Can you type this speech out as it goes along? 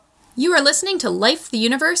You are listening to Life, the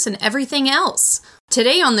Universe, and Everything Else.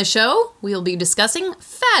 Today on the show, we will be discussing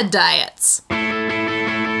fad diets.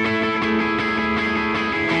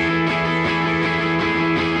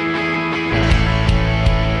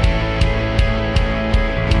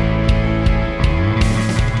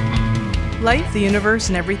 Life, the Universe,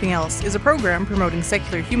 and Everything Else is a program promoting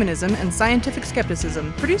secular humanism and scientific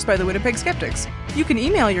skepticism, produced by the Winnipeg Skeptics. You can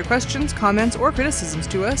email your questions, comments, or criticisms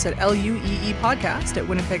to us at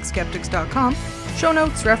lueepodcast@winnipegskeptics.com. Show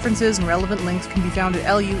notes, references, and relevant links can be found at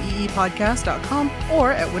lueepodcast.com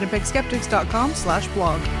or at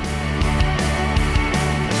winnipegskeptics.com/blog.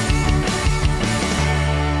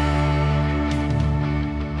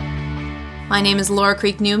 My name is Laura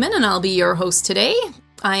Creek Newman, and I'll be your host today.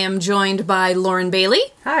 I am joined by Lauren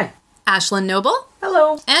Bailey. Hi. Ashlyn Noble.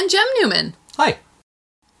 Hello. And Jem Newman. Hi.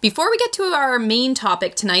 Before we get to our main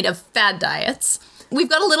topic tonight of fad diets,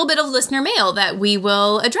 we've got a little bit of listener mail that we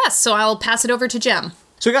will address, so I'll pass it over to Jem.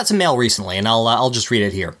 So we got some mail recently, and I'll just read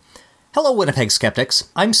it here. Hello, Winnipeg Skeptics.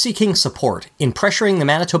 I'm seeking support in pressuring the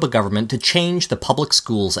Manitoba government to change the Public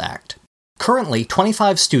Schools Act. Currently,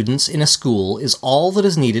 25 students in a school is all that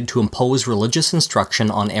is needed to impose religious instruction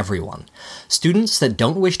on everyone. Students that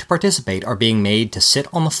don't wish to participate are being made to sit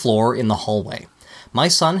on the floor in the hallway. My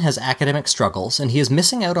son has academic struggles, and he is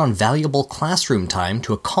missing out on valuable classroom time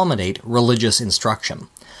to accommodate religious instruction.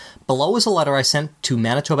 Below is a letter I sent to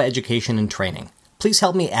Manitoba Education and Training. Please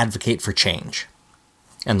help me advocate for change.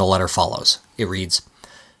 And the letter follows. It reads,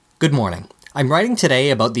 Good morning. I'm writing today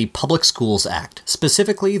about the Public Schools Act,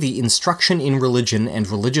 specifically the Instruction in Religion and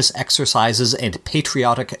Religious Exercises and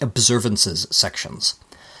Patriotic Observances sections.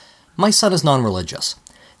 My son is non-religious.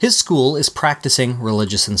 His school is practicing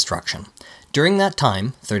religious instruction. During that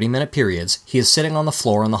time, 30-minute periods, he is sitting on the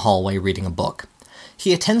floor in the hallway reading a book.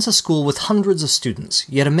 He attends a school with hundreds of students,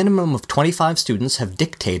 yet a minimum of 25 students have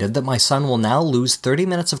dictated that my son will now lose 30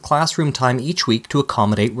 minutes of classroom time each week to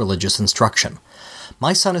accommodate religious instruction.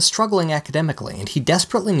 My son is struggling academically, and he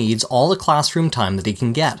desperately needs all the classroom time that he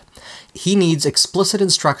can get. He needs explicit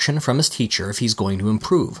instruction from his teacher if he's going to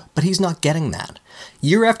improve, but he's not getting that.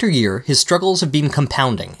 Year after year, his struggles have been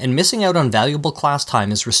compounding, and missing out on valuable class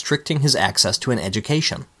time is restricting his access to an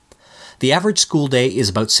education. The average school day is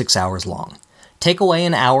about 6 hours long. Take away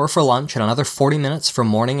an hour for lunch and another 40 minutes for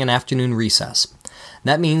morning and afternoon recess.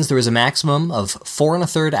 That means there is a maximum of 4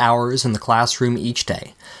 1/3 hours in the classroom each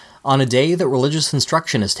day. On a day that religious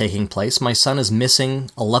instruction is taking place, my son is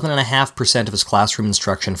missing 11.5% of his classroom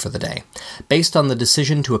instruction for the day, based on the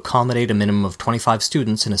decision to accommodate a minimum of 25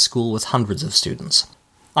 students in a school with hundreds of students.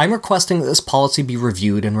 I'm requesting that this policy be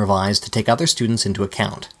reviewed and revised to take other students into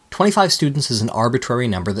account. 25 students is an arbitrary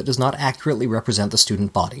number that does not accurately represent the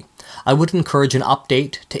student body. I would encourage an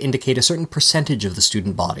update to indicate a certain percentage of the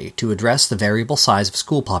student body to address the variable size of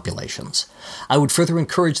school populations. I would further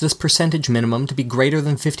encourage this percentage minimum to be greater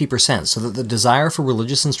than 50% so that the desire for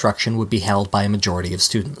religious instruction would be held by a majority of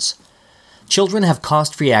students. Children have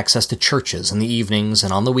cost-free access to churches in the evenings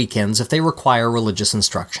and on the weekends if they require religious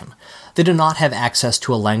instruction. They do not have access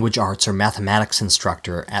to a language arts or mathematics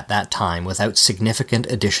instructor at that time without significant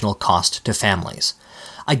additional cost to families.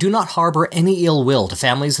 I do not harbor any ill will to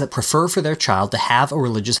families that prefer for their child to have a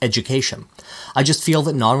religious education. I just feel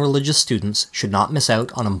that non-religious students should not miss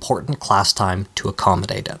out on important class time to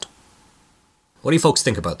accommodate it. What do you folks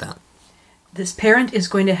think about that? This parent is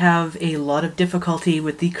going to have a lot of difficulty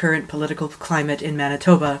with the current political climate in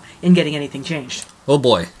Manitoba in getting anything changed. Oh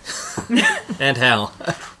boy. And how?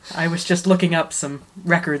 I was just looking up some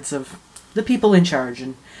records of the people in charge,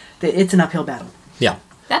 and it's an uphill battle. Yeah.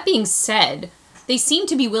 That being said, they seem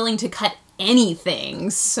to be willing to cut anything,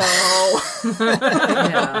 so...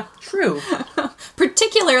 Yeah, true.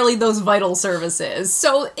 Particularly those vital services.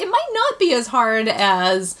 So it might not be as hard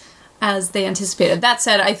as they anticipated. That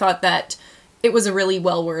said, I thought that it was a really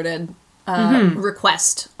well-worded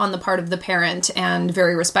request on the part of the parent and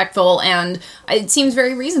very respectful, and it seems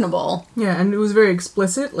very reasonable. Yeah, and it was very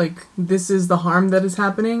explicit, like, this is the harm that is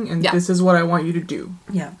happening, and this is what I want you to do.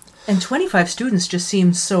 Yeah. And 25 students just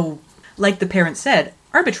seems so, like the parent said,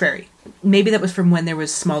 arbitrary. Maybe that was from when there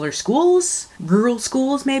was smaller schools, rural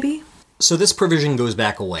schools, maybe? So this provision goes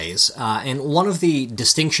back a ways, and one of the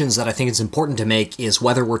distinctions that I think is important to make is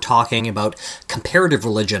whether we're talking about comparative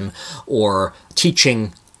religion or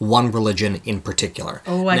teaching one religion in particular.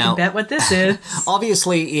 Oh, I can bet what this is.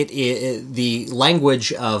 Obviously, the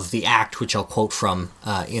language of the Act, which I'll quote from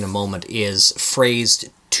in a moment, is phrased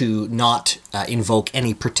to not invoke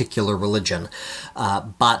any particular religion,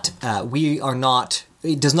 but we are not...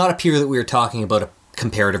 It does not appear that we are talking about a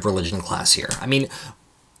comparative religion class here. I mean...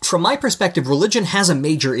 From my perspective, religion has a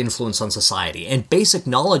major influence on society, and basic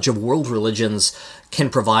knowledge of world religions can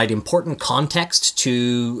provide important context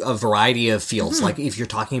to a variety of fields, like if you're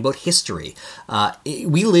talking about history.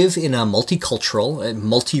 We live in a multicultural,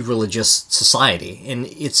 multi-religious society, and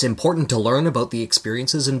it's important to learn about the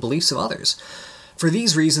experiences and beliefs of others. For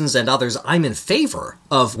these reasons and others, I'm in favor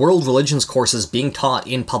of world religions courses being taught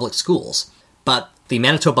in public schools. But the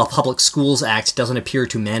Manitoba Public Schools Act doesn't appear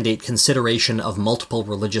to mandate consideration of multiple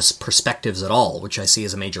religious perspectives at all, which I see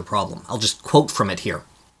as a major problem. I'll just quote from it here.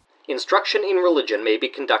 Instruction in religion may be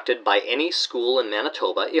conducted by any school in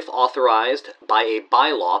Manitoba if authorized by a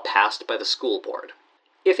bylaw passed by the school board.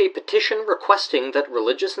 If a petition requesting that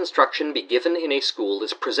religious instruction be given in a school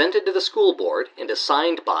is presented to the school board and is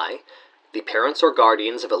signed by the parents or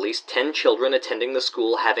guardians of at least 10 children attending the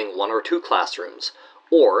school having 1 or 2 classrooms,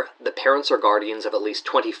 or the parents or guardians of at least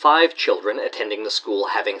 25 children attending the school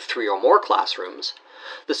having 3 or more classrooms,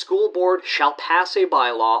 the school board shall pass a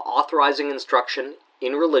bylaw authorizing instruction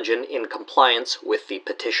in religion in compliance with the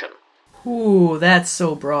petition. Ooh, that's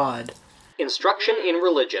so broad. Instruction in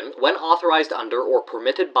religion, when authorized under or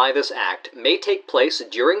permitted by this act, may take place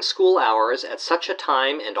during school hours at such a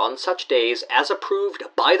time and on such days as approved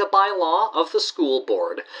by the bylaw of the school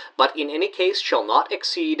board, but in any case shall not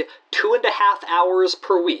exceed 2.5 hours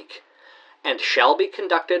per week, and shall be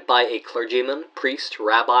conducted by a clergyman, priest,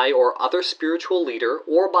 rabbi, or other spiritual leader,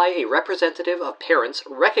 or by a representative of parents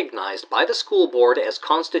recognized by the school board as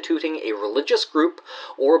constituting a religious group,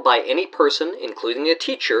 or by any person, including a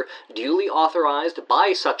teacher, duly authorized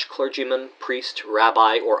by such clergyman, priest,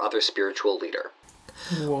 rabbi, or other spiritual leader.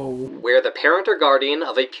 Whoa. Where the parent or guardian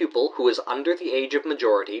of a pupil who is under the age of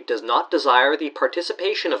majority does not desire the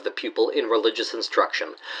participation of the pupil in religious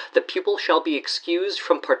instruction, the pupil shall be excused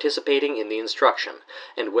from participating in the instruction,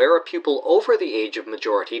 and where a pupil over the age of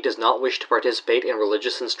majority does not wish to participate in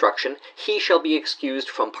religious instruction, he shall be excused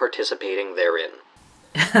from participating therein.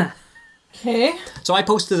 Okay. So I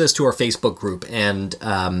posted this to our Facebook group, and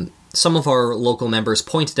some of our local members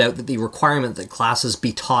pointed out that the requirement that classes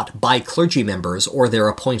be taught by clergy members or their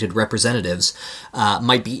appointed representatives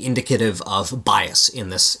might be indicative of bias in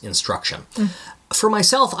this instruction. For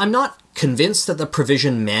myself, I'm not convinced that the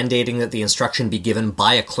provision mandating that the instruction be given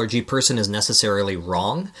by a clergy person is necessarily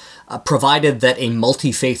wrong, provided that a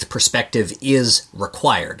multi-faith perspective is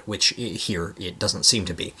required, which here it doesn't seem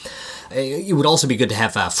to be. It would also be good to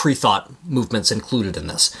have free thought movements included in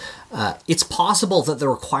this. It's possible that the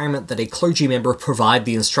requirement that a clergy member provide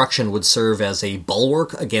the instruction would serve as a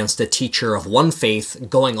bulwark against a teacher of one faith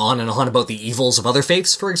going on and on about the evils of other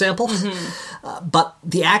faiths, for example. But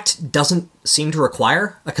the Act doesn't seem to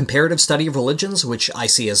require a comparative study of religions, which I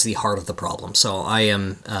see as the heart of the problem. So I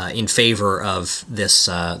am in favor of this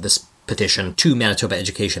petition to Manitoba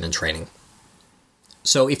Education and Training.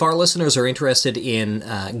 So if our listeners are interested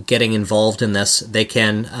in getting involved in this, they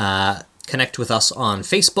can connect with us on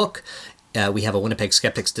Facebook. We have a Winnipeg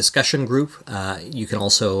Skeptics discussion group. You can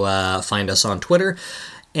also find us on Twitter.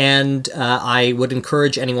 And I would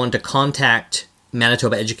encourage anyone to contact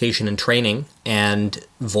Manitoba Education and Training and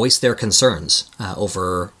voice their concerns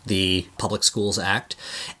over the Public Schools Act.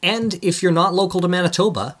 And if you're not local to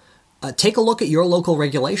Manitoba, take a look at your local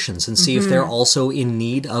regulations and see if they're also in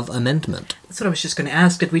need of amendment. That's what I was just going to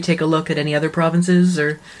ask. Did we take a look at any other provinces?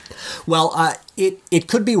 Or? Well, it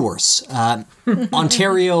could be worse.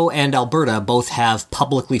 Ontario and Alberta both have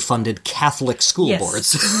publicly funded Catholic school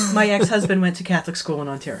boards. My ex-husband went to Catholic school in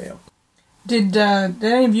Ontario. Did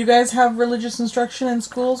any of you guys have religious instruction in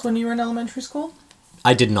schools when you were in elementary school?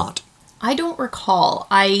 I did not. I don't recall.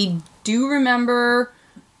 I do remember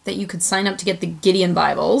that you could sign up to get the Gideon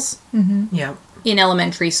Bibles Yeah. in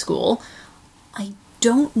elementary school. I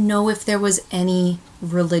don't know if there was any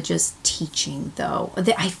religious teaching, though.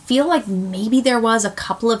 I feel like maybe there was a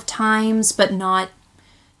couple of times, but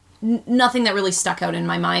nothing that really stuck out in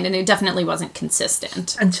my mind, and it definitely wasn't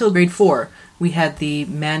consistent. Until grade 4, we had the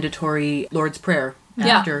mandatory Lord's Prayer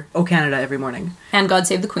after O Canada every morning. And God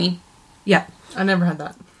Save the Queen. Yeah. I never had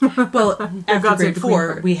that. Well, after God Save grade the Queen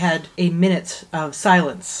 4, part. we had a minute of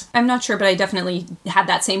silence. I'm not sure, but I definitely had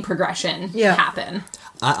that same progression happen.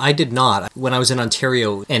 I did not. When I was in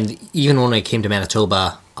Ontario, and even when I came to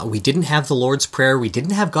Manitoba, we didn't have the Lord's Prayer. We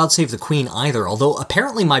didn't have God Save the Queen either, although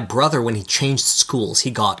apparently my brother, when he changed schools,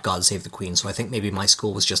 he got God Save the Queen, so I think maybe my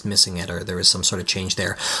school was just missing it, or there was some sort of change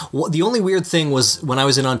there. The only weird thing was, when I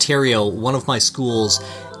was in Ontario, one of my schools,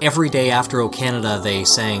 every day after O Canada, they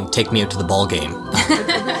sang "Take Me Out to the Ball Game."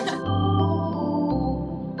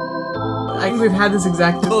 I think we've had this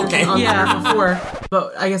exact discussion on Yeah. there before,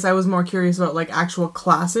 but I guess I was more curious about like actual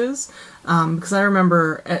classes, because I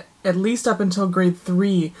remember at least up until grade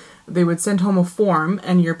 3, they would send home a form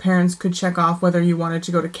and your parents could check off whether you wanted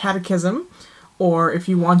to go to catechism or if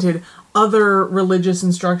you wanted other religious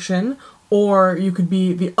instruction, or you could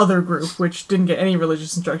be the other group, which didn't get any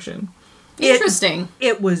religious instruction. Interesting.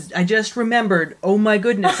 It was, I just remembered, oh my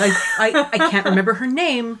goodness, I can't remember her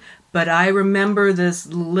name, but I remember this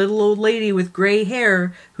little old lady with gray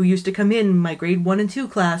hair who used to come in my grade 1 and 2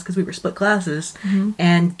 class, because we were split classes,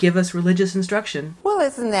 and give us religious instruction. Well,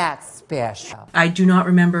 isn't that special? I do not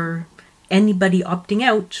remember anybody opting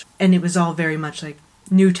out, and it was all very much like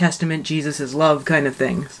New Testament, Jesus is love kind of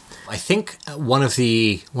things. I think one of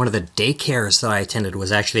the daycares that I attended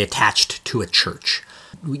was actually attached to a church.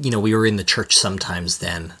 You know, we were in the church sometimes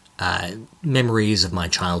then. Memories of my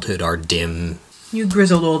childhood are dim. You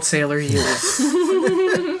grizzled old sailor, you.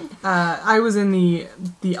 I was in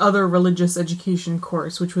the other religious education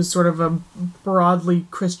course, which was sort of a broadly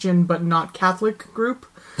Christian but not Catholic group.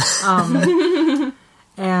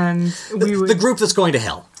 And we would, the group that's going to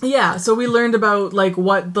hell. Yeah, so we learned about like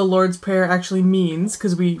what the Lord's Prayer actually means,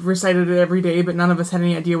 because we recited it every day, but none of us had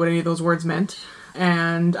any idea what any of those words meant.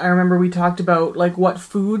 And I remember we talked about like what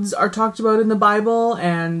foods are talked about in the Bible,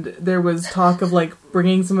 and there was talk of like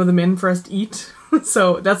bringing some of them in for us to eat.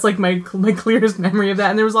 So that's like my clearest memory of that.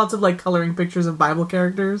 And there was lots of like coloring pictures of Bible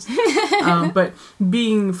characters. But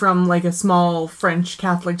being from like a small French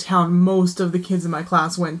Catholic town, most of the kids in my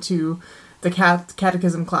class went to the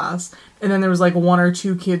catechism class. And then there was like 1 or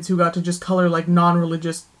 2 kids who got to just color like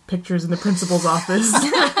non-religious pictures in the principal's office.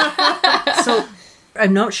 So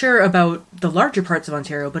I'm not sure about the larger parts of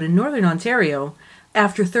Ontario, but in Northern Ontario,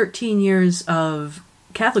 after 13 years of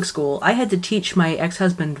Catholic school, I had to teach my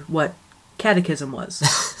ex-husband what catechism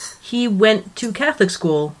was. He went to Catholic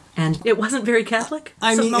school, and it wasn't very Catholic.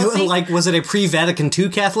 I mean, like, was it a pre-Vatican II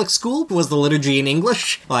Catholic school? Was the liturgy in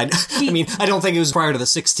English? Well, I mean, I don't think it was prior to the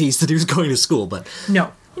 60s that he was going to school, but...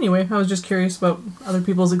 No. Anyway, I was just curious about other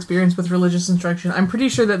people's experience with religious instruction. I'm pretty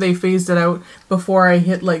sure that they phased it out before I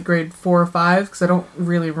hit, like, grade 4 or 5, because I don't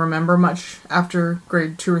really remember much after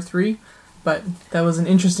grade 2 or 3. But that was an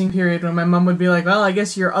interesting period when my mom would be like, well, I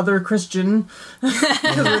guess you're other Christian,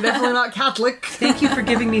 because we're definitely not Catholic. Thank you for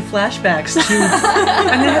giving me flashbacks to...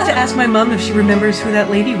 I'm going to have to ask my mom if she remembers who that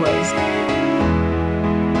lady was.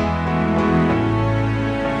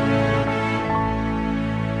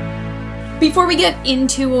 Before we get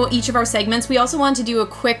into each of our segments, we also want to do a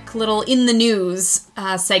quick little in the news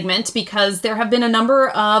segment, because there have been a number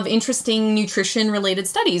of interesting nutrition-related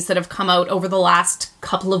studies that have come out over the last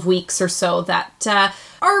couple of weeks or so that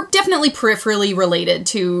are definitely peripherally related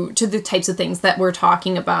to the types of things that we're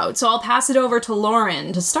talking about. So I'll pass it over to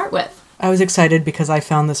Lauren to start with. I was excited because I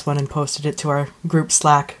found this one and posted it to our group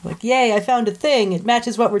Slack. Like, yay, I found a thing. It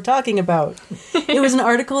matches what we're talking about. It was an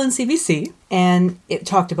article in CBC, and it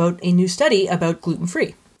talked about a new study about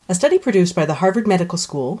gluten-free. A study produced by the Harvard Medical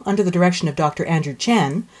School under the direction of Dr. Andrew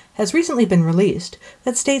Chan has recently been released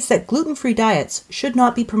that states that gluten-free diets should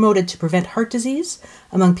not be promoted to prevent heart disease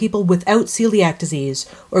among people without celiac disease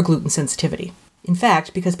or gluten sensitivity. In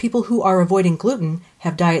fact, because people who are avoiding gluten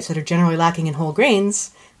have diets that are generally lacking in whole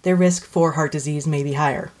grains, their risk for heart disease may be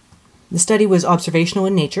higher. The study was observational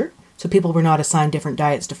in nature, so people were not assigned different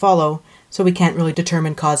diets to follow, so we can't really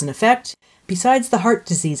determine cause and effect. Besides the heart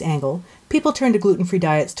disease angle, people turn to gluten-free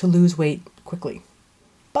diets to lose weight quickly.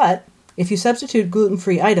 But if you substitute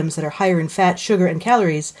gluten-free items that are higher in fat, sugar, and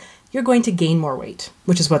calories, you're going to gain more weight,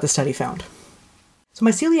 which is what the study found. So my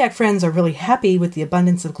celiac friends are really happy with the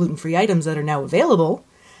abundance of gluten-free items that are now available,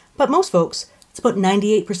 but most folks, it's about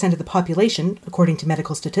 98% of the population, according to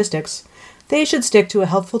medical statistics, they should stick to a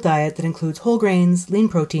healthful diet that includes whole grains, lean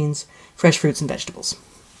proteins, fresh fruits, and vegetables.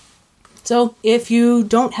 So, if you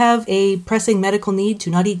don't have a pressing medical need to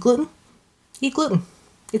not eat gluten, eat gluten.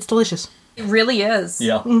 It's delicious. It really is.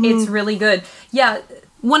 Yeah. Mm-hmm. It's really good. Yeah.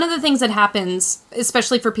 One of the things that happens,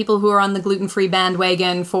 especially for people who are on the gluten-free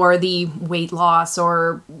bandwagon for the weight loss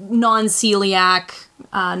or non-celiac,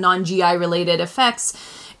 non-GI related effects,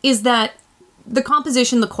 is that the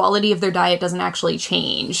composition, the quality of their diet doesn't actually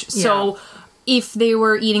change. Yeah. So if they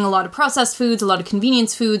were eating a lot of processed foods, a lot of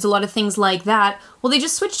convenience foods, a lot of things like that, well, they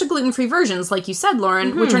just switched to gluten-free versions, like you said,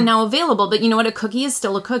 Lauren, which are now available. But you know what? A cookie is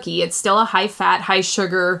still a cookie. It's still a high-fat,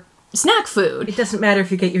 high-sugar snack food. It doesn't matter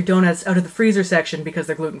if you get your donuts out of the freezer section because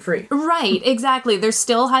they're gluten-free. Right, exactly. They're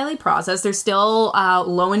still highly processed. They're still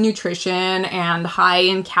low in nutrition and high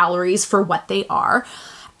in calories for what they are.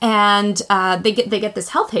 And they get this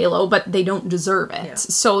health halo, but they don't deserve it. Yeah.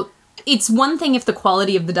 So it's one thing if the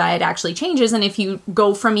quality of the diet actually changes, and if you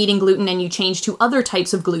go from eating gluten and you change to other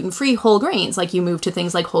types of gluten-free whole grains, like you move to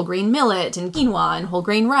things like whole grain millet and quinoa and whole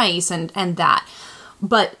grain rice and that.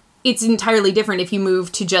 But it's entirely different if you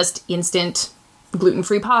move to just instant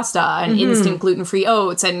gluten-free pasta and instant gluten-free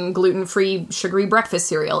oats and gluten-free sugary breakfast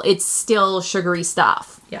cereal. It's still sugary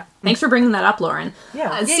stuff. Yeah. Thanks for bringing that up, Lauren.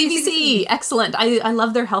 Yeah. Yay, CBC, excellent. I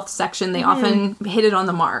love their health section. They often hit it on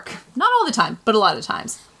the mark. Not all the time, but a lot of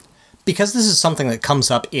times. Because this is something that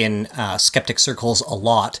comes up in skeptic circles a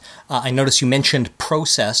lot, I noticed you mentioned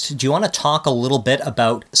processed. Do you want to talk a little bit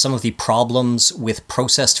about some of the problems with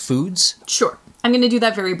processed foods? Sure. I'm going to do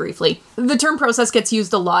that very briefly. The term process gets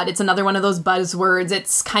used a lot. It's another one of those buzzwords.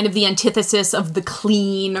 It's kind of the antithesis of the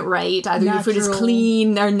clean, right? Either your food is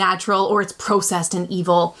clean or natural, or it's processed and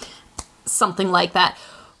evil. Something like that.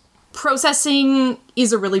 Processing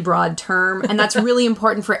is a really broad term, and that's really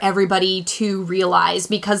important for everybody to realize,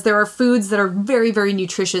 because there are foods that are very, very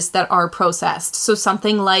nutritious that are processed. So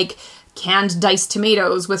something like canned diced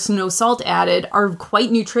tomatoes with no salt added are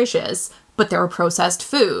quite nutritious, but they're a processed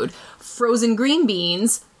food. Frozen green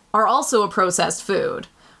beans are also a processed food,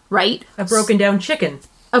 right? A broken down chicken.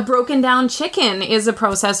 A broken down chicken is a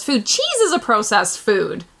processed food. Cheese is a processed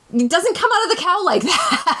food. It doesn't come out of the cow like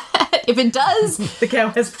that. If it does, The cow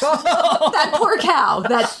has problems. that poor cow.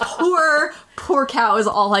 That poor cow is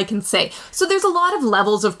all I can say. So there's a lot of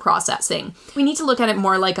levels of processing. We need to look at it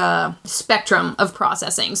more like a spectrum of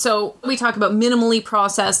processing. So we talk about minimally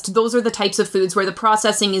processed. Those are the types of foods where the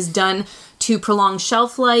processing is done to prolong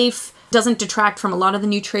shelf life, doesn't detract from a lot of the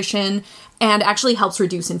nutrition, and actually helps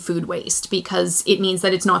reduce in food waste, because it means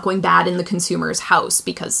that it's not going bad in the consumer's house,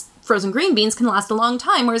 because frozen green beans can last a long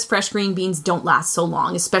time, whereas fresh green beans don't last so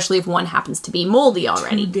long, especially if one happens to be moldy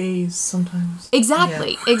already. 2 days sometimes.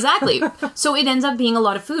 Exactly. So it ends up being a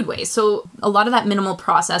lot of food waste. So a lot of that minimal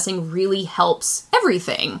processing really helps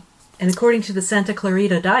everything. And according to the Santa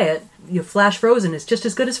Clarita diet, flash frozen is just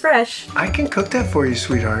as good as fresh. I can cook that for you,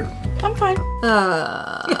 sweetheart. I'm fine.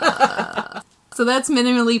 So that's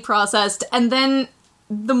minimally processed. And then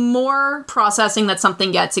the more processing that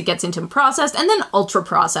something gets, it gets into processed and then ultra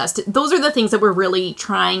processed. Those are the things that we're really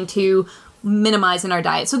trying to minimize in our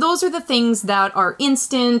diet. So those are the things that are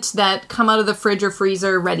instant, that come out of the fridge or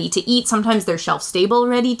freezer ready to eat. Sometimes they're shelf stable,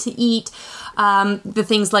 ready to eat. The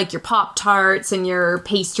things like your Pop-Tarts and your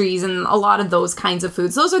pastries and a lot of those kinds of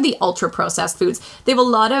foods. Those are the ultra processed foods. They have a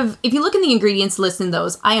lot of, if you look in the ingredients list in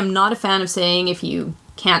those, I am not a fan of saying if you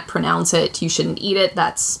can't pronounce it, you shouldn't eat it.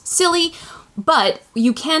 That's silly. But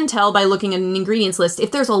you can tell by looking at an ingredients list,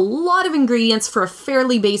 if there's a lot of ingredients for a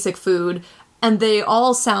fairly basic food and they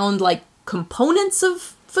all sound like components of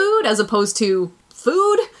food as opposed to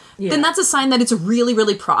food, then that's a sign that it's really,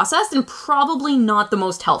 really processed and probably not the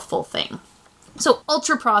most healthful thing. So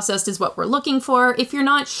ultra processed is what we're looking for. If you're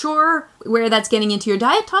not sure where that's getting into your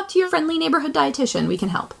diet, talk to your friendly neighborhood dietitian. We can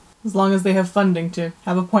help. As long as they have funding to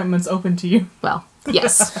have appointments open to you. Well,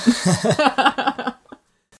 yes.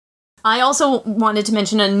 I also wanted to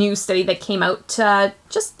mention a new study that came out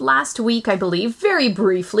just last week, I believe, very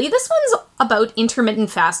briefly. This one's about intermittent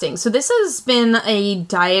fasting. So this has been a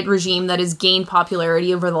diet regime that has gained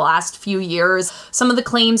popularity over the last few years. Some of the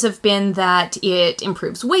claims have been that it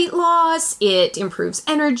improves weight loss, it improves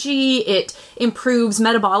energy, it improves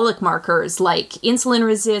metabolic markers like insulin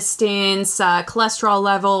resistance, cholesterol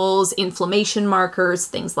levels, inflammation markers,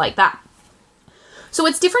 things like that. So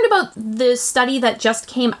what's different about the study that just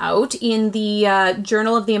came out in the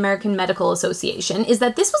Journal of the American Medical Association is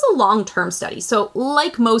that this was a long-term study. So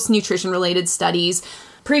like most nutrition-related studies,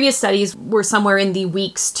 previous studies were somewhere in the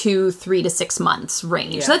weeks to 3 to 6 months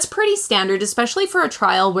range. Yeah. So that's pretty standard, especially for a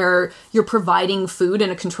trial where you're providing food in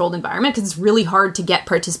a controlled environment, because it's really hard to get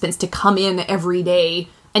participants to come in every day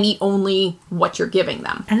and eat only what you're giving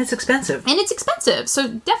them. And it's expensive. So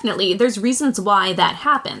definitely, there's reasons why that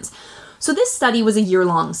happens. So this study was a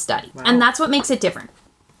year-long study, and that's what makes it different.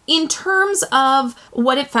 In terms of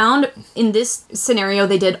what it found, in this scenario,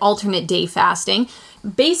 they did alternate day fasting.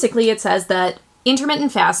 Basically, it says that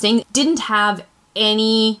intermittent fasting didn't have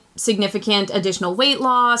any significant additional weight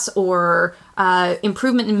loss or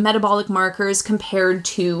improvement in metabolic markers compared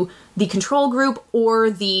to the control group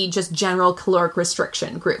or the just general caloric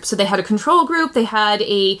restriction group. So they had a control group, they had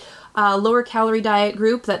a lower calorie diet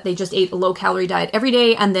group that they just ate a low calorie diet every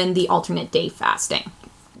day, and then the alternate day fasting.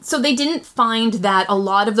 So they didn't find that a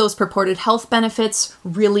lot of those purported health benefits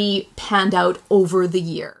really panned out over the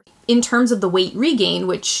year. In terms of the weight regain,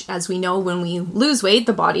 which, as we know, when we lose weight,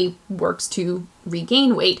 the body works to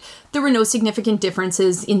regain weight, there were no significant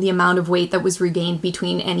differences in the amount of weight that was regained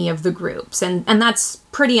between any of the groups. And that's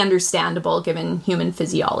pretty understandable given human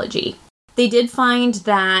physiology. They did find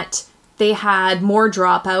that they had more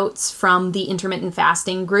dropouts from the intermittent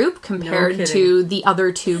fasting group compared to the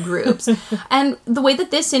other two groups. And the way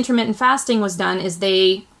that this intermittent fasting was done is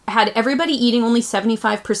they had everybody eating only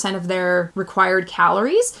 75% of their required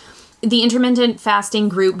calories. The intermittent fasting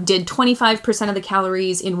group did 25% of the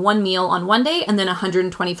calories in one meal on one day and then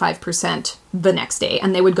 125% the next day,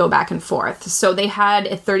 and they would go back and forth. So they had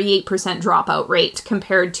a 38% dropout rate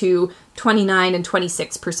compared to 29 and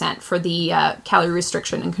 26% for the calorie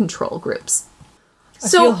restriction and control groups. I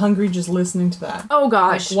feel hungry just listening to that. Oh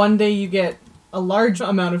gosh. Like one day you get a large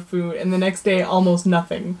amount of food, and the next day almost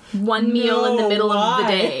nothing. One meal in the middle of the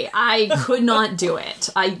day. I could not do it.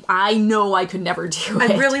 I know I could never do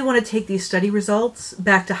it. I really want to take these study results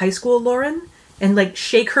back to high school, Lauren, and like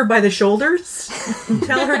shake her by the shoulders and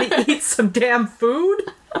tell her to eat some damn food.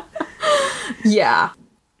 Yeah.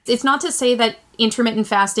 It's not to say that intermittent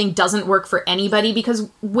fasting doesn't work for anybody, because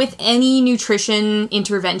with any nutrition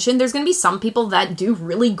intervention, there's going to be some people that do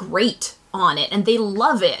really great on it and they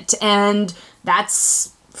love it, and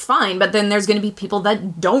that's fine. But then there's going to be people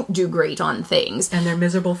that don't do great on things. And they're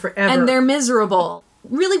miserable forever. And they're miserable.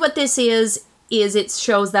 Really what this is it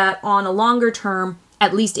shows that on a longer term,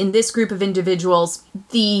 at least in this group of individuals,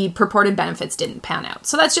 the purported benefits didn't pan out.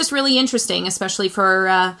 So that's just really interesting, especially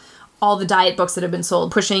for all the diet books that have been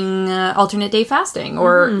sold pushing alternate day fasting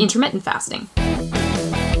or intermittent fasting.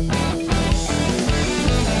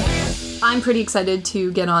 I'm pretty excited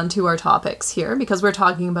to get on to our topics here because we're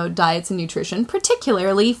talking about diets and nutrition,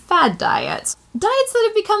 particularly fad diets. Diets that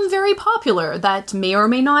have become very popular that may or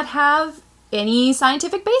may not have any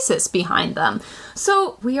scientific basis behind them.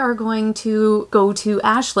 So we are going to go to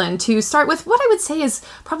Ashlyn to start with what I would say is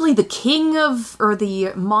probably the king of, or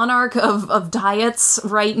the monarch of diets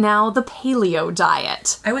right now, the paleo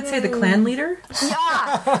diet. I would say the clan leader.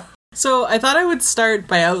 Yeah! So I thought I would start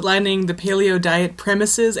by outlining the paleo diet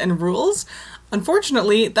premises and rules.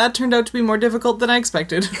 Unfortunately, that turned out to be more difficult than I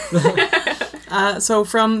expected. So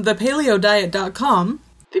from thepaleodiet.com,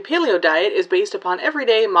 the paleo diet is based upon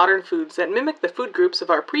everyday modern foods that mimic the food groups of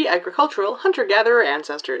our pre-agricultural hunter-gatherer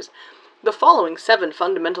ancestors. The following 7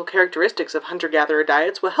 fundamental characteristics of hunter-gatherer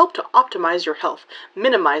diets will help to optimize your health,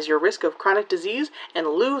 minimize your risk of chronic disease, and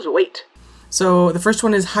lose weight. So the first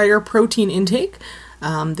one is higher protein intake.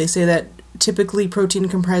 They say that typically protein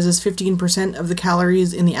comprises 15% of the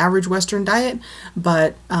calories in the average Western diet,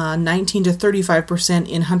 but 19 to 35%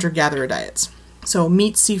 in hunter-gatherer diets. So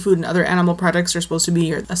meat, seafood, and other animal products are supposed to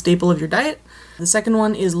be a staple of your diet. The second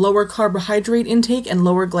one is lower carbohydrate intake and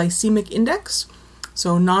lower glycemic index.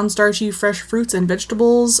 So non-starchy fresh fruits and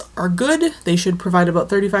vegetables are good. They should provide about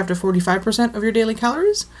 35 to 45% of your daily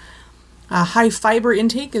calories. High fiber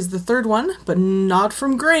intake is the third one, but not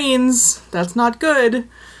from grains. That's not good.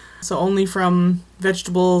 So only from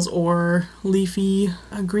vegetables or leafy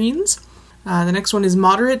greens. The next one is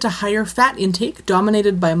moderate to higher fat intake,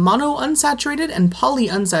 dominated by monounsaturated and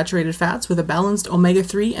polyunsaturated fats with a balanced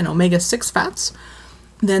omega-3 and omega-6 fats.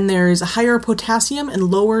 Then there's higher potassium and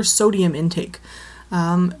lower sodium intake.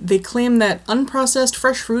 They claim that unprocessed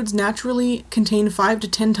fresh foods naturally contain 5 to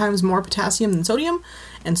 10 times more potassium than sodium,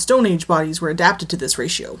 and Stone Age bodies were adapted to this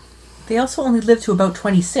ratio. They also only live to about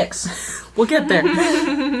 26. We'll get there.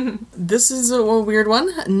 This is a weird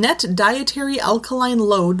one. Net dietary alkaline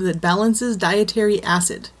load that balances dietary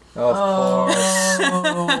acid. Of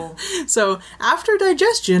course. So, after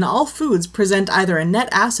digestion, all foods present either a net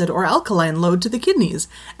acid or alkaline load to the kidneys.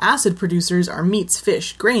 Acid producers are meats,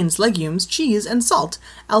 fish, grains, legumes, cheese, and salt.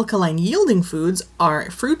 Alkaline-yielding foods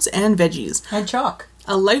are fruits and veggies. And chalk.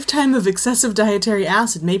 A lifetime of excessive dietary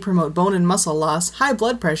acid may promote bone and muscle loss, high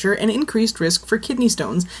blood pressure, and increased risk for kidney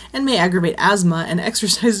stones, and may aggravate asthma and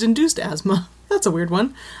exercise-induced asthma. That's a weird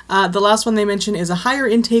one. The last one they mention is a higher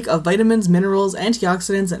intake of vitamins, minerals,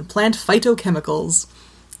 antioxidants, and plant phytochemicals.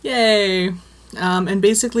 Yay! And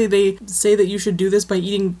basically they say that you should do this by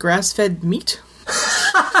eating grass-fed meat.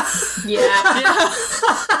 Yeah.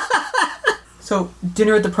 So,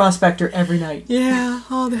 dinner at the Prospector every night. Yeah.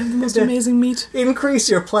 Oh, they have the most amazing meat. Increase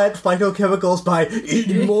your plant phytochemicals by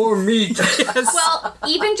eating more meat. Yes. Well,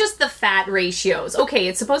 even just the fat ratios. Okay,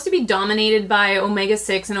 it's supposed to be dominated by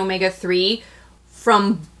omega-6 and omega-3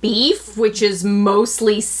 from beef, which is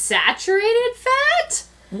mostly saturated fat?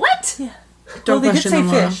 What? Yeah. Don't Well, they did question say them,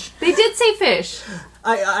 Laura. fish. They did say fish.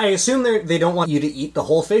 I assume they don't want you to eat the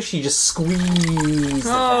whole fish. You just squeeze the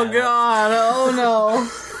Oh, fat out. God. Oh, no.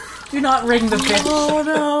 Do not ring the fish. Oh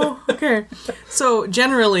no. Okay. So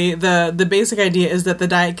generally the basic idea is that the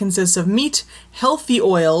diet consists of meat, healthy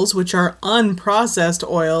oils, which are unprocessed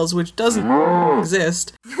oils, which doesn't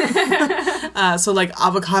exist, So, like,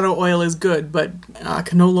 avocado oil is good, but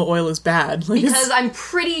canola oil is bad. Like, Because I'm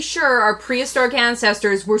pretty sure our prehistoric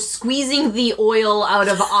ancestors were squeezing the oil out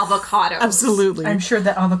of avocados. absolutely. I'm sure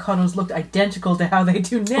that avocados looked identical to how they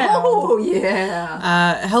do now. Oh,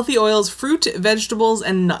 yeah. Healthy oils, fruit, vegetables,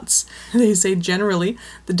 and nuts. They say generally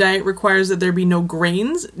the diet requires that there be no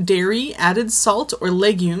grains, dairy, added salt, or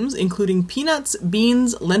legumes, including peanuts,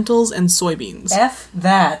 beans, lentils, and soybeans. F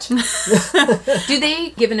that. Do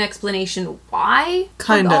they give an explanation why?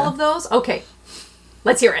 Kinda. All of those? Okay.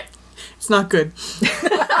 Let's hear it. It's not good.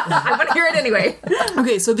 I want to hear it anyway.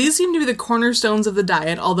 Okay, so these seem to be the cornerstones of the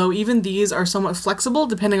diet, although even these are somewhat flexible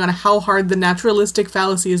depending on how hard the naturalistic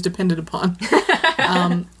fallacy is depended upon.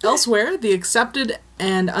 Elsewhere, the accepted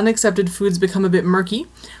and unaccepted foods become a bit murky.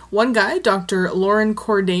 One guy, Dr. Lauren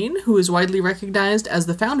Cordain, who is widely recognized as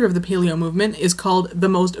the founder of the paleo movement, is called the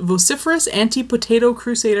most vociferous anti-potato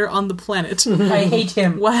crusader on the planet. I hate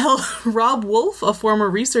him. While Rob Wolf, a former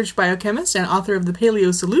research biochemist and author of the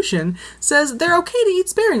Paleo Solution, says they're okay to eat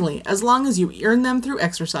sparingly as long as you earn them through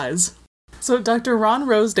exercise. So Dr. Ron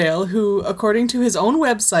Rosedale, who, according to his own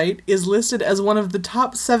website, is listed as one of the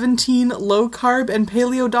top 17 low-carb and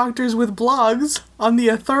paleo doctors with blogs on the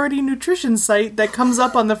Authority Nutrition site that comes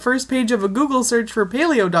up on the first page of a Google search for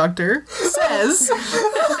paleo doctor, says...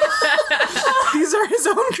 These are his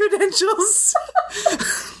own credentials.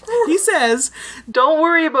 He says, "Don't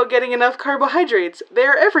worry about getting enough carbohydrates. They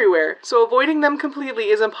are everywhere, so avoiding them completely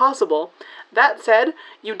is impossible. That said,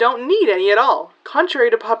 you don't need any at all. Contrary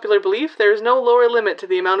to popular belief, there is no lower limit to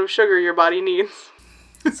the amount of sugar your body needs."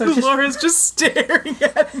 So just, Laura's just staring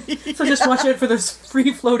at me. so just watch out for those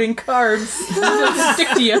free-floating carbs. They'll stick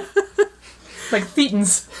to you. Like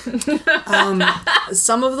thetans.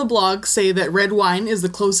 Some of the blogs say that red wine is the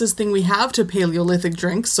closest thing we have to Paleolithic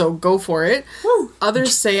drinks, so go for it. Woo.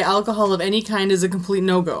 Others say alcohol of any kind is a complete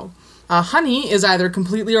no-go. Honey is either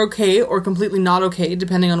completely okay or completely not okay,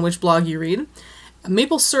 depending on which blog you read.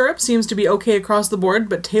 Maple syrup seems to be okay across the board,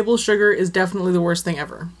 but table sugar is definitely the worst thing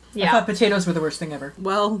ever. I thought potatoes were the worst thing ever.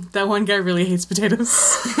 Well, that one guy really hates potatoes.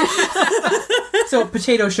 So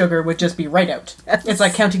potato sugar would just be right out. It's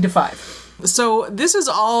like counting to 5. So this is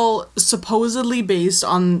all supposedly based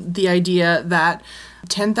on the idea that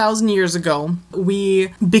 10,000 years ago,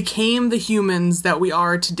 we became the humans that we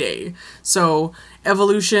are today. So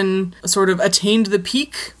evolution sort of attained the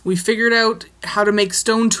peak. We figured out how to make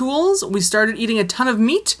stone tools. We started eating a ton of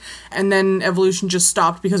meat, and then evolution just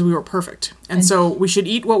stopped because we were perfect. And so we should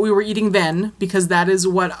eat what we were eating then, because that is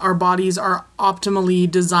what our bodies are optimally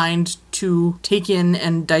designed to take in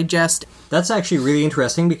and digest. That's actually really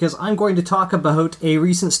interesting because I'm going to talk about a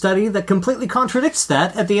recent study that completely contradicts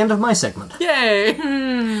that at the end of my segment. Yay!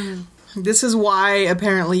 This is why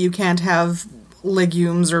apparently you can't have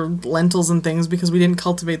legumes or lentils and things, because we didn't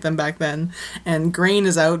cultivate them back then. And grain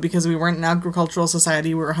is out because we weren't an agricultural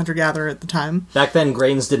society, we were a hunter-gatherer at the time. Back then,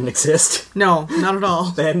 grains didn't exist. No, not at all.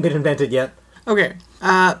 They hadn't been invented yet. Okay.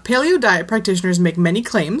 Paleo diet practitioners make many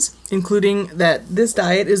claims, including that this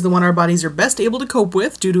diet is the one our bodies are best able to cope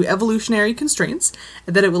with due to evolutionary constraints,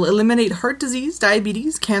 that it will eliminate heart disease,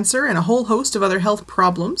 diabetes, cancer, and a whole host of other health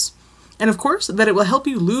problems, and of course, that it will help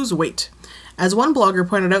you lose weight. As one blogger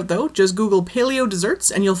pointed out, though, just Google paleo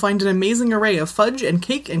desserts and you'll find an amazing array of fudge and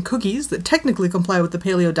cake and cookies that technically comply with the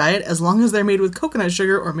paleo diet as long as they're made with coconut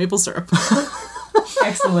sugar or maple syrup.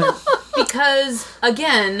 Excellent. Because,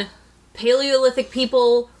 again, Paleolithic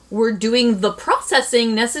people were doing the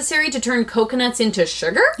processing necessary to turn coconuts into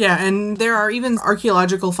sugar? Yeah, and there are even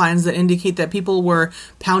archaeological finds that indicate that people were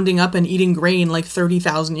pounding up and eating grain like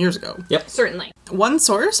 30,000 years ago. Yep. Certainly. One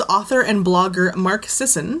source, author and blogger Mark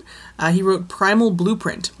Sisson, he wrote Primal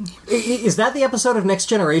Blueprint. Is that the episode of Next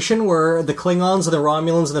Generation where the Klingons and the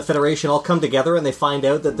Romulans and the Federation all come together and they find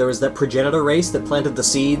out that there was that progenitor race that planted the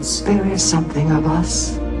seeds? There is something of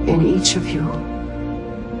us in each of you.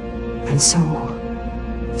 And so,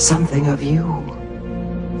 something of you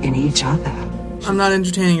in each other. I'm not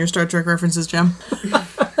entertaining your Star Trek references, Jem.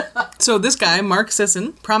 So this guy, Mark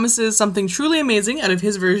Sisson, promises something truly amazing out of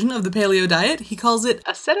his version of the paleo diet. He calls it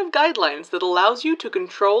a set of guidelines that allows you to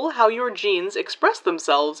control how your genes express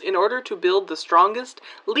themselves in order to build the strongest,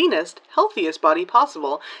 leanest, healthiest body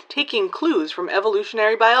possible, taking clues from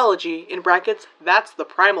evolutionary biology, in brackets, that's the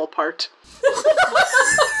primal part.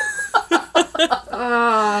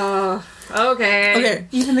 Okay.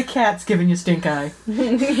 Even the cat's giving you stink eye.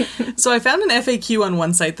 So I found an FAQ on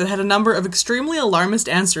one site that had a number of extremely alarmist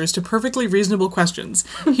answers to perfectly reasonable questions.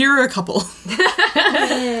 Here are a couple.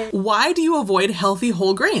 Why do you avoid healthy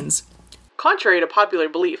whole grains? Contrary to popular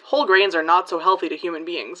belief, whole grains are not so healthy to human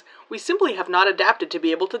beings. We simply have not adapted to be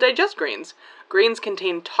able to digest grains. Grains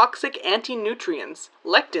contain toxic anti-nutrients,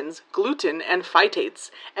 lectins, gluten, and phytates,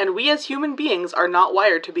 and we as human beings are not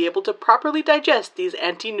wired to be able to properly digest these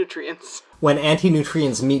anti-nutrients. When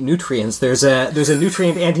anti-nutrients meet nutrients, there's a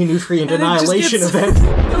nutrient anti-nutrient annihilation event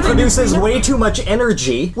that produces way too much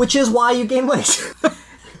energy, which is why you gain weight.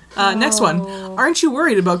 Next one. Aren't you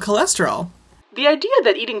worried about cholesterol? The idea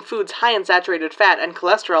that eating foods high in saturated fat and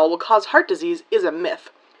cholesterol will cause heart disease is a myth.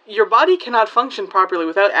 Your body cannot function properly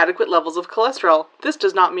without adequate levels of cholesterol. This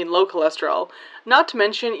does not mean low cholesterol. Not to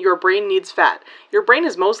mention, your brain needs fat. Your brain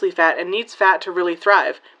is mostly fat and needs fat to really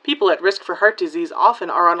thrive. People at risk for heart disease often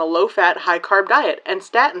are on a low-fat, high-carb diet, and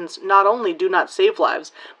statins not only do not save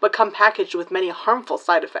lives, but come packaged with many harmful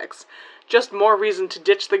side effects. Just more reason to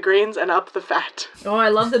ditch the grains and up the fat. Oh, I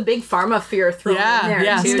love the big pharma fear thrown in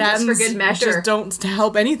there, too, just for good measure. Just don't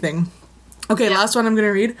help anything. Okay, last one I'm going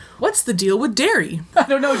to read. What's the deal with dairy? I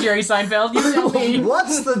don't know, Jerry Seinfeld. You tell me.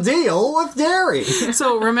 What's the deal with dairy?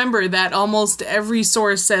 So remember that almost every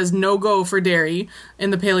source says no-go for dairy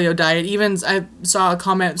in the paleo diet. Even I saw a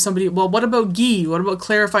comment, somebody, well, what about ghee? What about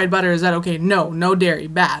clarified butter? Is that okay? No dairy.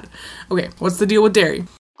 Bad. Okay, what's the deal with dairy?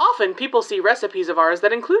 Often, people see recipes of ours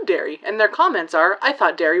that include dairy, and their comments are, I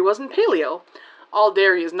thought dairy wasn't paleo. All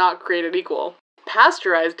dairy is not created equal.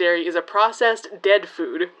 Pasteurized dairy is a processed, dead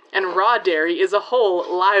food, and raw dairy is a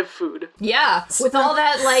whole, live food. Yeah, with all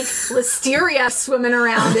that, like, listeria swimming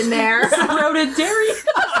around in there. Corroded dairy.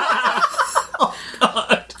 Oh,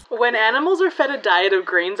 God. When animals are fed a diet of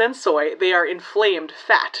grains and soy, they are inflamed,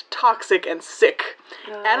 fat, toxic, and sick.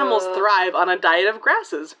 Animals thrive on a diet of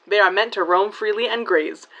grasses. They are meant to roam freely and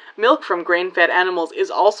graze. Milk from grain-fed animals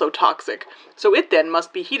is also toxic, so it then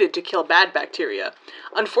must be heated to kill bad bacteria.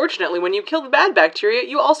 Unfortunately, when you kill the bad bacteria,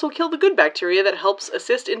 you also kill the good bacteria that helps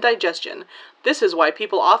assist in digestion. This is why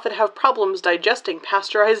people often have problems digesting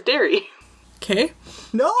pasteurized dairy. Okay.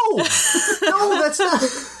 No, that's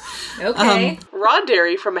not... Okay. Raw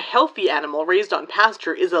dairy from a healthy animal raised on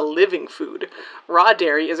pasture is a living food. Raw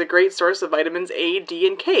dairy is a great source of vitamins A, D,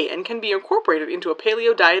 and K, and can be incorporated into a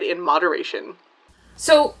paleo diet in moderation.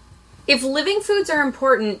 So, if living foods are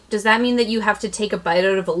important, does that mean that you have to take a bite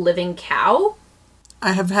out of a living cow?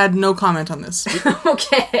 I have had no comment on this.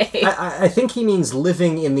 Okay. I think he means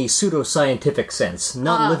living in the pseudoscientific sense,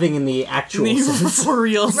 not living in the actual sense. For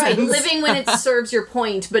real Right, sense. living when it serves your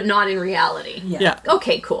point, but not in reality. Yeah.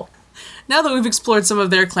 Okay, cool. Now that we've explored some of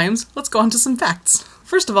their claims, let's go on to some facts.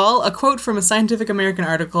 First of all, a quote from a Scientific American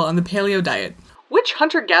article on the paleo diet. Which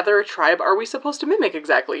hunter-gatherer tribe are we supposed to mimic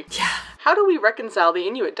exactly? Yeah. How do we reconcile the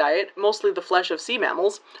Inuit diet, mostly the flesh of sea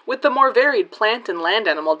mammals, with the more varied plant and land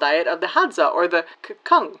animal diet of the Hadza or the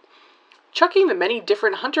Kung? Chucking the many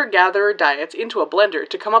different hunter-gatherer diets into a blender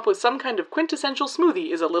to come up with some kind of quintessential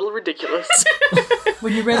smoothie is a little ridiculous.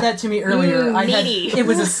 When you read that to me earlier, it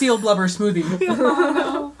was a seal blubber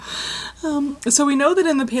smoothie. So we know that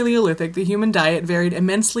in the Paleolithic, the human diet varied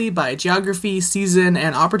immensely by geography, season,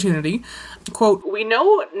 and opportunity. Quote, we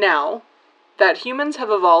know now that humans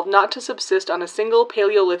have evolved not to subsist on a single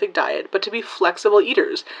Paleolithic diet, but to be flexible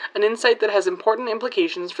eaters, an insight that has important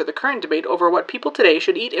implications for the current debate over what people today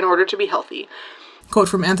should eat in order to be healthy. Quote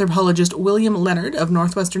from anthropologist William Leonard of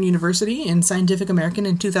Northwestern University in Scientific American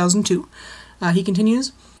in 2002. He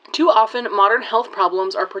continues, too often, modern health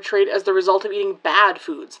problems are portrayed as the result of eating bad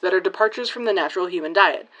foods that are departures from the natural human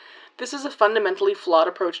diet. This is a fundamentally flawed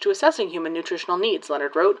approach to assessing human nutritional needs,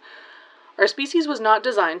 Leonard wrote. Our species was not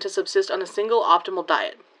designed to subsist on a single optimal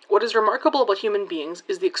diet. What is remarkable about human beings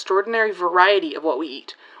is the extraordinary variety of what we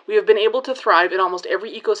eat. We have been able to thrive in almost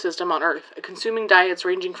every ecosystem on Earth, consuming diets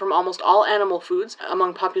ranging from almost all animal foods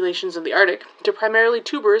among populations in the Arctic to primarily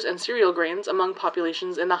tubers and cereal grains among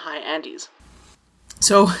populations in the high Andes.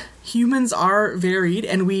 So, humans are varied,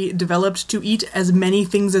 and we developed to eat as many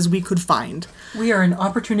things as we could find. We are an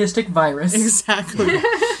opportunistic virus. Exactly.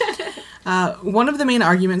 One of the main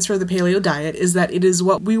arguments for the paleo diet is that it is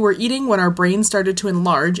what we were eating when our brains started to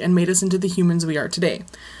enlarge and made us into the humans we are today.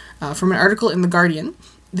 From an article in The Guardian,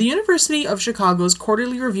 the University of Chicago's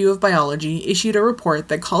Quarterly Review of Biology issued a report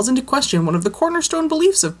that calls into question one of the cornerstone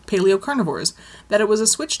beliefs of paleocarnivores, that it was a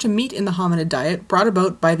switch to meat in the hominid diet brought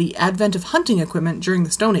about by the advent of hunting equipment during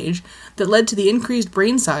the Stone Age that led to the increased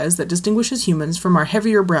brain size that distinguishes humans from our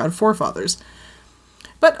heavier-browed forefathers.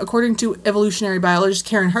 But according to evolutionary biologist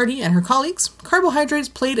Karen Hardy and her colleagues, carbohydrates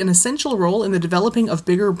played an essential role in the developing of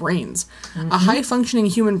bigger brains. A high-functioning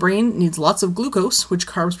human brain needs lots of glucose, which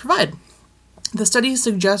carbs provide. The studies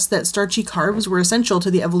suggest that starchy carbs were essential to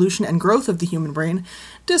the evolution and growth of the human brain,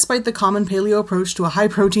 despite the common paleo approach to a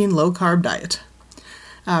high-protein, low-carb diet.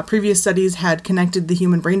 Previous studies had connected the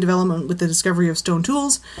human brain development with the discovery of stone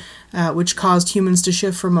tools, which caused humans to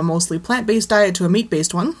shift from a mostly plant-based diet to a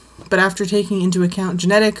meat-based one. But after taking into account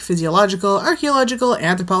genetic, physiological, archaeological,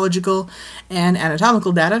 anthropological, and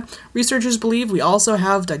anatomical data, researchers believe we also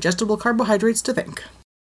have digestible carbohydrates to thank.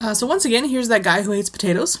 So once again, here's that guy who hates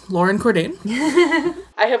potatoes, Lauren Cordain.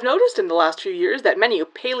 I have noticed in the last few years that many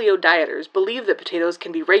paleo dieters believe that potatoes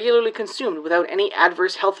can be regularly consumed without any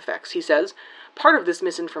adverse health effects, he says. Part of this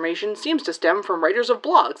misinformation seems to stem from writers of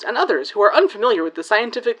blogs and others who are unfamiliar with the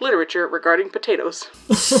scientific literature regarding potatoes.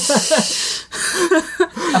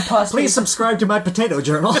 Please subscribe to my potato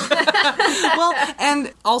journal. Well,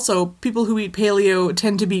 and also, people who eat paleo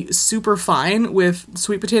tend to be super fine with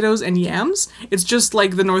sweet potatoes and yams. It's just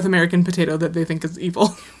like the North American potato that they think is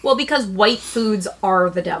evil. Well, because white foods are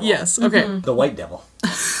the devil. Yes, okay. The white devil.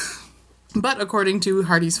 But according to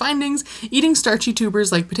Hardy's findings, eating starchy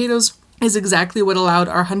tubers like potatoes is exactly what allowed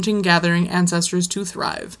our hunting-gathering ancestors to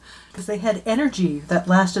thrive. Because they had energy that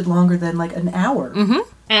lasted longer than like an hour. Mm-hmm.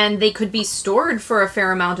 And they could be stored for a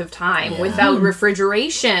fair amount of time without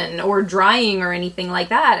refrigeration or drying or anything like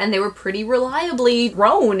that. And they were pretty reliably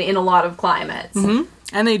grown in a lot of climates. Mm-hmm.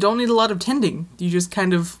 And they don't need a lot of tending. You just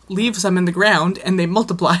kind of leave some in the ground and they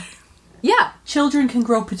multiply. Yeah. Children can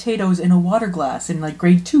grow potatoes in a water glass in like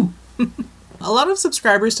grade 2. A lot of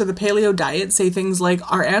subscribers to the paleo diet say things like,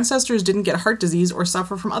 our ancestors didn't get heart disease or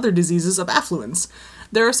suffer from other diseases of affluence.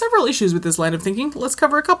 There are several issues with this line of thinking. Let's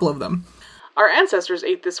cover a couple of them. Our ancestors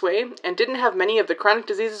ate this way and didn't have many of the chronic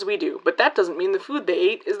diseases we do, but that doesn't mean the food they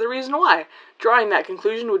ate is the reason why. Drawing that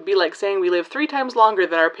conclusion would be like saying we live 3 times longer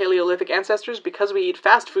than our Paleolithic ancestors because we eat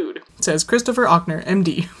fast food, says Christopher Ochner,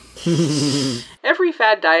 MD. Every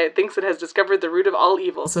fad diet thinks it has discovered the root of all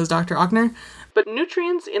evil, says Dr. Ochner, but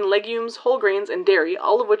nutrients in legumes, whole grains, and dairy,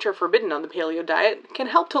 all of which are forbidden on the paleo diet, can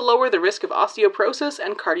help to lower the risk of osteoporosis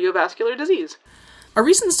and cardiovascular disease. A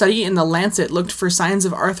recent study in The Lancet looked for signs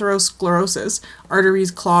of atherosclerosis,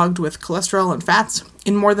 arteries clogged with cholesterol and fats,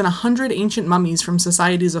 in more than 100 ancient mummies from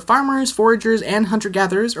societies of farmers, foragers, and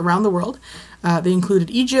hunter-gatherers around the world. They included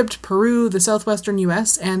Egypt, Peru, the southwestern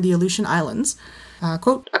U.S., and the Aleutian Islands.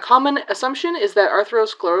 Quote, a common assumption is that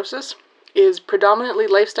atherosclerosis is predominantly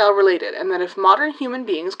lifestyle-related, and that if modern human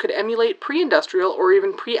beings could emulate pre-industrial or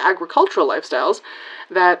even pre-agricultural lifestyles,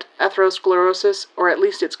 that atherosclerosis, or at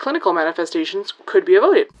least its clinical manifestations, could be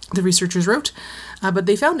avoided, the researchers wrote. But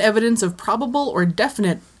they found evidence of probable or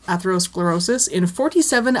definite atherosclerosis in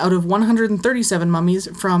 47 out of 137 mummies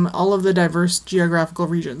from all of the diverse geographical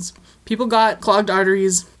regions. People got clogged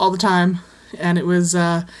arteries all the time, and it was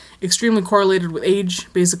extremely correlated with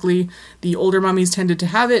age. Basically, the older mummies tended to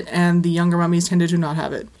have it, and the younger mummies tended to not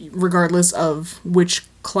have it, regardless of which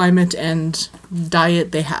climate and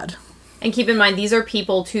diet they had. And keep in mind, these are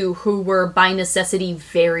people, too, who were, by necessity,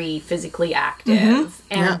 very physically active.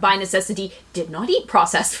 And by necessity, did not eat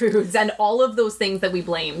processed foods and all of those things that we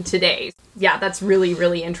blame today. Yeah, that's really,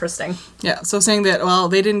 really interesting. Yeah, so saying that, well,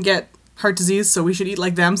 they didn't get heart disease, so we should eat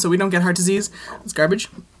like them so we don't get heart disease, that's garbage.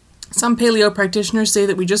 Some paleo practitioners say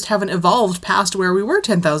that we just haven't evolved past where we were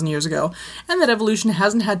 10,000 years ago, and that evolution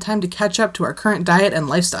hasn't had time to catch up to our current diet and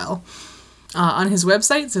lifestyle. On his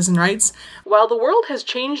website, Sisson writes, while the world has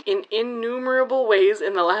changed in innumerable ways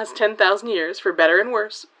in the last 10,000 years, for better and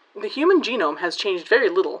worse, the human genome has changed very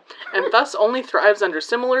little, and thus only thrives under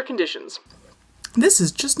similar conditions. This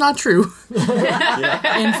is just not true.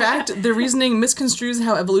 In fact, the reasoning misconstrues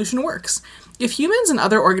how evolution works. If humans and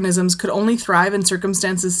other organisms could only thrive in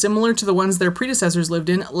circumstances similar to the ones their predecessors lived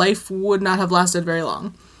in, life would not have lasted very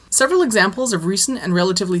long. Several examples of recent and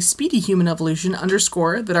relatively speedy human evolution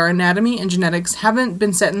underscore that our anatomy and genetics haven't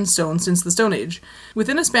been set in stone since the Stone Age.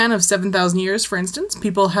 Within a span of 7,000 years, for instance,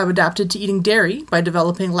 people have adapted to eating dairy by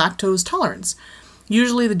developing lactose tolerance.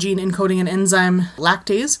 Usually the gene encoding an enzyme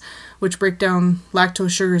lactase, which break down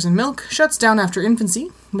lactose sugars in milk, shuts down after infancy.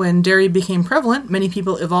 When dairy became prevalent, many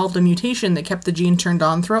people evolved a mutation that kept the gene turned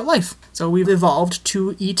on throughout life. So we've evolved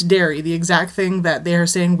to eat dairy, the exact thing that they are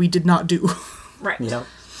saying we did not do. Right. Yep.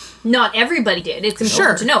 Not everybody did. It's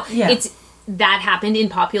important to know. Yeah. That happened in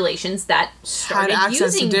populations that started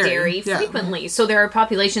using dairy frequently. So there are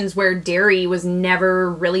populations where dairy was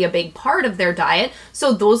never really a big part of their diet.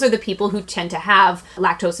 So those are the people who tend to have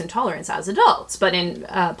lactose intolerance as adults. But in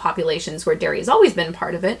populations where dairy has always been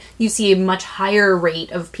part of it, you see a much higher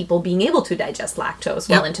rate of people being able to digest lactose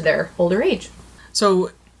well into their older age.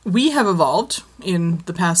 So we have evolved in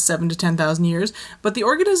the past 7 to 10,000 years, but the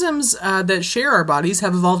organisms that share our bodies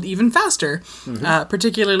have evolved even faster,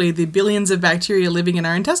 particularly the billions of bacteria living in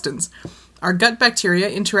our intestines. Our gut bacteria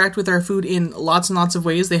interact with our food in lots and lots of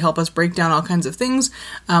ways. They help us break down all kinds of things,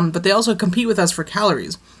 but they also compete with us for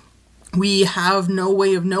calories. We have no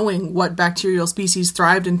way of knowing what bacterial species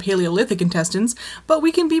thrived in Paleolithic intestines, but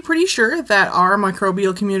we can be pretty sure that our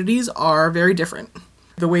microbial communities are very different.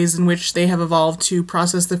 The ways in which they have evolved to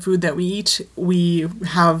process the food that we eat, we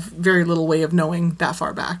have very little way of knowing that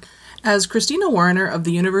far back. As Christina Warrener of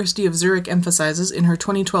the University of Zurich emphasizes in her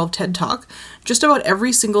 2012 TED Talk, just about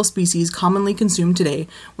every single species commonly consumed today,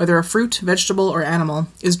 whether a fruit, vegetable, or animal,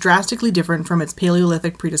 is drastically different from its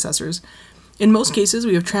Paleolithic predecessors. In most cases,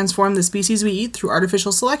 we have transformed the species we eat through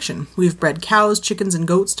artificial selection. We've bred cows, chickens, and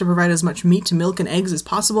goats to provide as much meat, milk, and eggs as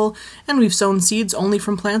possible, and we've sown seeds only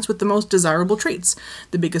from plants with the most desirable traits.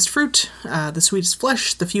 The biggest fruit, the sweetest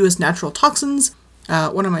flesh, the fewest natural toxins.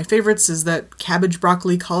 One of my favorites is that cabbage,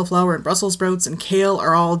 broccoli, cauliflower, and Brussels sprouts and kale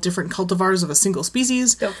are all different cultivars of a single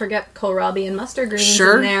species. Don't forget kohlrabi and mustard greens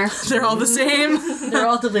Sure, in there. They're all the same. They're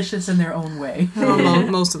all delicious in their own way.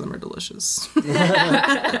 Most of them are delicious.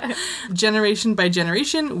 Generation by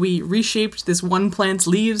generation, we reshaped this one plant's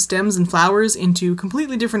leaves, stems, and flowers into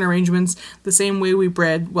completely different arrangements, the same way we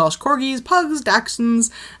bred Welsh Corgis, Pugs, Dachshunds,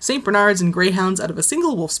 St. Bernards, and Greyhounds out of a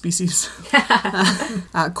single wolf species.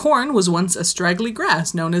 Corn was once a straggly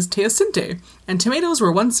grass known as teosinte, and tomatoes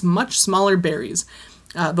were once much smaller berries.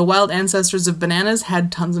 The wild ancestors of bananas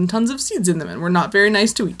had tons and tons of seeds in them and were not very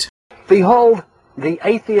nice to eat. Behold the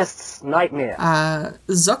atheist's nightmare.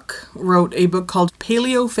 Zuck wrote a book called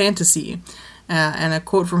Paleofantasy, and a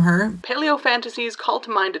quote from her: "Paleofantasies call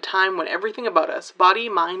to mind a time when everything about us, body,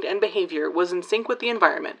 mind, and behavior, was in sync with the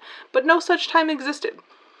environment, but no such time existed.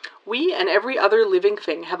 We and every other living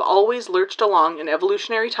thing have always lurched along in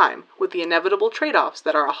evolutionary time with the inevitable trade-offs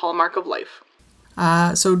that are a hallmark of life."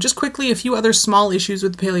 So just quickly, a few other small issues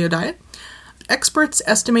with the paleo diet. Experts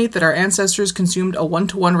estimate that our ancestors consumed a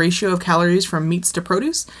 1-to-1 ratio of calories from meats to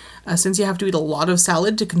produce. Since you have to eat a lot of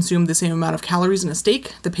salad to consume the same amount of calories in a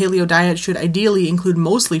steak, the paleo diet should ideally include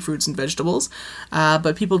mostly fruits and vegetables,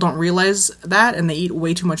 but people don't realize that and they eat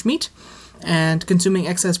way too much meat. And consuming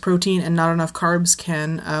excess protein and not enough carbs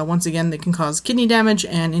can, once again, they can cause kidney damage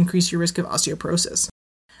and increase your risk of osteoporosis.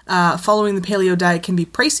 Following the paleo diet can be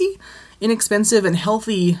pricey. Inexpensive and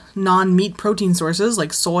healthy non-meat protein sources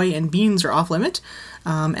like soy and beans are off-limit,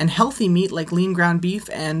 and healthy meat like lean ground beef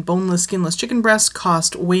and boneless, skinless chicken breasts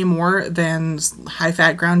cost way more than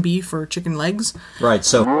high-fat ground beef or chicken legs. Right,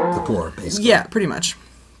 so the poor, basically. Yeah, pretty much.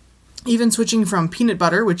 Even switching from peanut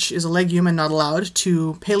butter, which is a legume and not allowed,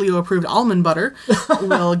 to paleo-approved almond butter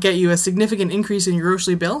will get you a significant increase in your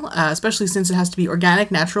grocery bill, especially since it has to be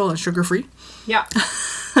organic, natural, and sugar-free. Yeah.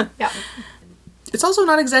 Yeah. It's also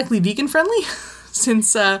not exactly vegan-friendly,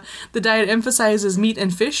 since the diet emphasizes meat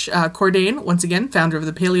and fish. Cordain, once again, founder of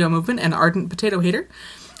the paleo movement and ardent potato hater,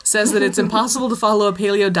 says that it's impossible to follow a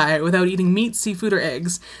paleo diet without eating meat, seafood, or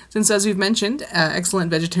eggs, since, as we've mentioned,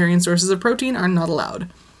 excellent vegetarian sources of protein are not allowed.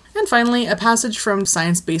 And finally, a passage from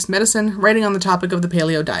Science-Based Medicine, writing on the topic of the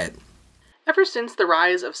paleo diet. Ever since the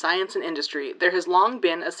rise of science and industry, there has long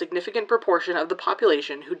been a significant proportion of the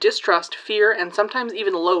population who distrust, fear, and sometimes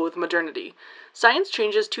even loathe modernity. Science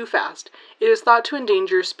changes too fast. It is thought to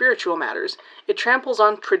endanger spiritual matters. It tramples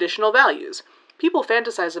on traditional values. People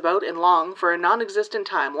fantasize about and long for a non-existent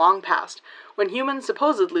time long past, when humans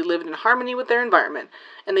supposedly lived in harmony with their environment,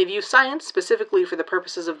 and they view science, specifically for the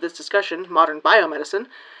purposes of this discussion, modern biomedicine,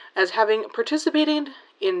 as having participated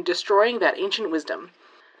in destroying that ancient wisdom.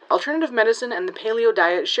 Alternative medicine and the paleo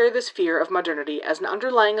diet share this fear of modernity as an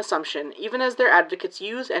underlying assumption, even as their advocates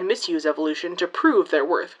use and misuse evolution to prove their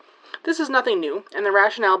worth. This is nothing new, and the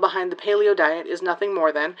rationale behind the paleo diet is nothing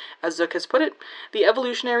more than, as Zuck has put it, the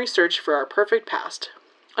evolutionary search for our perfect past.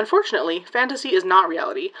 Unfortunately, fantasy is not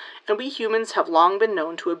reality, and we humans have long been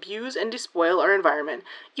known to abuse and despoil our environment,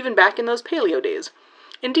 even back in those paleo days.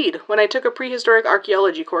 Indeed, when I took a prehistoric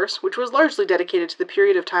archaeology course, which was largely dedicated to the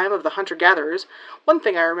period of time of the hunter-gatherers, one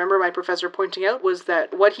thing I remember my professor pointing out was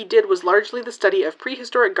that what he did was largely the study of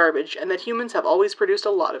prehistoric garbage, and that humans have always produced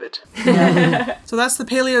a lot of it. So that's the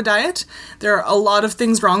paleo diet. There are a lot of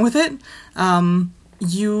things wrong with it.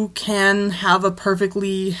 You can have a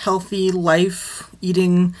perfectly healthy life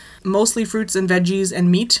eating mostly fruits and veggies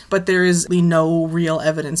and meat, but there is no real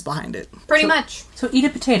evidence behind it. Pretty much. So eat a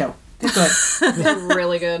potato. It's good. It's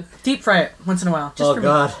really good. Deep fry it once in a while. Oh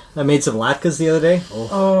god, I made some latkes the other day.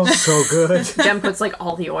 Oh, so good. Jem puts like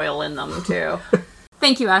all the oil in them too.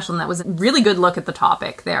 Thank you, Ashlyn. That was a really good look at the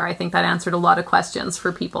topic there. I think that answered a lot of questions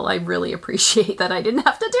for people. I really appreciate that I didn't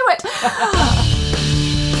have to do it.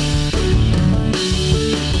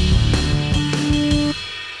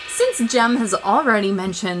 Since Jem has already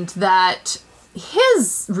mentioned that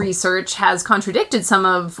his research has contradicted some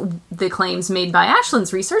of the claims made by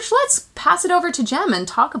Ashland's research, let's pass it over to Jem and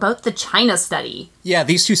talk about the China study. Yeah,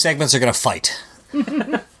 these two segments are going to fight.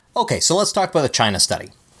 Okay, so let's talk about the China study.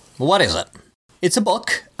 What is it? It's a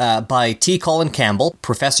book by T. Colin Campbell,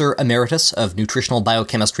 Professor Emeritus of Nutritional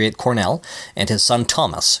Biochemistry at Cornell, and his son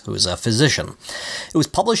Thomas, who is a physician. It was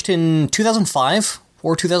published in 2005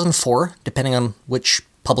 or 2004, depending on which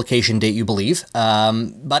publication date you believe,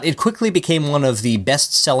 but it quickly became one of the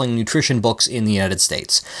best-selling nutrition books in the United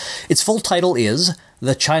States. Its full title is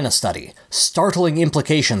The China Study, Startling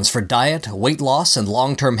Implications for Diet, Weight Loss, and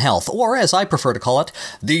Long-Term Health, or, as I prefer to call it,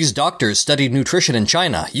 These Doctors Studied Nutrition in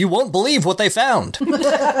China. You won't believe what they found!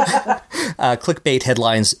 Clickbait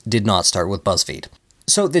headlines did not start with BuzzFeed.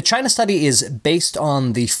 So the China study is based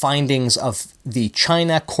on the findings of the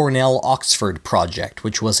China-Cornell-Oxford project,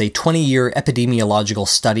 which was a 20-year epidemiological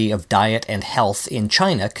study of diet and health in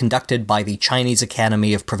China conducted by the Chinese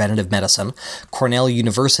Academy of Preventive Medicine, Cornell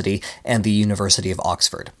University, and the University of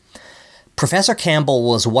Oxford. Professor Campbell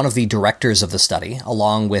was one of the directors of the study,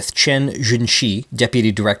 along with Chen Junxi,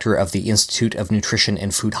 deputy director of the Institute of Nutrition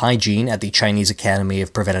and Food Hygiene at the Chinese Academy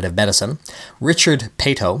of Preventive Medicine, Richard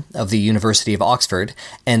Peto of the University of Oxford,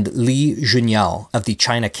 and Li Junyao of the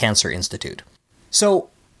China Cancer Institute. So,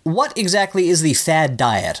 what exactly is the fad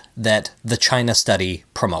diet that the China study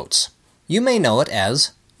promotes? You may know it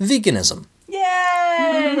as veganism.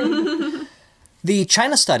 Yay! The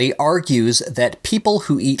China study argues that people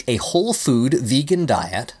who eat a whole food vegan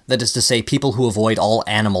diet, that is to say people who avoid all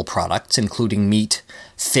animal products, including meat,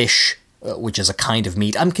 fish, which is a kind of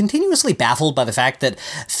meat. I'm continuously baffled by the fact that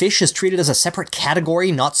fish is treated as a separate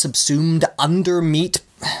category, not subsumed under meat.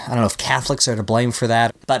 I don't know if Catholics are to blame for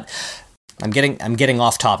that, but I'm getting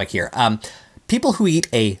off topic here. People who eat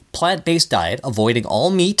a plant-based diet, avoiding all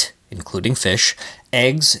meat, including fish,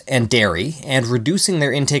 eggs, and dairy, and reducing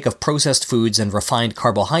their intake of processed foods and refined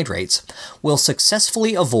carbohydrates, will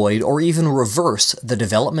successfully avoid or even reverse the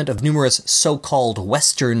development of numerous so-called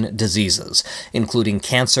Western diseases, including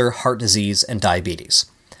cancer, heart disease, and diabetes.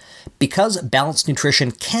 Because balanced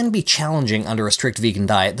nutrition can be challenging under a strict vegan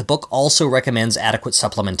diet, the book also recommends adequate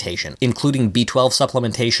supplementation, including B12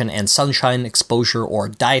 supplementation and sunshine exposure or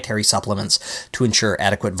dietary supplements to ensure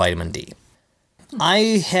adequate vitamin D.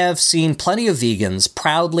 I have seen plenty of vegans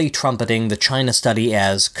proudly trumpeting the China study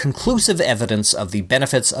as conclusive evidence of the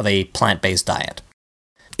benefits of a plant-based diet.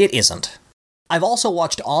 It isn't. I've also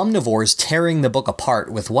watched omnivores tearing the book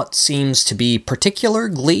apart with what seems to be particular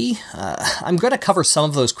glee. I'm going to cover some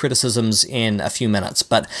of those criticisms in a few minutes,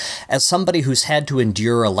 but as somebody who's had to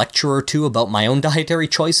endure a lecture or two about my own dietary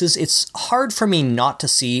choices, it's hard for me not to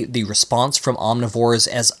see the response from omnivores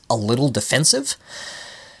as a little defensive.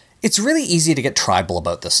 It's really easy to get tribal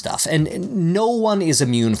about this stuff, and no one is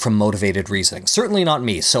immune from motivated reasoning. Certainly not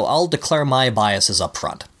me, so I'll declare my biases up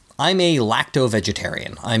front. I'm a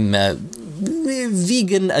lacto-vegetarian. I'm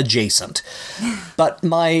vegan adjacent. But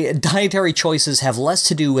my dietary choices have less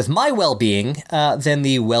to do with my well-being than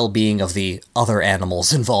the well-being of the other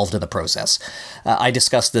animals involved in the process. I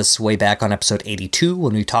discussed this way back on episode 82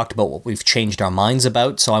 when we talked about what we've changed our minds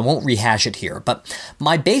about, so I won't rehash it here. But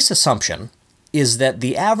my base assumption is that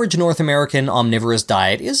the average North American omnivorous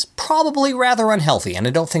diet is probably rather unhealthy, and I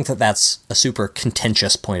don't think that that's a super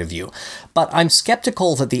contentious point of view. But I'm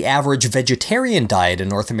skeptical that the average vegetarian diet in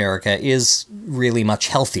North America is really much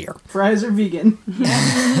healthier. Fries are vegan.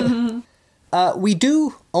 We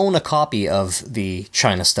do own a copy of the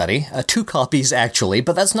China study, 2 copies actually,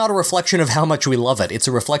 but that's not a reflection of how much we love it. It's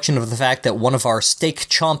a reflection of the fact that one of our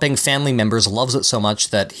steak-chomping family members loves it so much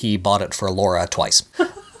that he bought it for Laura twice.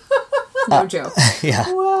 No joke.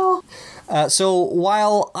 Yeah. Well, so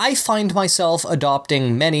while I find myself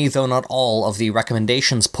adopting many, though not all, of the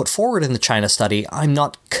recommendations put forward in the China study, I'm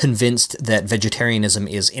not convinced that vegetarianism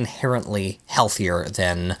is inherently healthier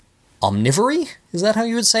than omnivory? Is that how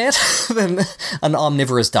you would say it? Than an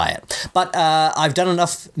omnivorous diet. But I've done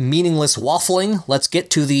enough meaningless waffling. Let's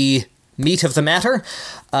get to the meat of the matter.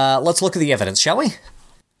 Let's look at the evidence, shall we?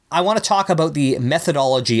 I want to talk about the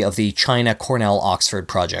methodology of the China-Cornell-Oxford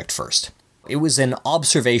project first. It was an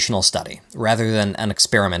observational study, rather than an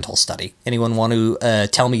experimental study. Anyone want to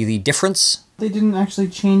tell me the difference? they didn't actually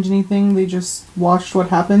change anything. They just watched what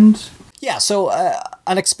happened. Yeah, so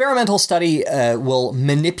an experimental study will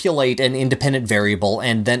manipulate an independent variable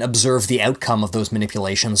and then observe the outcome of those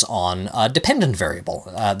manipulations on a dependent variable.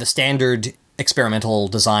 The standard experimental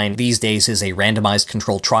design these days is a randomized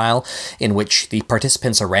controlled trial in which the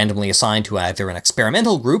participants are randomly assigned to either an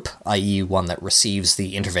experimental group, i.e. one that receives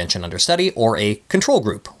the intervention under study, or a control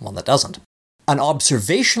group, one that doesn't. An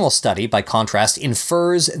observational study, by contrast,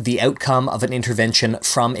 infers the outcome of an intervention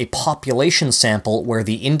from a population sample where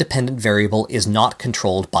the independent variable is not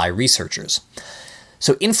controlled by researchers.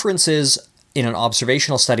 So inferences in an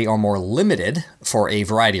observational study are more limited for a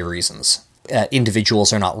variety of reasons.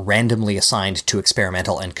 Individuals are not randomly assigned to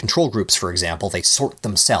experimental and control groups, for example. They sort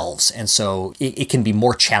themselves, and so it can be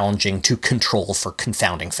more challenging to control for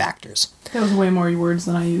confounding factors. That was way more words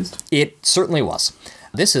than I used. It certainly was.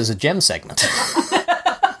 This is a gem segment.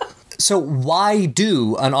 So why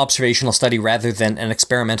do an observational study rather than an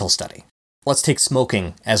experimental study? Let's take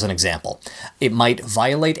smoking as an example. It might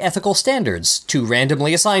violate ethical standards to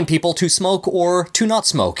randomly assign people to smoke or to not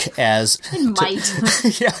smoke as... It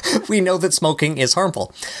might. Yeah, we know that smoking is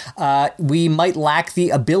harmful. We might lack the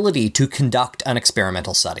ability to conduct an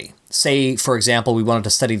experimental study. Say, for example, we wanted to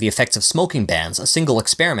study the effects of smoking bans. A single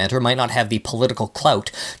experimenter might not have the political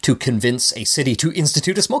clout to convince a city to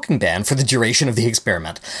institute a smoking ban for the duration of the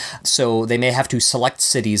experiment. So they may have to select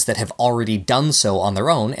cities that have already done so on their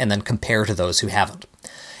own and then compare to those who haven't.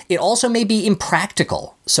 It also may be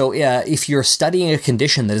impractical. So if you're studying a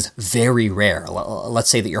condition that is very rare, let's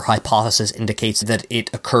say that your hypothesis indicates that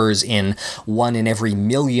it occurs in 1 in every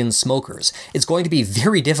million smokers, it's going to be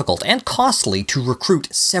very difficult and costly to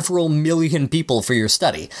recruit several million people for your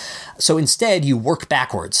study. So instead, you work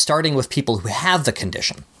backwards, starting with people who have the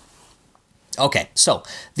condition. Okay, so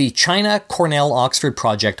the China-Cornell-Oxford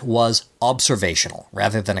project was observational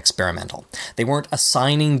rather than experimental. They weren't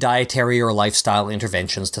assigning dietary or lifestyle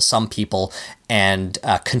interventions to some people and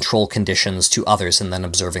control conditions to others and then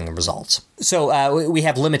observing the results. So we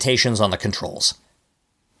have limitations on the controls.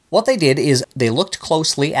 What they did is they looked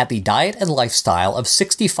closely at the diet and lifestyle of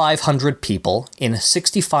 6,500 people in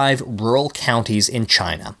 65 rural counties in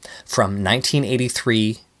China from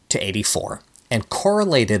 1983 to 84. And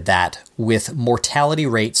correlated that with mortality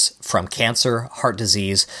rates from cancer, heart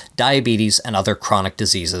disease, diabetes, and other chronic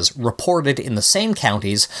diseases reported in the same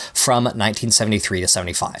counties from 1973 to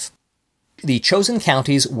 75. The chosen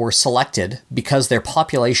counties were selected because their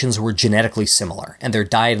populations were genetically similar, and their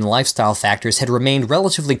diet and lifestyle factors had remained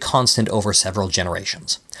relatively constant over several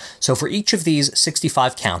generations. So for each of these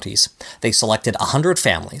 65 counties, they selected 100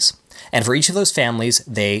 families, and for each of those families,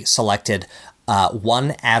 they selected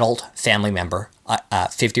one adult family member,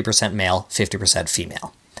 50% male, 50%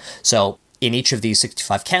 female. So in each of these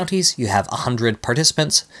 65 counties, you have 100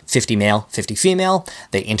 participants, 50 male, 50 female.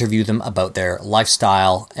 They interview them about their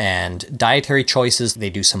lifestyle and dietary choices. They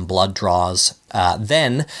do some blood draws.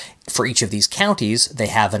 Then, for each of these counties, they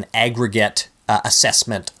have an aggregate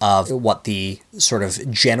assessment of what the sort of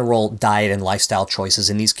general diet and lifestyle choices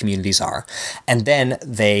in these communities are. And then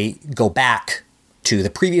they go back to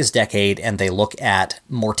the previous decade and they look at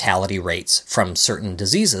mortality rates from certain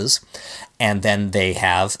diseases, and then they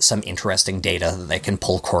have some interesting data that they can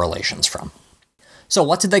pull correlations from. So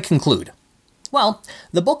what did they conclude? Well,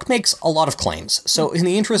 the book makes a lot of claims, so in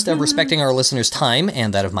the interest of respecting our listeners' time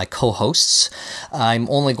and that of my co-hosts, I'm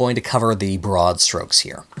only going to cover the broad strokes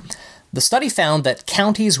here. The study found that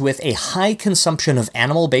counties with a high consumption of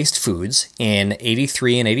animal-based foods in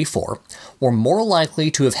 83 and 84 were more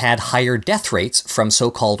likely to have had higher death rates from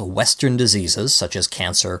so-called Western diseases, such as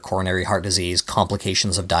cancer, coronary heart disease,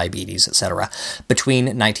 complications of diabetes, etc., between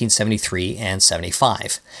 1973 and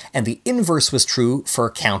 75. And the inverse was true for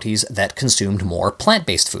counties that consumed more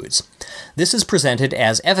plant-based foods. This is presented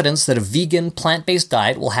as evidence that a vegan, plant-based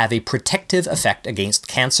diet will have a protective effect against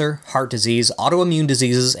cancer, heart disease, autoimmune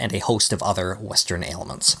diseases, and a host of other Western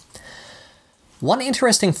ailments. One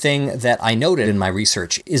interesting thing that I noted in my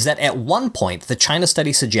research is that at one point, the China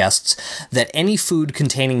study suggests that any food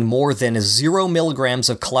containing more than 0 milligrams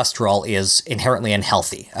of cholesterol is inherently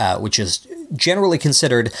unhealthy, which is generally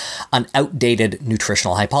considered an outdated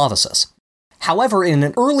nutritional hypothesis. However, in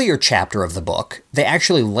an earlier chapter of the book, they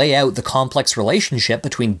actually lay out the complex relationship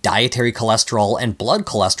between dietary cholesterol and blood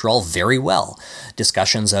cholesterol very well.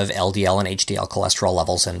 Discussions of LDL and HDL cholesterol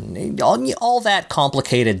levels and all that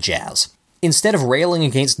complicated jazz. Instead of railing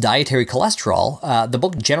against dietary cholesterol, the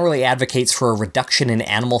book generally advocates for a reduction in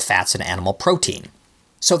animal fats and animal protein.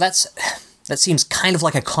 So that seems kind of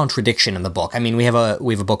like a contradiction in the book. I mean, we have a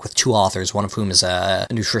book with two authors, one of whom is a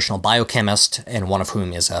nutritional biochemist and one of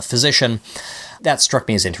whom is a physician. That struck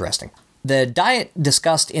me as interesting. The diet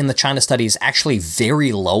discussed in the China study is actually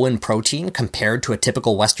very low in protein compared to a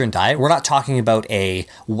typical Western diet. We're not talking about a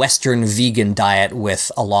Western vegan diet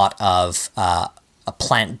with a lot of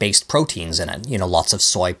plant-based proteins in it, lots of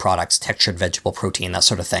soy products, textured vegetable protein, that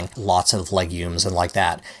sort of thing, lots of legumes and like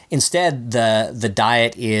that. Instead, the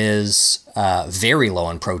diet is very low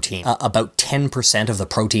in protein, about 10% of the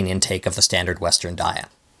protein intake of the standard Western diet.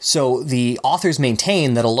 So the authors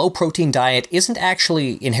maintain that a low-protein diet isn't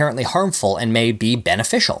actually inherently harmful and may be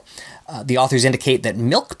beneficial. The authors indicate that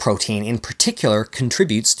milk protein in particular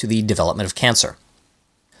contributes to the development of cancer.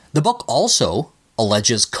 The book also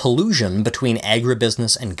alleges collusion between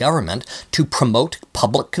agribusiness and government to promote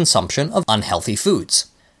public consumption of unhealthy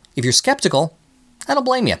foods. If you're skeptical, I don't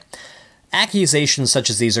blame you. Accusations such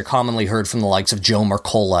as these are commonly heard from the likes of Joe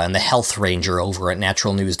Mercola and the Health Ranger over at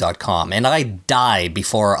naturalnews.com, and I'd die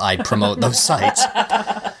before I'd promote those sites.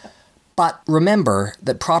 But remember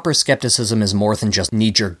that proper skepticism is more than just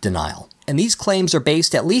knee-jerk denial, and these claims are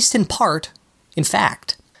based, at least in part, in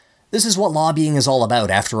fact. This is what lobbying is all about,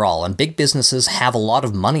 after all, and big businesses have a lot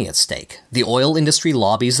of money at stake. The oil industry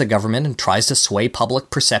lobbies the government and tries to sway public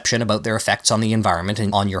perception about their effects on the environment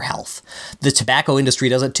and on your health. The tobacco industry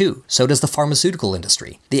does it too, so does the pharmaceutical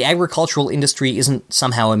industry. The agricultural industry isn't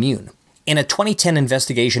somehow immune. In a 2010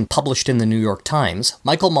 investigation published in the New York Times,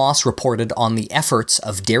 Michael Moss reported on the efforts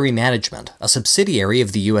of Dairy Management, a subsidiary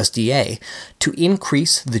of the USDA, to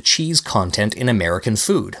increase the cheese content in American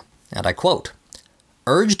food. And I quote,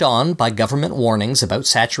 "Urged on by government warnings about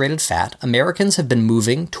saturated fat, Americans have been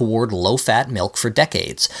moving toward low-fat milk for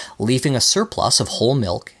decades, leaving a surplus of whole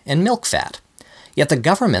milk and milk fat. Yet the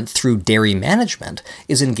government, through Dairy Management,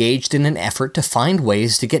 is engaged in an effort to find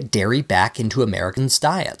ways to get dairy back into Americans'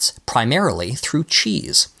 diets, primarily through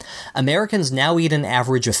cheese. Americans now eat an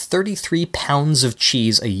average of 33 pounds of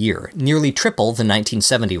cheese a year, nearly triple the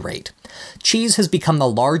 1970 rate. Cheese has become the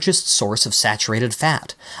largest source of saturated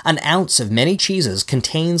fat. An ounce of many cheeses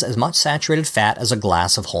contains as much saturated fat as a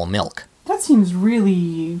glass of whole milk." That seems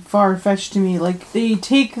really far-fetched to me. Like, they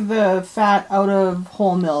take the fat out of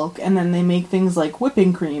whole milk and then they make things like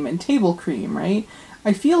whipping cream and table cream, right?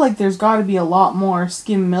 I feel like there's got to be a lot more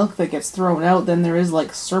skim milk that gets thrown out than there is,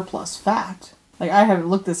 like, surplus fat. Like, I haven't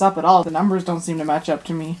looked this up at all. The numbers don't seem to match up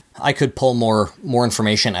to me. I could pull more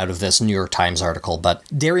information out of this New York Times article, but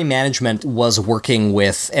Dairy Management was working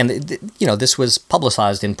with, and this was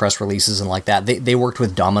publicized in press releases and like that, they worked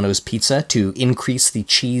with Domino's Pizza to increase the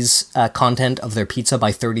cheese content of their pizza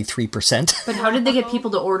by 33%. But how did they get people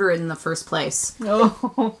to order it in the first place?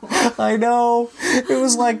 Oh. I know. It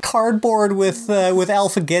was like cardboard with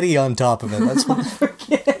Alpha-Getty on top of it. That's what...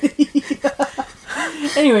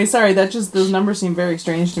 Anyway, sorry, those numbers seem very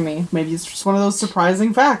strange to me. Maybe it's just one of those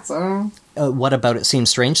surprising facts. I don't know. What about it seems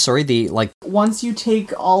strange? Sorry, Once you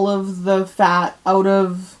take all of the fat out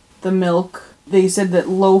of the milk, they said that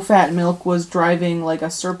low-fat milk was driving, like,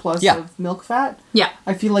 a surplus of milk fat. Yeah.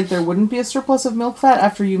 I feel like there wouldn't be a surplus of milk fat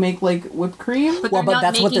after you make, like, whipped cream. But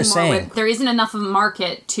that's what they're saying. There isn't enough of a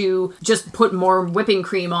market to just put more whipping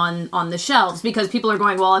cream on the shelves, because people are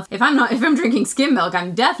going, well, if I'm drinking skim milk,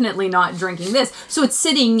 I'm definitely not drinking this. So it's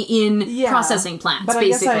sitting in processing plants, but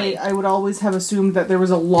basically. I would always have assumed that there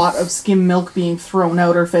was a lot of skim milk being thrown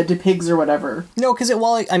out or fed to pigs or whatever. No, because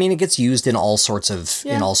it gets used in all sorts of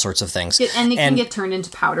things. And it can get turned into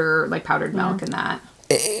powder, like powdered milk and that.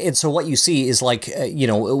 And so what you see is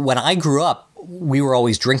when I grew up, we were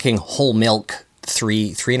always drinking whole milk,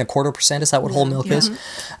 3.25%. Is that what whole milk is?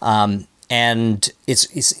 And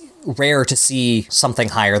it's rare to see something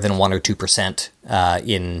higher than 1 or 2%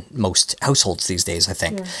 in most households these days, I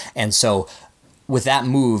think. Yeah. And so with that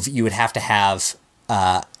move, you would have to have,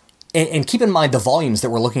 and keep in mind the volumes that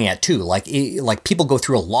we're looking at too. Like people go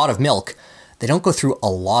through a lot of milk. They don't go through a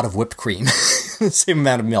lot of whipped cream, the same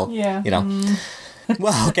amount of milk,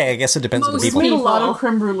 Well, okay, I guess it depends on the people. I made a lot of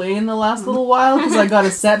creme brulee in the last little while because I got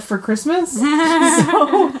a set for Christmas.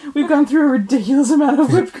 So we've gone through a ridiculous amount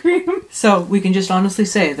of whipped cream. So we can just honestly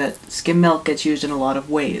say that skim milk gets used in a lot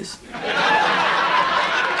of ways.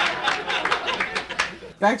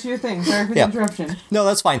 Back to your thing. Sorry for the interruption. No,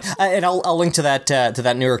 that's fine. And I'll link to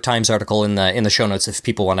that New York Times article in the show notes if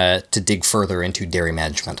people want to dig further into dairy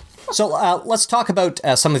management. So let's talk about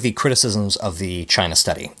some of the criticisms of the China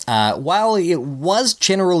study. While it was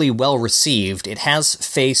generally well received, it has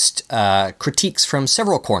faced critiques from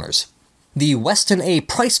several corners. The Weston A.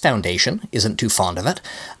 Price Foundation isn't too fond of it,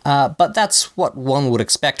 but that's what one would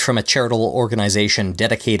expect from a charitable organization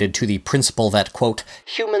dedicated to the principle that, quote,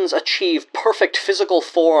 humans achieve perfect physical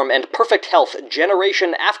form and perfect health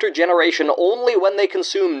generation after generation only when they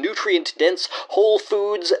consume nutrient-dense whole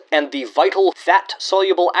foods and the vital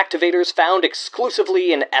fat-soluble activators found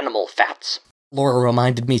exclusively in animal fats. Laura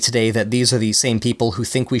reminded me today that these are the same people who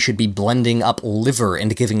think we should be blending up liver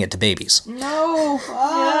and giving it to babies. No!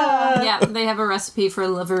 Yeah, they have a recipe for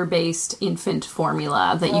liver-based infant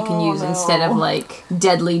formula that you can use instead of, like,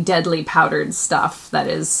 deadly powdered stuff that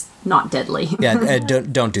is not deadly. Yeah,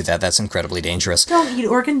 don't do that. That's incredibly dangerous. Don't eat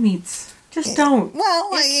organ meats. Just don't. Well,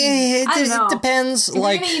 I don't know. it depends. If you're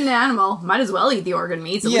gonna eat an animal, might as well eat the organ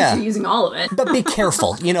meats. At Yeah. least you're using all of it. But be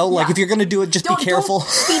careful, if you're going to do it, just be careful. Don't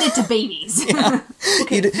feed it to babies.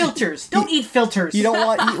 Okay, filters. Don't eat filters. You don't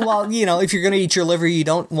want, if you're going to eat your liver, you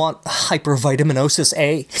don't want hypervitaminosis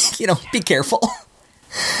A. Be careful.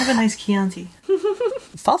 Have a nice Chianti.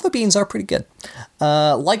 Fava beans are pretty good.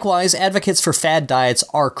 Likewise, advocates for fad diets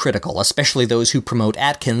are critical, especially those who promote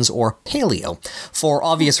Atkins or paleo, for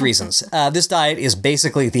obvious reasons. This diet is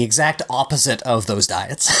basically the exact opposite of those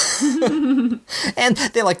diets. And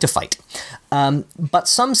they like to fight. But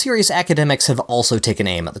some serious academics have also taken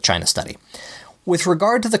aim at the China study. With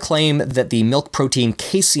regard to the claim that the milk protein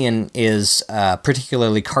casein is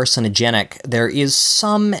particularly carcinogenic, there is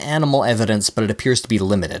some animal evidence, but it appears to be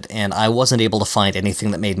limited, and I wasn't able to find anything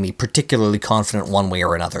that made me particularly confident one way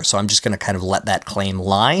or another, so I'm just going to kind of let that claim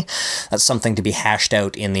lie. That's something to be hashed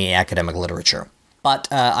out in the academic literature. But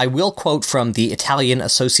I will quote from the Italian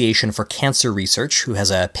Association for Cancer Research, who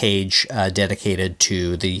has a page dedicated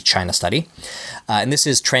to the China study. And this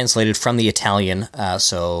is translated from the Italian,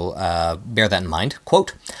 so bear that in mind.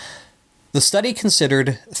 Quote, "The study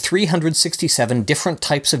considered 367 different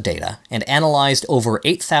types of data and analyzed over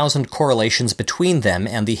 8,000 correlations between them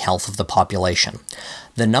and the health of the population.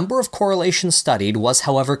 The number of correlations studied was,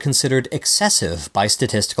 however, considered excessive by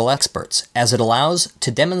statistical experts, as it allows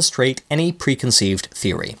to demonstrate any preconceived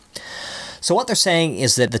theory." So what they're saying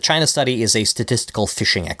is that the China study is a statistical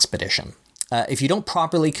fishing expedition. If you don't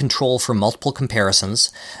properly control for multiple comparisons,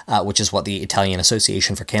 which is what the Italian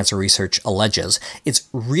Association for Cancer Research alleges, it's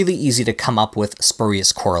really easy to come up with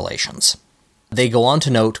spurious correlations. They go on to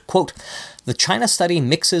note, quote, "The China study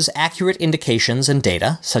mixes accurate indications and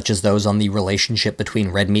data, such as those on the relationship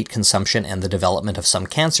between red meat consumption and the development of some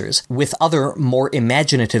cancers, with other, more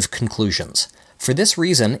imaginative conclusions. For this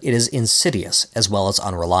reason, it is insidious as well as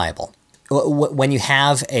unreliable." When you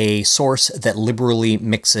have a source that liberally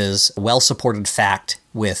mixes well-supported fact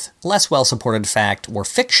with less well-supported fact or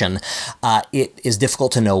fiction, it is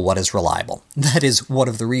difficult to know what is reliable. That is one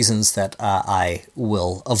of the reasons that I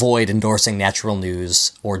will avoid endorsing Natural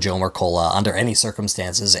News or Joe Mercola under any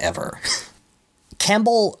circumstances ever.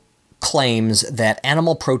 Campbell claims that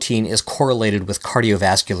animal protein is correlated with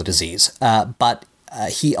cardiovascular disease, but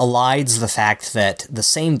he elides the fact that the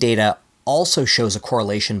same data also shows a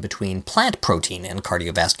correlation between plant protein and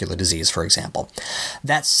cardiovascular disease, for example.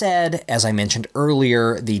 That said, as I mentioned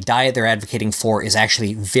earlier, the diet they're advocating for is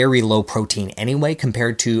actually very low protein anyway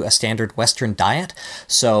compared to a standard Western diet,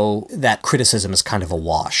 so that criticism is kind of a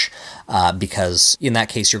wash, because in that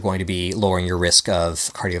case you're going to be lowering your risk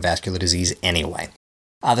of cardiovascular disease anyway.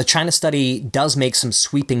 The China study does make some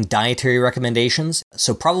sweeping dietary recommendations,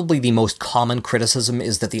 so probably the most common criticism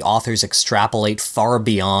is that the authors extrapolate far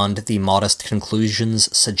beyond the modest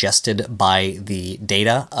conclusions suggested by the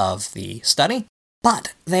data of the study,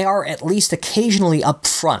 but they are at least occasionally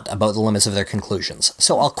upfront about the limits of their conclusions.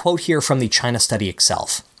 So I'll quote here from the China study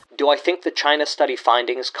itself. "Do I think the China study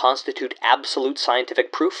findings constitute absolute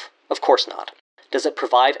scientific proof? Of course not. Does it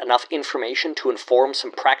provide enough information to inform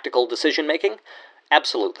some practical decision-making?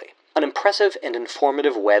 Absolutely. An impressive and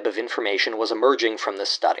informative web of information was emerging from this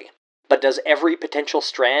study. But does every potential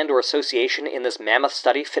strand or association in this mammoth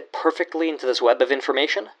study fit perfectly into this web of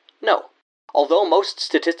information? No. Although most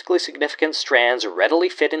statistically significant strands readily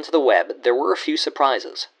fit into the web, there were a few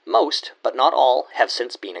surprises. Most, but not all, have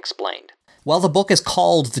since been explained." While the book is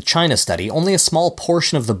called The China Study, only a small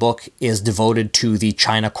portion of the book is devoted to the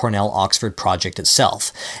China-Cornell-Oxford project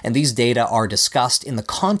itself, and these data are discussed in the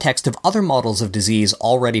context of other models of disease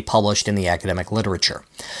already published in the academic literature.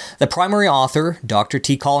 The primary author, Dr.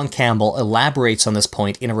 T. Colin Campbell, elaborates on this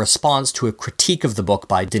point in a response to a critique of the book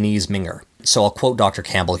by Denise Minger. So I'll quote Dr.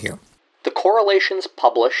 Campbell here. "The correlations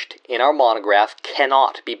published in our monograph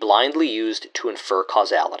cannot be blindly used to infer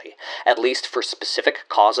causality, at least for specific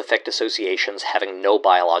cause-effect associations having no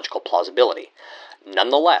biological plausibility.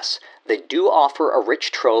 Nonetheless, they do offer a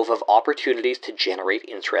rich trove of opportunities to generate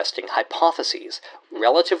interesting hypotheses,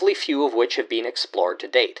 relatively few of which have been explored to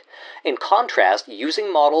date. In contrast,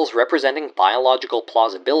 using models representing biological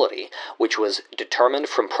plausibility, which was determined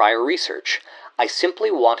from prior research, I simply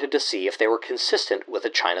wanted to see if they were consistent with the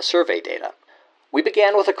China survey data. We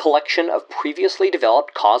began with a collection of previously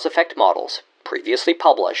developed cause-effect models, previously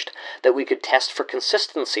published, that we could test for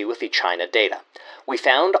consistency with the China data. We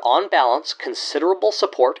found, on balance, considerable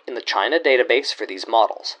support in the China database for these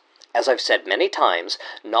models. As I've said many times,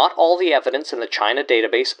 not all the evidence in the China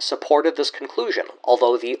database supported this conclusion,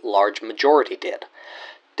 although the large majority did.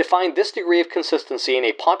 to find this degree of consistency in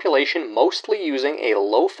a population mostly using a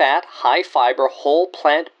low-fat, high-fiber, whole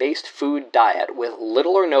plant-based food diet with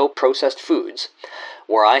little or no processed foods,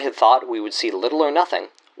 where I had thought we would see little or nothing,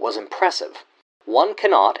 was impressive. One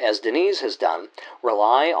cannot, as Denise has done,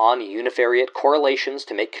 rely on univariate correlations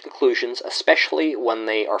to make conclusions, especially when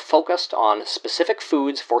they are focused on specific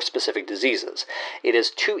foods for specific diseases. It is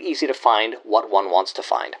too easy to find what one wants to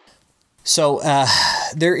find. So,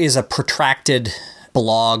 there is a protracted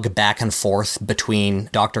blog back and forth between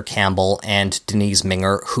Dr. Campbell and Denise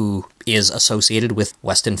Minger, who is associated with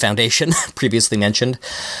Weston Foundation, previously mentioned,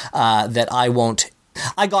 that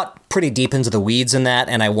I got pretty deep into the weeds in that,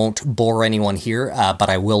 and I won't bore anyone here, but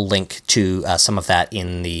I will link to some of that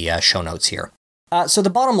in the show notes here. So the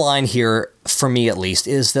bottom line here, for me at least,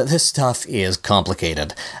 is that this stuff is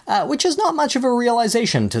complicated, which is not much of a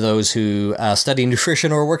realization to those who study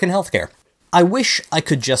nutrition or work in healthcare. I wish I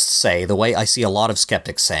could just say, the way I see a lot of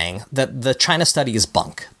skeptics saying, that the China study is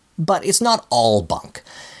bunk. But it's not all bunk.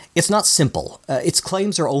 It's not simple. Its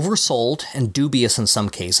claims are oversold and dubious in some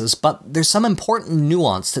cases, but there's some important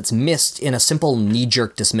nuance that's missed in a simple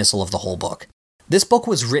knee-jerk dismissal of the whole book. This book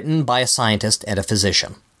was written by a scientist and a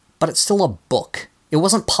physician, but it's still a book. It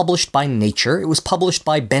wasn't published by Nature, it was published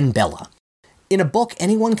by Ben Bella. In a book,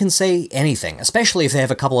 anyone can say anything, especially if they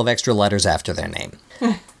have a couple of extra letters after their name.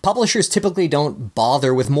 Publishers typically don't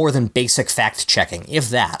bother with more than basic fact-checking, if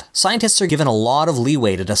that. Scientists are given a lot of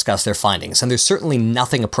leeway to discuss their findings, and there's certainly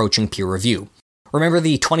nothing approaching peer review. Remember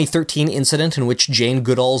the 2013 incident in which Jane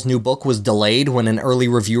Goodall's new book was delayed when an early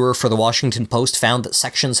reviewer for the Washington Post found that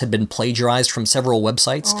sections had been plagiarized from several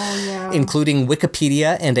websites, including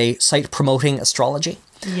Wikipedia and a site promoting astrology?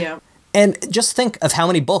 Yeah. And just think of how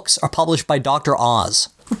many books are published by Dr. Oz.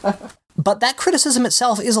 But that criticism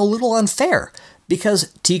itself is a little unfair,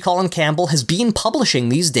 because T. Colin Campbell has been publishing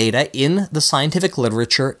these data in the scientific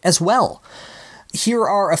literature as well. Here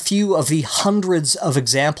are a few of the hundreds of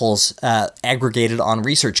examples aggregated on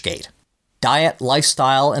ResearchGate. Diet,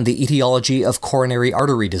 Lifestyle, and the Etiology of Coronary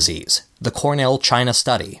Artery Disease, the Cornell China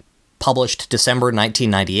Study, published December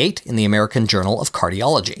 1998 in the American Journal of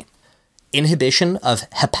Cardiology. Inhibition of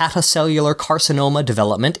hepatocellular carcinoma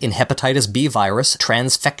development in hepatitis B virus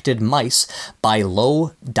transfected mice by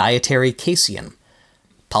low dietary casein,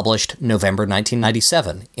 published November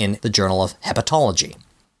 1997 in the Journal of Hepatology.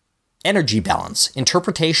 Energy Balance,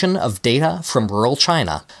 Interpretation of Data from Rural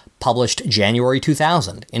China, published January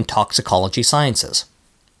 2000 in Toxicology Sciences.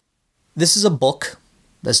 This is a book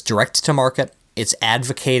that's direct to market. It's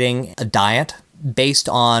advocating a diet based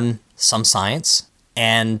on some science,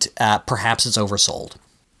 and perhaps it's oversold.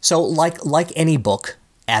 So like any book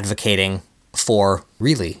advocating for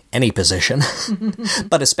really any position,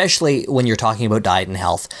 but especially when you're talking about diet and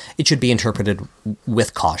health, it should be interpreted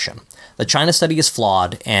with caution. The China study is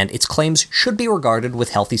flawed, and its claims should be regarded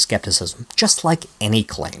with healthy skepticism, just like any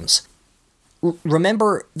claims.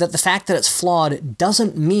 Remember that the fact that it's flawed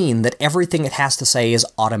doesn't mean that everything it has to say is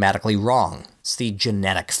automatically wrong. It's the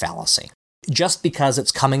genetic fallacy. Just because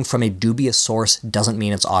it's coming from a dubious source doesn't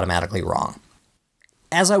mean it's automatically wrong.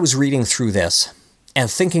 As I was reading through this, and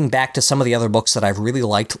thinking back to some of the other books that I've really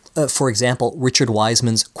liked, for example, Richard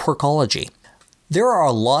Wiseman's Quirkology, there are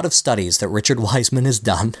a lot of studies that Richard Wiseman has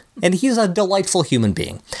done, and he's a delightful human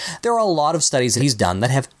being. There are a lot of studies that he's done that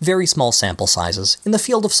have very small sample sizes in the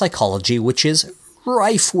field of psychology, which is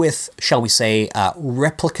rife with, shall we say,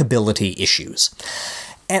 replicability issues.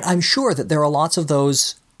 And I'm sure that there are lots of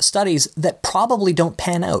those studies that probably don't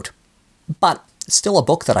pan out, but it's still a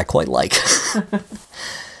book that I quite like.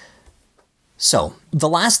 So, the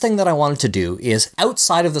last thing that I wanted to do is,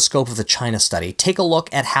 outside of the scope of the China study, take a look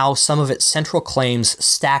at how some of its central claims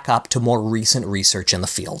stack up to more recent research in the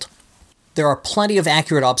field. There are plenty of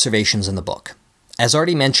accurate observations in the book. As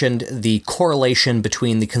already mentioned, the correlation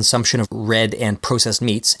between the consumption of red and processed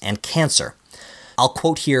meats and cancer. I'll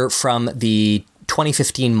quote here from the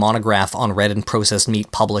 2015 monograph on red and processed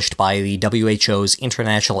meat published by the WHO's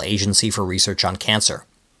International Agency for Research on Cancer.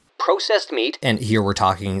 Processed meat, and here we're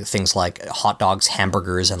talking things like hot dogs,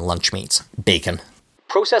 hamburgers, and lunch meats, bacon.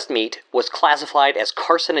 Processed meat was classified as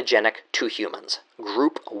carcinogenic to humans,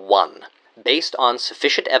 Group 1, based on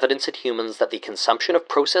sufficient evidence in humans that the consumption of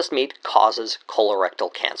processed meat causes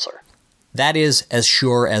colorectal cancer. That is as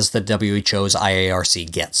sure as the WHO's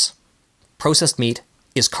IARC gets. Processed meat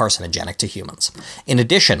is carcinogenic to humans. In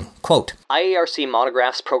addition, quote, IARC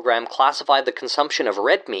Monograph's program classified the consumption of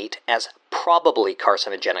red meat as probably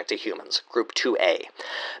carcinogenic to humans, Group 2A,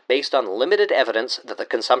 based on limited evidence that the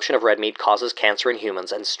consumption of red meat causes cancer in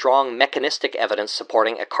humans and strong mechanistic evidence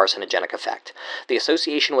supporting a carcinogenic effect. The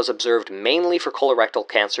association was observed mainly for colorectal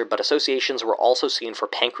cancer, but associations were also seen for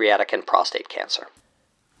pancreatic and prostate cancer.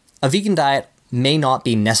 A vegan diet may not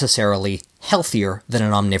be necessarily healthier than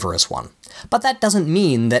an omnivorous one, but that doesn't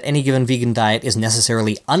mean that any given vegan diet is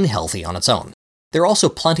necessarily unhealthy on its own. There are also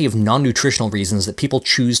plenty of non-nutritional reasons that people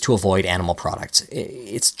choose to avoid animal products.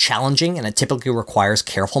 It's challenging, and it typically requires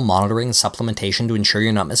careful monitoring and supplementation to ensure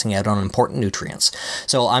you're not missing out on important nutrients.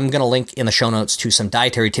 So I'm going to link in the show notes to some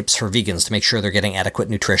dietary tips for vegans to make sure they're getting adequate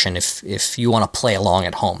nutrition if you want to play along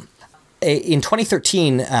at home. In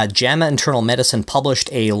 2013, JAMA Internal Medicine published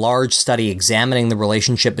a large study examining the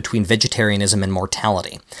relationship between vegetarianism and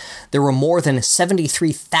mortality. There were more than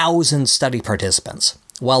 73,000 study participants.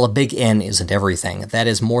 While a big N isn't everything, that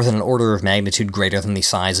is more than an order of magnitude greater than the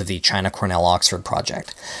size of the China Cornell Oxford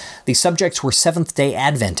project. The subjects were Seventh-day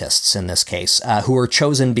Adventists in this case, who were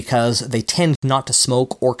chosen because they tend not to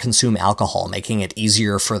smoke or consume alcohol, making it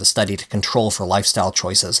easier for the study to control for lifestyle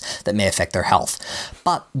choices that may affect their health.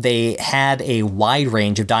 But they had a wide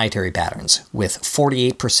range of dietary patterns, with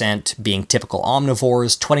 48% being typical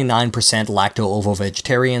omnivores, 29%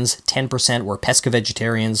 lacto-ovo-vegetarians, 10% were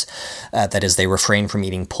pesca-vegetarians, that is, they refrain from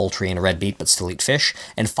eating poultry and red meat but still eat fish,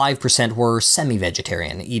 and 5% were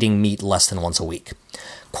semi-vegetarian, eating meat less than once a week.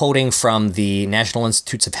 Quoting from the National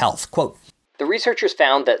Institutes of Health, quote, the researchers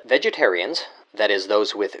found that vegetarians, that is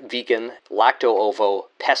those with vegan, lacto-ovo,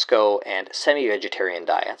 pesco, and semi-vegetarian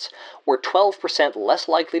diets, were 12% less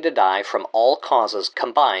likely to die from all causes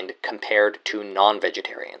combined compared to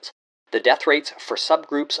non-vegetarians. The death rates for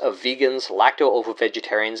subgroups of vegans,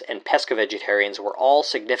 lacto-ovo-vegetarians, and pesca-vegetarians were all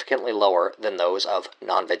significantly lower than those of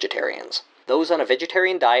non-vegetarians. Those on a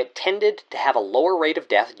vegetarian diet tended to have a lower rate of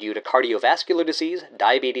death due to cardiovascular disease,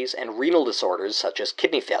 diabetes, and renal disorders such as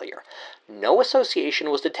kidney failure. No association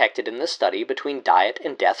was detected in this study between diet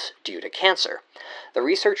and deaths due to cancer. The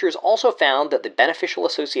researchers also found that the beneficial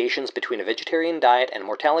associations between a vegetarian diet and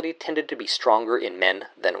mortality tended to be stronger in men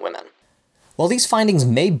than women. While these findings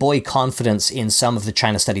may buoy confidence in some of the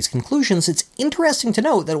China study's conclusions, it's interesting to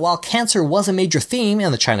note that while cancer was a major theme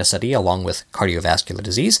in the China study, along with cardiovascular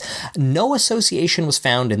disease, no association was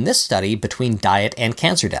found in this study between diet and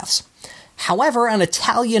cancer deaths. However, an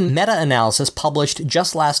Italian meta-analysis published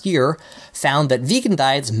just last year found that vegan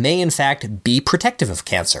diets may in fact be protective of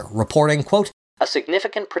cancer, reporting, quote, a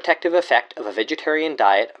significant protective effect of a vegetarian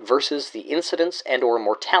diet versus the incidence and/or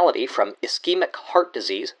mortality from ischemic heart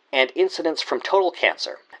disease and incidence from total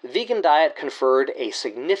cancer. Vegan diet conferred a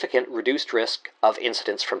significant reduced risk of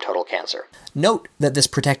incidence from total cancer. Note that this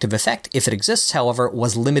protective effect, if it exists, however,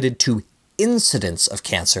 was limited to incidence of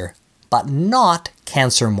cancer, but not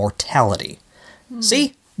cancer mortality.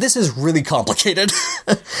 See? This is really complicated.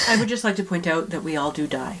 I would just like to point out that we all do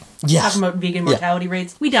die. Yeah. Talking about vegan mortality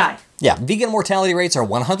rates, we die. Yeah, vegan mortality rates are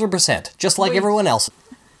 100%, just like everyone else.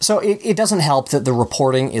 So it doesn't help that the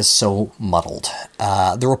reporting is so muddled.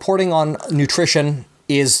 The reporting on nutrition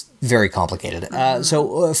is very complicated.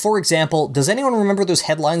 For example, does anyone remember those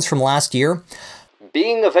headlines from last year?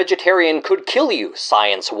 Being a vegetarian could kill you,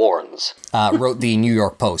 science warns, wrote the New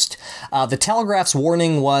York Post. The Telegraph's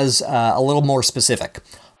warning was a little more specific.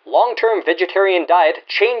 Long-term vegetarian diet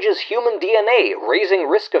changes human DNA, raising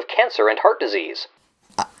risk of cancer and heart disease.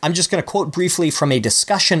 I'm just going to quote briefly from a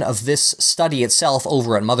discussion of this study itself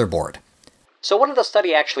over at Motherboard. So what did the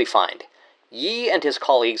study actually find? Yi and his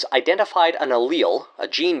colleagues identified an allele, a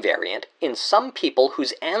gene variant, in some people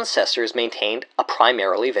whose ancestors maintained a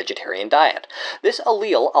primarily vegetarian diet. This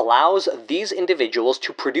allele allows these individuals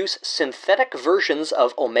to produce synthetic versions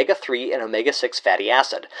of omega-3 and omega-6 fatty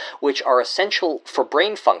acid, which are essential for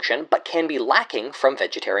brain function but can be lacking from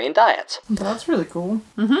vegetarian diets. That's really cool.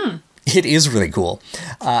 Mm-hmm. It is really cool,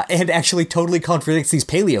 and actually totally contradicts these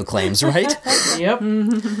paleo claims, right? Yep.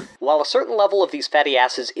 While a certain level of these fatty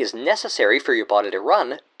acids is necessary for your body to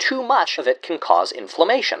run, too much of it can cause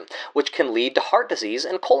inflammation, which can lead to heart disease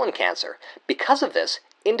and colon cancer. Because of this,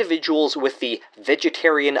 individuals with the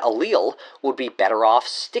vegetarian allele would be better off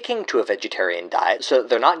sticking to a vegetarian diet so that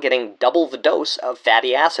they're not getting double the dose of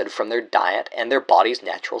fatty acid from their diet and their body's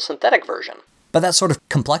natural synthetic version. But that sort of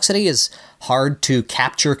complexity is hard to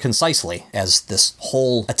capture concisely, as this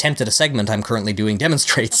whole attempt at a segment I'm currently doing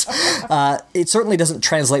demonstrates. It certainly doesn't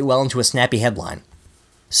translate well into a snappy headline.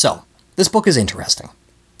 So, this book is interesting.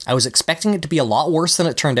 I was expecting it to be a lot worse than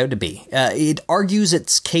it turned out to be. It argues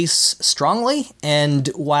its case strongly, and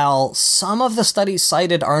while some of the studies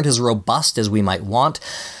cited aren't as robust as we might want,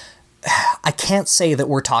 I can't say that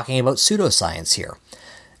we're talking about pseudoscience here.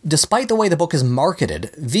 Despite the way the book is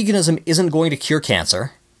marketed, veganism isn't going to cure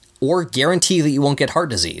cancer or guarantee that you won't get heart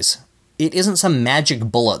disease. It isn't some magic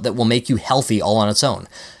bullet that will make you healthy all on its own.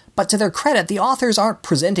 But to their credit, the authors aren't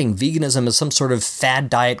presenting veganism as some sort of fad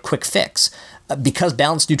diet quick fix. Because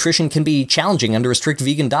balanced nutrition can be challenging under a strict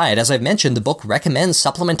vegan diet, as I've mentioned, the book recommends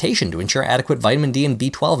supplementation to ensure adequate vitamin D and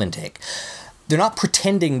B12 intake. They're not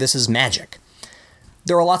pretending this is magic.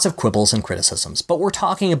 There are lots of quibbles and criticisms, but we're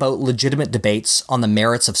talking about legitimate debates on the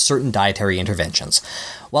merits of certain dietary interventions.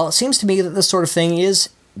 While it seems to me that this sort of thing is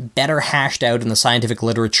better hashed out in the scientific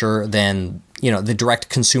literature than, the direct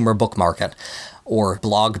consumer book market, or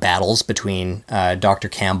blog battles between Dr.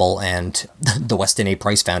 Campbell and the Weston A.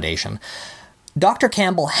 Price Foundation, Dr.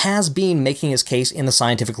 Campbell has been making his case in the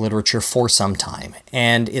scientific literature for some time,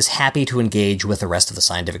 and is happy to engage with the rest of the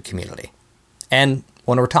scientific community. And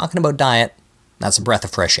when we're talking about diet, that's a breath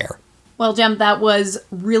of fresh air. Well, Jem, that was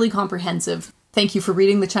really comprehensive. Thank you for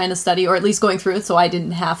reading the China study, or at least going through it so I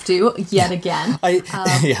didn't have to yet again.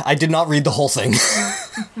 I did not read the whole thing.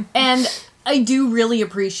 And I do really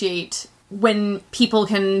appreciate when people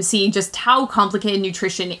can see just how complicated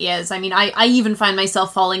nutrition is. I mean, I even find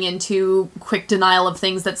myself falling into quick denial of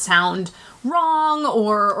things that sound wrong,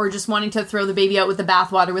 or just wanting to throw the baby out with the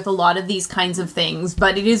bathwater with a lot of these kinds of things.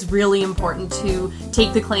 But it is really important to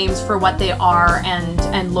take the claims for what they are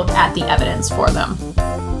and look at the evidence for them.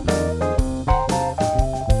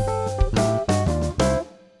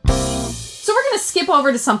 So we're going to skip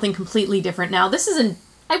over to something completely different now. This is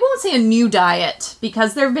I won't say a new diet,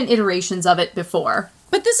 because there have been iterations of it before.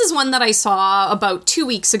 But this is one that I saw about 2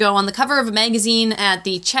 weeks ago on the cover of a magazine at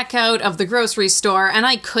the checkout of the grocery store, and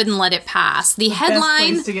I couldn't let it pass. The headline...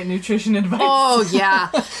 Best place to get nutrition advice. Oh, yeah.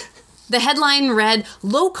 The headline read,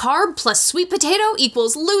 "Low carb plus sweet potato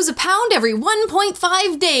equals lose a pound every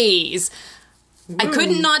 1.5 days. Ooh. I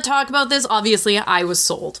couldn't not talk about this. Obviously, I was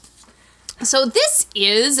sold. So this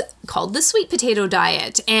is called The Sweet Potato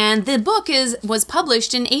Diet, and the book was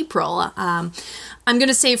published in April. I'm going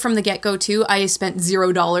to say from the get-go, too, I spent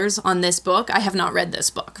 $0 on this book. I have not read this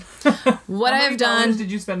book. What I've done... How much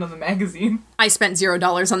did you spend on the magazine? I spent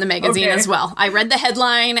 $0 on the magazine as well. I read the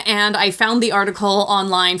headline, and I found the article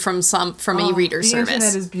online from a reader service. The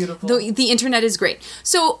internet is beautiful. The internet is great.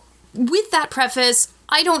 So, with that preface,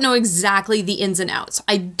 I don't know exactly the ins and outs.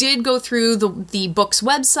 I did go through the book's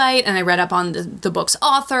website, and I read up on the book's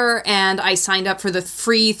author, and I signed up for the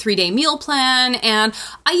free 3-day meal plan, and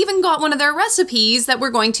I even got one of their recipes that we're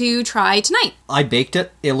going to try tonight. I baked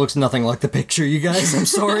it. It looks nothing like the picture, you guys. I'm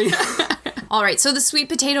sorry. All right, so the sweet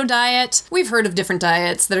potato diet, we've heard of different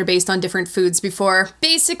diets that are based on different foods before.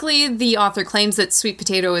 Basically, the author claims that sweet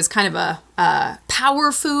potato is kind of a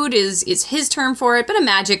power food, is his term for it, but a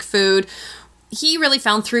magic food. He really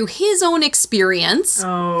found through his own experience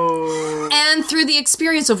and through the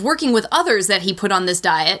experience of working with others that he put on this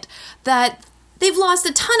diet that they've lost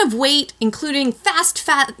a ton of weight, including fast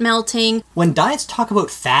fat melting. When diets talk about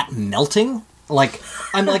fat melting,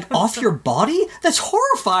 I'm off your body? That's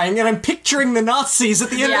horrifying, and I'm picturing the Nazis at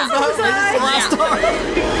the end of the last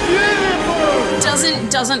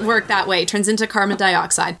Doesn't work that way. It turns into carbon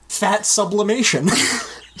dioxide. Fat sublimation.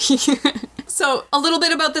 So, a little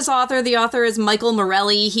bit about this author. The author is Michael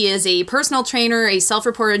Morelli. He is a personal trainer, a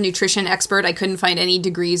self-reported nutrition expert. I couldn't find any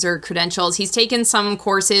degrees or credentials. He's taken some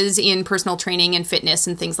courses in personal training and fitness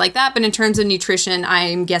and things like that, but in terms of nutrition,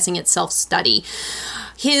 I'm guessing it's self-study.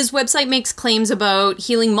 His website makes claims about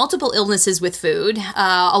healing multiple illnesses with food,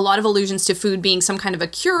 a lot of allusions to food being some kind of a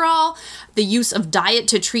cure-all, the use of diet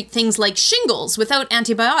to treat things like shingles without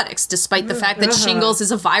antibiotics, despite the fact that shingles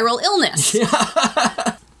is a viral illness.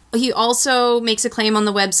 Yeah. He also makes a claim on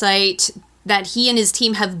the website that he and his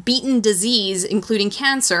team have beaten disease, including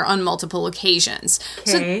cancer, on multiple occasions.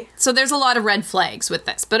 Okay. So there's a lot of red flags with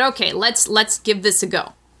this. But okay, let's give this a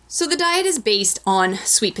go. So the diet is based on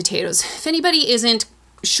sweet potatoes. If anybody isn't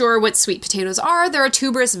sure what sweet potatoes are, they're a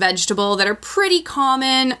tuberous vegetable that are pretty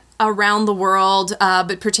common around the world,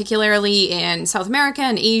 but particularly in South America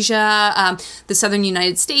and Asia, the southern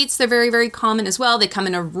United States, they're very, very common as well. They come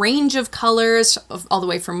in a range of colors, all the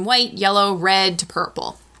way from white, yellow, red to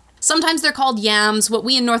purple. Sometimes they're called yams. What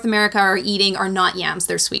we in North America are eating are not yams.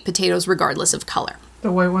 They're sweet potatoes regardless of color.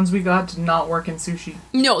 The white ones we got did not work in sushi.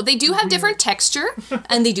 No, they do have different texture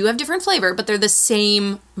and they do have different flavor, but they're the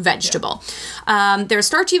same vegetable. Yeah. They're a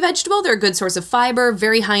starchy vegetable. They're a good source of fiber,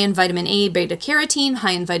 very high in vitamin A, beta-carotene,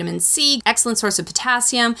 high in vitamin C, excellent source of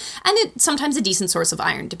potassium, and sometimes a decent source of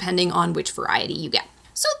iron, depending on which variety you get.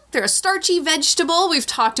 So they're a starchy vegetable. We've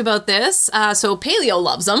talked about this. So paleo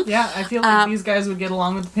loves them. Yeah, I feel like these guys would get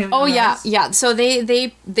along with the paleo guys. Yeah. So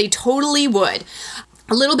they totally would.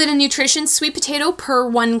 A little bit of nutrition, sweet potato per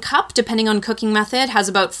 1 cup, depending on cooking method, has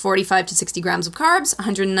about 45 to 60 grams of carbs,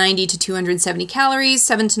 190 to 270 calories,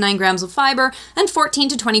 7 to 9 grams of fiber, and 14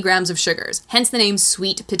 to 20 grams of sugars. Hence the name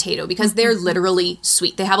sweet potato, because they're literally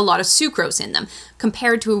sweet. They have a lot of sucrose in them.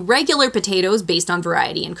 Compared to regular potatoes, based on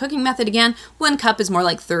variety and cooking method again, 1 cup is more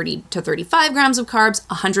like 30 to 35 grams of carbs,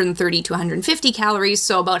 130 to 150 calories,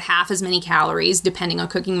 so about half as many calories, depending on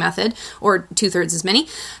cooking method, or 2/3 as many.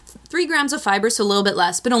 3 grams of fiber, so a little bit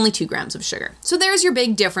less, but only 2 grams of sugar. So there's your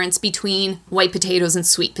big difference between white potatoes and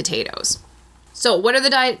sweet potatoes. So what are the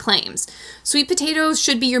diet claims? Sweet potatoes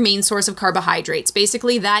should be your main source of carbohydrates.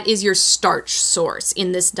 Basically, that is your starch source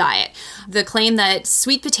in this diet. The claim that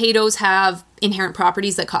sweet potatoes have inherent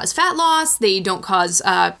properties that cause fat loss, they don't cause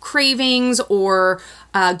cravings or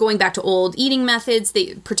going back to old eating methods,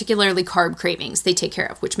 particularly carb cravings, they take care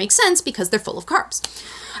of, which makes sense because they're full of carbs.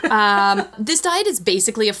 This diet is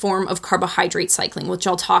basically a form of carbohydrate cycling, which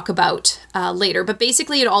I'll talk about later. But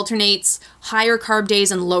basically, it alternates higher carb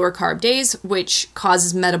days and lower carb days, which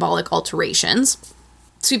causes metabolic alterations.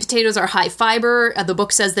 Sweet potatoes are high fiber. The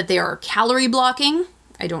book says that they are calorie blocking.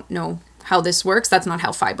 I don't know how this works. That's not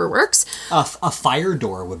how fiber works. A fire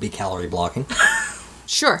door would be calorie blocking.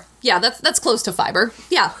 Sure. Yeah, that's close to fiber.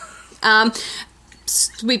 Yeah.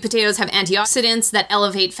 Sweet potatoes have antioxidants that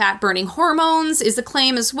elevate fat-burning hormones, is the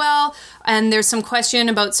claim as well. And there's some question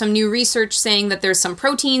about some new research saying that there's some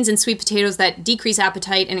proteins in sweet potatoes that decrease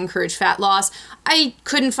appetite and encourage fat loss. I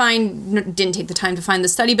didn't take the time to find the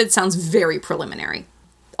study, but it sounds very preliminary.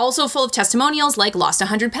 Also full of testimonials like lost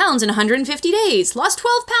 100 pounds in 150 days, lost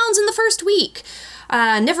 12 pounds in the first week.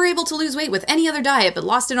 Never able to lose weight with any other diet, but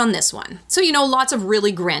lost it on this one. So, lots of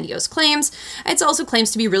really grandiose claims. It also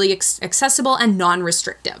claims to be really accessible and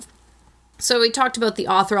non-restrictive. So we talked about the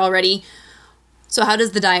author already. So how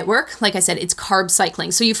does the diet work? Like I said, it's carb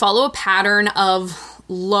cycling. So you follow a pattern of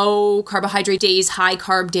low carbohydrate days, high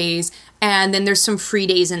carb days, and then there's some free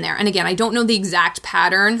days in there. And again, I don't know the exact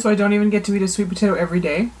pattern. So I don't even get to eat a sweet potato every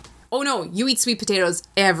day? Oh no, you eat sweet potatoes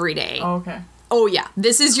every day. Oh, okay. Oh yeah,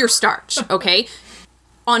 this is your starch, okay?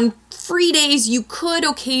 On free days, you could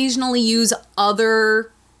occasionally use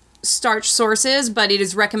other starch sources, but it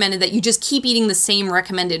is recommended that you just keep eating the same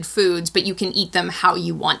recommended foods, but you can eat them how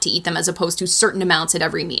you want to eat them as opposed to certain amounts at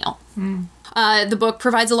every meal. The book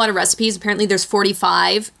provides a lot of recipes. Apparently there's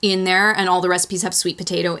 45 in there, and all the recipes have sweet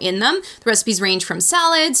potato in them. The recipes range from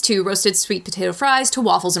salads to roasted sweet potato fries to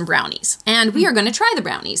waffles and brownies. And we are going to try the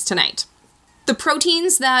brownies tonight. The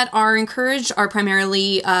proteins that are encouraged are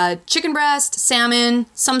primarily chicken breast, salmon,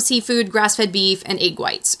 some seafood, grass-fed beef, and egg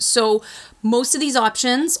whites. So most of these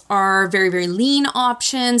options are very, very lean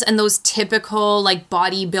options and those typical like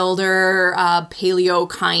bodybuilder, paleo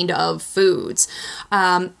kind of foods.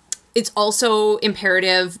 It's also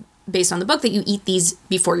imperative, based on the book, that you eat these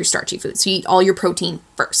before your starchy foods. So you eat all your protein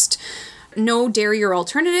first. No dairy or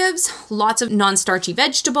alternatives, lots of non-starchy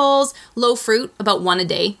vegetables, low fruit, about 1 a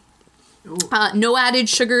day. No added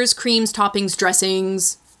sugars, creams, toppings,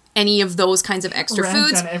 dressings, any of those kinds of extra ranch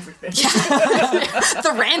foods. On everything.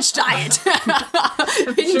 The ranch diet.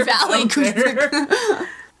 Hidden Valley.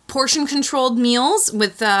 Portion-controlled meals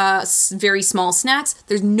with very small snacks.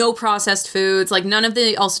 There's no processed foods, like none of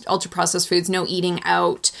the ultra-processed foods, no eating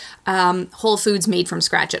out. Whole foods made from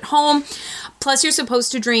scratch at home. Plus, you're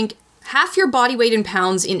supposed to drink half your body weight in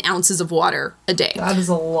pounds in ounces of water a day. That is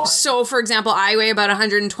a lot. So, for example, I weigh about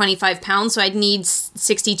 125 pounds, so I'd need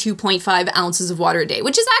 62.5 ounces of water a day,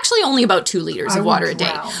 which is actually only about 2 liters of water a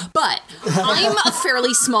day. But I'm a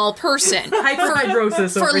fairly small person.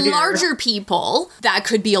 Hyperhidrosis For over here. larger people, that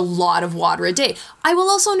could be a lot of water a day. I will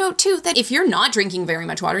also note, too, that if you're not drinking very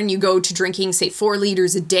much water and you go to drinking, say, 4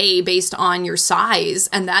 liters a day based on your size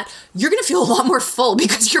and that, you're going to feel a lot more full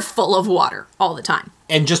because you're full of water all the time.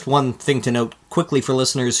 And just one thing to note quickly for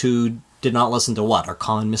listeners who did not listen to our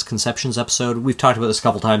Common Misconceptions episode. We've talked about this a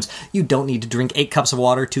couple times. You don't need to drink 8 cups of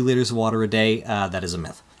water, 2 liters of water a day. That is a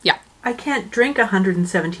myth. Yeah. I can't drink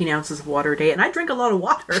 117 ounces of water a day, and I drink a lot of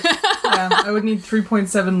water. Yeah, I would need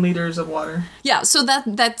 3.7 liters of water. Yeah, so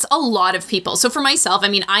that's a lot of people. So for myself, I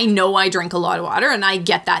mean, I know I drink a lot of water, and I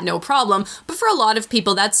get that no problem. But for a lot of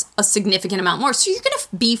people, that's a significant amount more. So you're going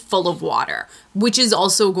to be full of water, which is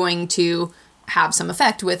also going to have some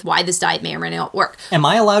effect with why this diet may or may not work. Am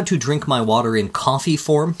I allowed to drink my water in coffee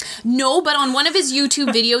form? No, but on one of his YouTube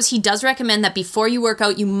videos, he does recommend that before you work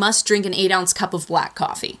out, you must drink an 8-ounce cup of black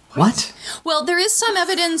coffee. What? Well, there is some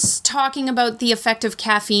evidence talking about the effect of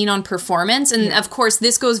caffeine on performance. And of course,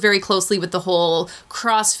 this goes very closely with the whole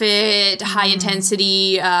CrossFit, high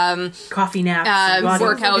intensity Coffee naps.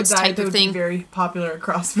 workouts type of thing. Very popular at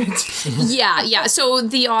CrossFit. Yeah. So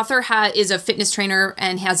the author is a fitness trainer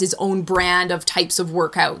and has his own brand of types of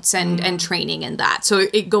workouts and training and that. So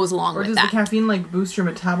it goes along Or with does that. the caffeine like boost your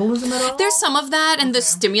metabolism at all? There's some of that, and the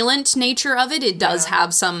stimulant nature of it does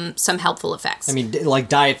have some helpful effects. I mean, like,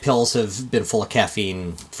 diet pills have been full of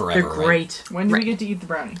caffeine forever. They're great. When do we get to eat the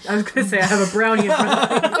brownie? I was going to say, I have a brownie in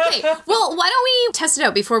front of me. Okay, well, why don't we test it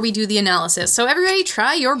out before we do the analysis? So everybody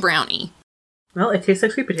try your brownie. Well, it tastes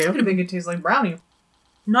like sweet potato. I think it tastes like brownie.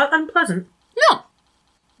 Not unpleasant. No.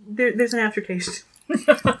 There's an aftertaste.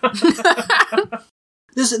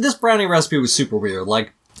 This brownie recipe was super weird.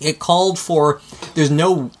 Like, it called for... There's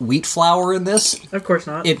no wheat flour in this. Of course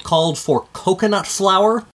not. It called for coconut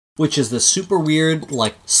flour, which is the super weird,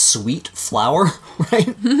 like, sweet flour,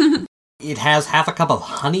 right? It has half a cup of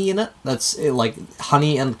honey in it. That's, like,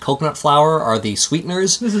 honey and coconut flour are the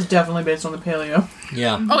sweeteners. This is definitely based on the paleo.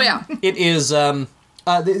 Yeah. Oh, yeah. It is,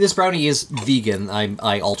 this brownie is vegan.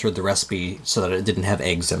 I altered the recipe so that it didn't have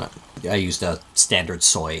eggs in it. I used a standard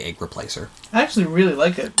soy egg replacer. I actually really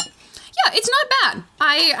like it. Yeah, it's not bad.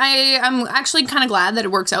 I'm actually kind of glad that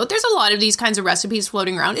it works out. There's a lot of these kinds of recipes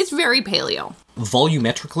floating around. It's very paleo.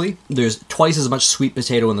 Volumetrically, there's twice as much sweet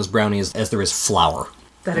potato in this brownie as there is flour.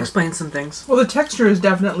 That explains some things. Well, the texture is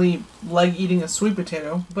definitely like eating a sweet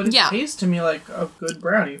potato, but it Yeah. tastes to me like a good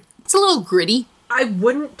brownie. It's a little gritty. I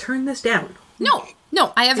wouldn't turn this down.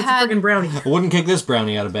 No, I have It's had... a friggin' brownie. I wouldn't kick this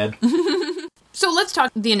brownie out of bed. So let's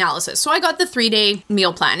talk the analysis. So I got the 3-day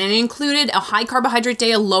meal plan, and it included a high carbohydrate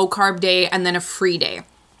day, a low carb day, and then a free day.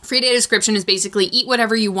 Free day description is basically eat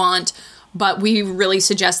whatever you want, but we really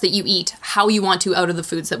suggest that you eat how you want to out of the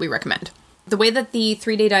foods that we recommend. The way that the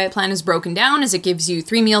 3-day diet plan is broken down is it gives you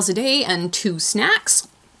 3 meals a day and 2 snacks,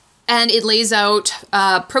 and it lays out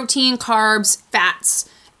protein, carbs, fats,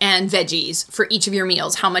 and veggies for each of your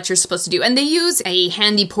meals, how much you're supposed to do. And they use a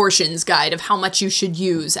handy portions guide of how much you should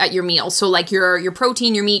use at your meal. So like your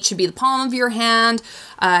protein, your meat should be the palm of your hand.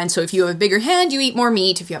 And so if you have a bigger hand, you eat more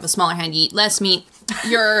meat. If you have a smaller hand, you eat less meat.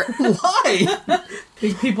 Why?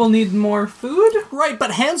 Think people need more food? Right, but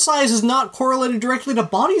hand size is not correlated directly to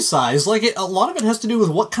body size. Like, a lot of it has to do with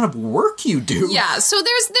what kind of work you do. Yeah, so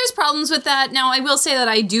there's problems with that. Now, I will say that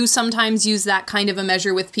I do sometimes use that kind of a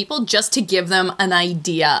measure with people just to give them an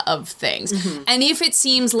idea of things. Mm-hmm. And if it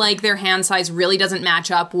seems like their hand size really doesn't match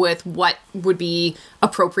up with what would be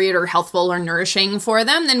appropriate or healthful or nourishing for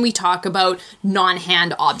them, then we talk about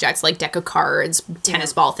non-hand objects like deck of cards,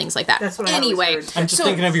 tennis ball, things like that. That's what I anyway, always heard. I'm just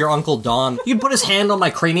thinking of your Uncle Don. You'd put his hand on my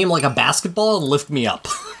cranium like a basketball and lift me up.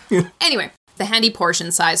 Anyway, the handy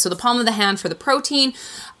portion size. So the palm of the hand for the protein,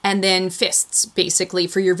 and then fists, basically,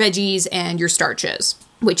 for your veggies and your starches,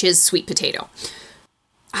 which is sweet potato.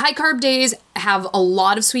 High carb days have a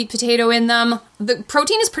lot of sweet potato in them. The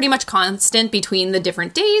protein is pretty much constant between the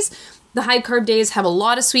different days. The high carb days have a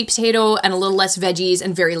lot of sweet potato and a little less veggies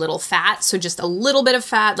and very little fat. So just a little bit of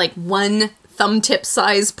fat, like 1 thumb tip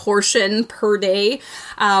size portion per day.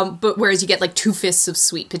 But whereas you get like 2 fists of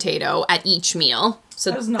sweet potato at each meal.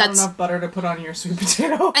 So There's not enough butter to put on your sweet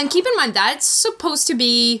potato. And keep in mind, that's supposed to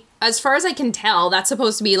be, as far as I can tell, that's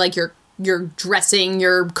supposed to be like your dressing,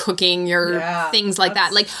 your cooking, your things like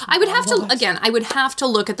that. Like, I would have to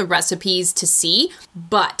look at the recipes to see,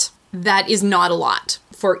 but that is not a lot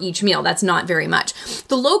for each meal. That's not very much.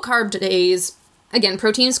 The low carb days, again,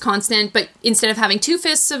 protein is constant, but instead of having 2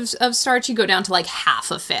 fists of starch, you go down to like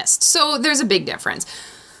half a fist. So there's a big difference.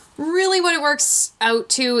 Really what it works out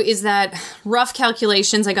to is that rough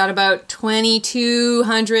calculations, I got about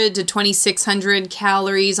 2,200 to 2,600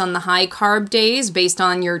 calories on the high carb days based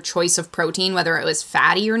on your choice of protein, whether it was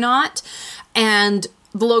fatty or not. And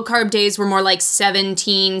the low carb days were more like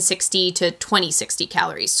 1,760 to 2,060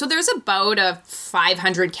 calories. So there's about a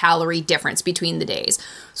 500 calorie difference between the days.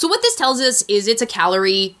 So what this tells us is it's a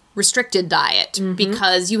calorie restricted diet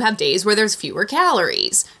because you have days where there's fewer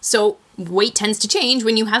calories. So weight tends to change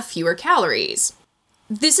when you have fewer calories.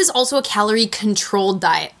 This is also a calorie controlled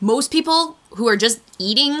diet. Most people who are just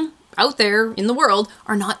eating out there in the world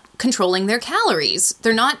are not controlling their calories.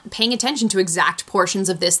 They're not paying attention to exact portions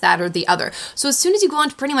of this, that, or the other. So as soon as you go on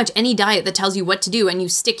to pretty much any diet that tells you what to do and you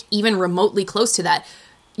stick even remotely close to that,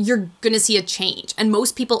 you're going to see a change. And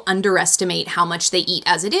most people underestimate how much they eat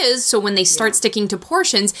as it is. So when they start sticking to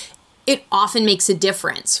portions, it often makes a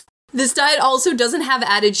difference. This diet also doesn't have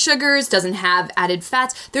added sugars, doesn't have added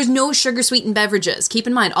fats. There's no sugar-sweetened beverages. Keep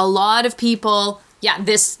in mind, a lot of people,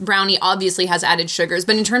 this brownie obviously has added sugars,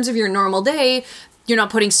 but in terms of your normal day, you're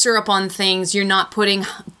not putting syrup on things, you're not putting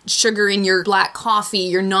sugar in your black coffee,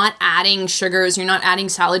 you're not adding sugars, you're not adding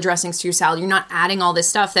salad dressings to your salad, you're not adding all this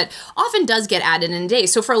stuff that often does get added in a day.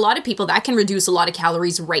 So for a lot of people, that can reduce a lot of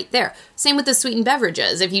calories right there. Same with the sweetened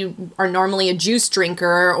beverages. If you are normally a juice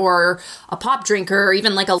drinker or a pop drinker or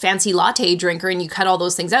even like a fancy latte drinker and you cut all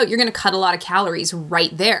those things out, you're going to cut a lot of calories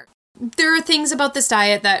right there. There are things about this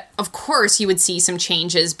diet that, of course, you would see some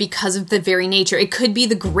changes because of the very nature. It could be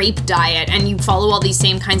the grape diet, and you follow all these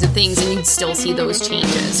same kinds of things, and you'd still see those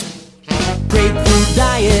changes. Grapefruit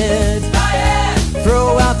diet.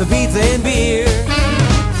 Throw out the pizza and beer.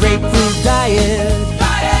 Grapefruit diet.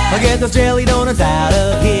 Get those jelly donuts out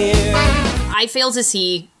of here. I fail to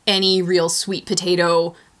see any real sweet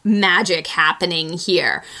potato magic happening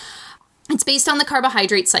here. It's based on the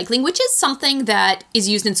carbohydrate cycling, which is something that is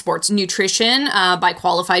used in sports nutrition by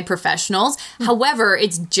qualified professionals. However,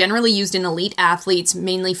 it's generally used in elite athletes,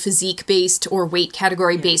 mainly physique-based or weight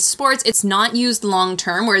category-based sports. It's not used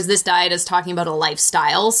long-term, whereas this diet is talking about a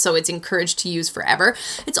lifestyle, so it's encouraged to use forever.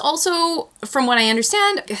 It's also, from what I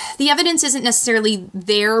understand, the evidence isn't necessarily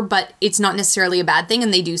there, but it's not necessarily a bad thing,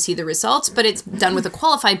 and they do see the results, but it's done with a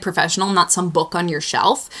qualified professional, not some book on your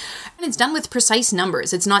shelf. And it's done with precise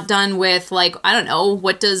numbers. It's not done with, like, I don't know,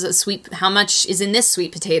 how much is in this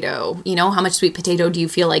sweet potato? You know, how much sweet potato do you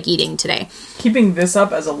feel like eating today? Keeping this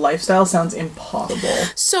up as a lifestyle sounds impossible.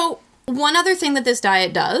 So, one other thing that this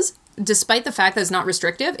diet does, despite the fact that it's not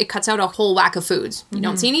restrictive, it cuts out a whole whack of foods. You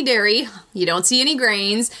don't see any dairy, you don't see any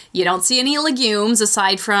grains, you don't see any legumes,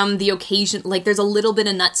 aside from the occasion, like there's a little bit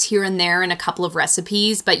of nuts here and there in a couple of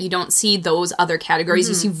recipes, but you don't see those other categories.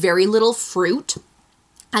 You see very little fruit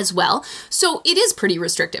as well. So it is pretty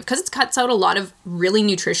restrictive because it cuts out a lot of really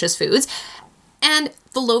nutritious foods. And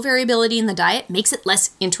the low variability in the diet makes it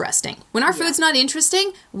less interesting. When our food's not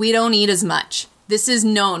interesting, we don't eat as much. This is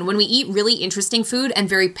known. When we eat really interesting food and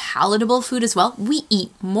very palatable food as well, we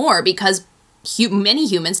eat more because many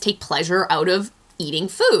humans take pleasure out of eating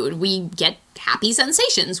food. We get happy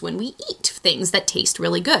sensations when we eat things that taste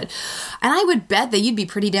really good. And I would bet that you'd be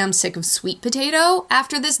pretty damn sick of sweet potato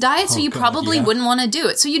after this diet, so you probably wouldn't want to do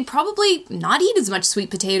it. So you'd probably not eat as much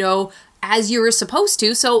sweet potato as you were supposed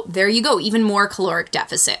to, so there you go, even more caloric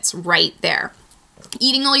deficits right there.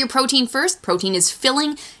 Eating all your protein first. Protein is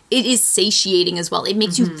filling. It is satiating as well. It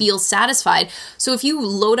makes you feel satisfied. So if you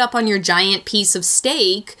load up on your giant piece of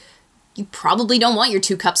steak, you probably don't want your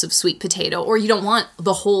 2 cups of sweet potato, or you don't want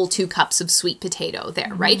the whole 2 cups of sweet potato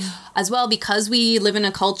there, right? As well, because we live in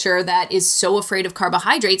a culture that is so afraid of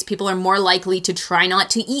carbohydrates, people are more likely to try not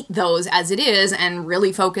to eat those as it is and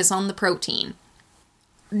really focus on the protein.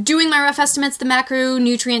 Doing my rough estimates, the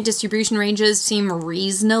macronutrient distribution ranges seem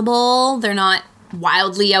reasonable. They're not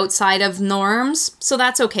wildly outside of norms, so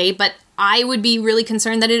that's okay, but I would be really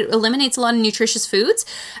concerned that it eliminates a lot of nutritious foods,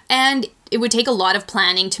 and it would take a lot of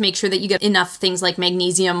planning to make sure that you get enough things like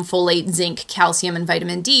magnesium, folate, zinc, calcium, and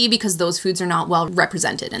vitamin D, because those foods are not well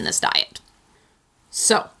represented in this diet.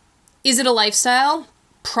 So, is it a lifestyle?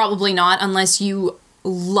 Probably not, unless you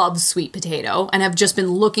love sweet potato and have just been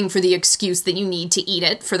looking for the excuse that you need to eat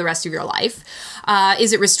it for the rest of your life.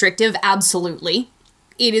 Is it restrictive? Absolutely.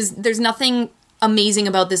 It is. There's nothing amazing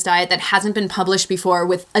about this diet that hasn't been published before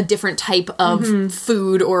with a different type of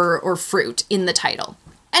food or fruit in the title.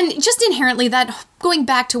 And just inherently, that, going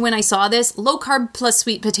back to when I saw this, low carb plus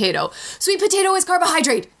sweet potato. Sweet potato is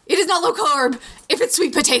carbohydrate. It is not low carb if it's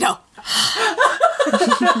sweet potato.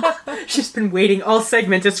 She's been waiting all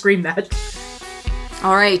segment to scream that.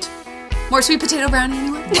 All right. More sweet potato brownie,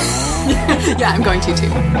 anyone? Yeah, I'm going to too.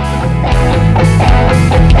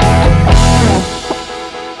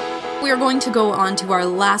 We are going to go on to our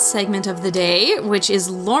last segment of the day, which is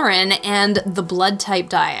Lauren and the blood type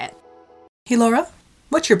diet. Hey, Laura,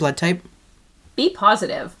 what's your blood type? B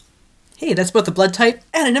positive. Hey, that's both a blood type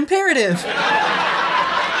and an imperative.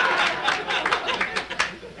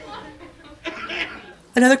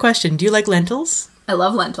 Another question. Do you like lentils? I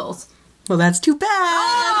love lentils. Well, that's too bad.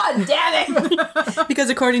 Ah, damn it! Because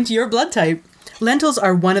according to your blood type, lentils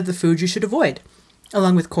are one of the foods you should avoid,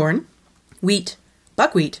 along with corn, wheat,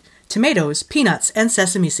 buckwheat, tomatoes, peanuts, and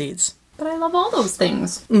sesame seeds. But I love all those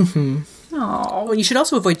things. Mm-hmm. Oh. Well, you should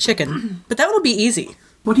also avoid chicken, but that one will be easy.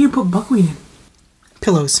 What do you put buckwheat in?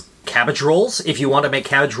 Pillows. Cabbage rolls, if you want to make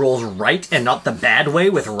cabbage rolls right and not the bad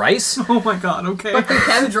way with rice. Oh my god, okay. But the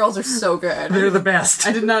cabbage rolls are so good. They're the best.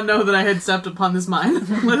 I did not know that I had stepped upon this mine.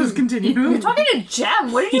 Let us continue. You're talking to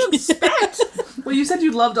Jem. What did you expect? Well, you said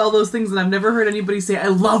you loved all those things, and I've never heard anybody say, I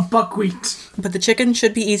love buckwheat. But the chicken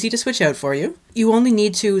should be easy to switch out for you. You only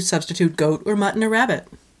need to substitute goat or mutton or rabbit.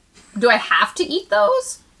 Do I have to eat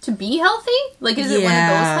those to be healthy? Like, is it one of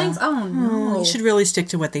those things? Oh, no. You should really stick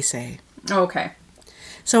to what they say. Okay.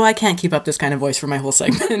 So I can't keep up this kind of voice for my whole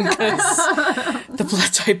segment because the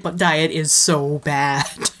blood type diet is so bad.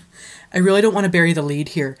 I really don't want to bury the lead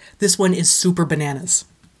here. This one is super bananas.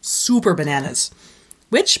 Super bananas.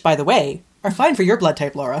 Which, by the way, are fine for your blood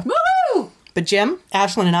type, Laura. Woohoo! But Jim,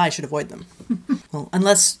 Ashlyn, and I should avoid them. Well,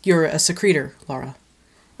 unless you're a secretor, Laura.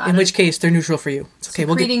 In which case, they're neutral for you. It's okay.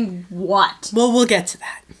 Secreting what? Well, we'll get to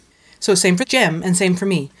that. So same for Jim and same for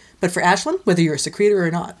me. But for Ashlyn, whether you're a secretor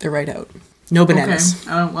or not, they're right out. No bananas.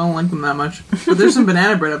 Okay. I don't like them that much. But there's some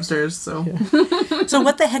banana bread upstairs, so... So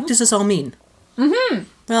what the heck does this all mean?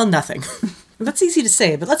 Well, nothing. That's easy to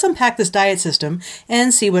say, but let's unpack this diet system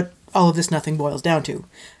and see what all of this nothing boils down to.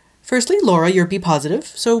 Firstly, Laura, you're B positive,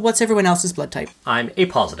 so what's everyone else's blood type? I'm A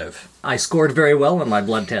positive. I scored very well on my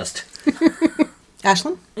blood test.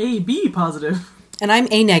 Ashlyn? AB positive. And I'm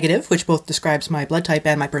A negative, which both describes my blood type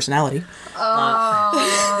and my personality.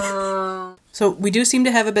 So we do seem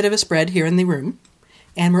to have a bit of a spread here in the room,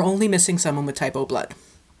 and we're only missing someone with type O blood.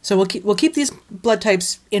 So we'll keep these blood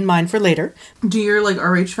types in mind for later. Do your,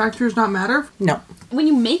 RH factors not matter? No. When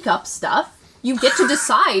you make up stuff, you get to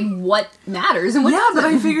decide what matters and what doesn't. But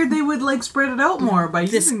I figured they would, spread it out more by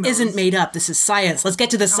This using those. isn't made up. This is science. Let's get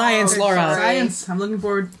to the science, Laura. Science. I'm looking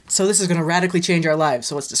forward. So this is going to radically change our lives,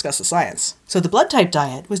 so let's discuss the science. So the blood type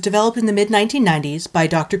diet was developed in the mid-1990s by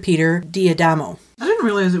Dr. Peter D'Adamo. I didn't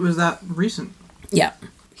realize it was that recent. Yeah.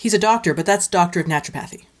 He's a doctor, but that's doctor of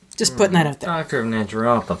naturopathy. Just putting that out there. Doctor of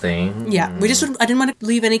naturopathy. Yeah, I didn't want to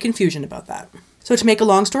leave any confusion about that. So to make a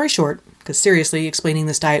long story short, because seriously, explaining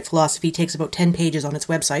this diet philosophy takes about 10 pages on its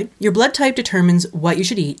website, your blood type determines what you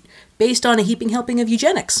should eat based on a heaping helping of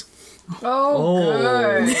eugenics. Oh,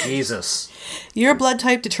 good. Jesus. Your blood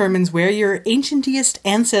type determines where your ancientest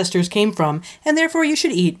ancestors came from, and therefore you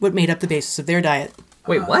should eat what made up the basis of their diet.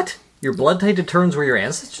 Wait, what? Your blood type determines where your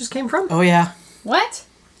ancestors came from? Oh yeah. What?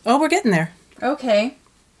 Oh, we're getting there. Okay.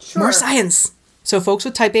 Sure. More science! So folks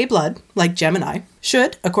with type A blood, like Gem and I,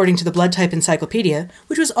 should, according to the Blood Type Encyclopedia,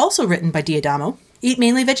 which was also written by D'Adamo, eat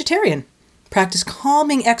mainly vegetarian, practice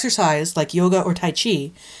calming exercise like yoga or Tai Chi,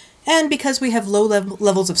 and because we have low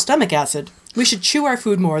levels of stomach acid, we should chew our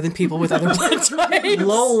food more than people with other blood types.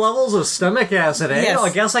 Low levels of stomach acid, eh? Yes. I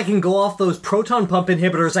guess I can go off those proton pump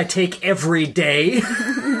inhibitors I take every day.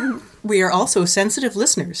 We are also sensitive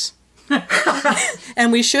listeners.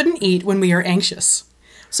 And we shouldn't eat when we are anxious.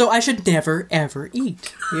 So I should never, ever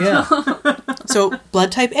eat. Yeah. So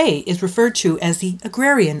blood type A is referred to as the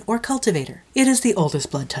agrarian or cultivator. It is the oldest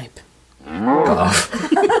blood type.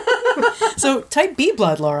 So type B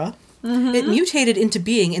blood, Laura, it mutated into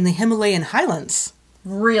being in the Himalayan highlands.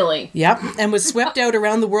 Really? Yep, and was swept out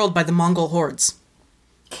around the world by the Mongol hordes.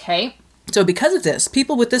 Okay. So because of this,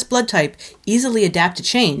 people with this blood type easily adapt to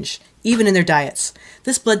change, even in their diets.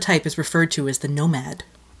 This blood type is referred to as the nomad.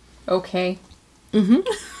 Okay.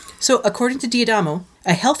 So according to D'Adamo,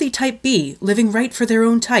 a healthy type B, living right for their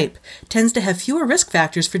own type, tends to have fewer risk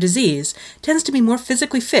factors for disease, tends to be more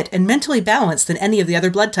physically fit and mentally balanced than any of the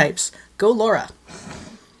other blood types. Go Laura.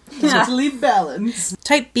 Mentally balanced.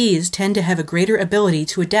 Type Bs tend to have a greater ability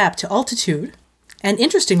to adapt to altitude, and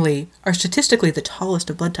interestingly, are statistically the tallest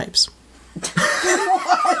of blood types.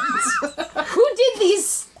 Who did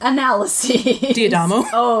these analyses? D'Adamo.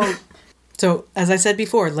 Oh, So, as I said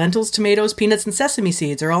before, lentils, tomatoes, peanuts, and sesame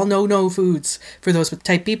seeds are all no-no foods for those with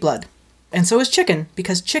type B blood. And so is chicken,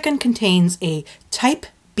 because chicken contains a type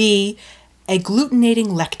B agglutinating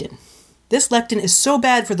lectin. This lectin is so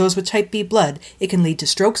bad for those with type B blood, it can lead to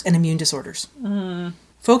strokes and immune disorders.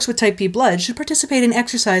 Folks with type B blood should participate in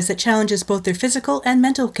exercise that challenges both their physical and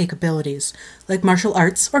mental capabilities, like martial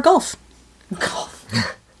arts or golf.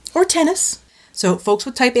 Or tennis. So, folks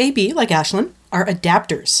with type AB, like Ashlyn, are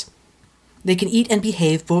adapters. They can eat and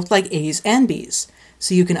behave both like A's and B's.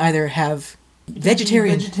 So you can either have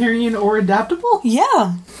Vegetarian or adaptable?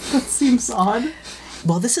 Yeah. That seems odd.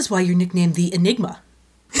 Well, this is why you're nicknamed the Enigma.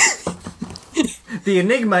 The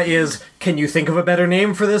enigma is, can you think of a better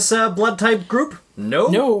name for this blood type group? No.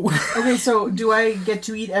 No. Okay, so do I get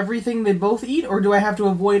to eat everything they both eat, or do I have to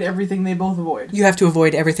avoid everything they both avoid? You have to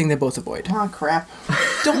avoid everything they both avoid. Ah, crap.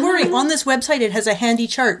 Don't worry, on this website it has a handy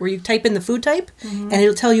chart where you type in the food type, and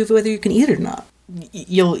it'll tell you whether you can eat it or not.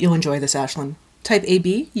 You'll enjoy this, Ashlyn. Type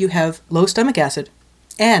AB, you have low stomach acid,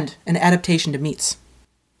 and an adaptation to meats.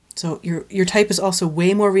 So your type is also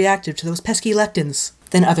way more reactive to those pesky lectins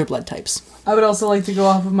than other blood types. I would also like to go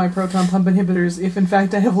off of my proton pump inhibitors if in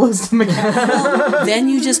fact I have low stomach acid. Then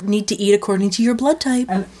you just need to eat according to your blood type.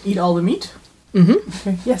 And eat all the meat? Mm-hmm.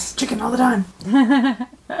 Okay. Yes, chicken all the time.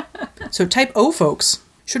 So type O folks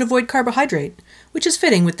should avoid carbohydrate, which is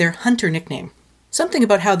fitting with their hunter nickname. Something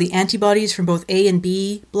about how the antibodies from both A and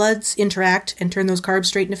B bloods interact and turn those carbs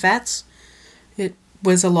straight into fats. It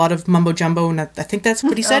was a lot of mumbo-jumbo, and I think that's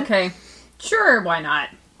what he said. Okay. Sure, why not?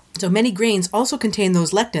 So many grains also contain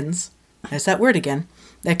those lectins, there's that word again,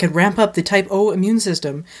 that can ramp up the type O immune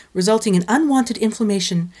system, resulting in unwanted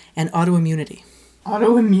inflammation and autoimmunity.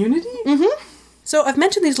 Autoimmunity? Mm-hmm. So I've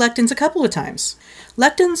mentioned these lectins a couple of times.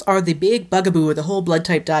 Lectins are the big bugaboo of the whole blood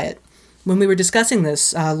type diet. When we were discussing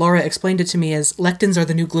this, Laura explained it to me as lectins are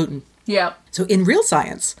the new gluten. Yeah. So in real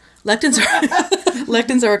science, lectins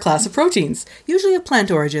are a class of proteins, usually of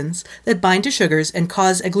plant origins, that bind to sugars and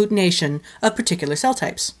cause agglutination of particular cell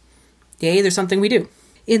types. Yay, there's something we do.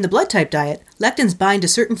 In the blood type diet, lectins bind to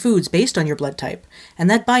certain foods based on your blood type, and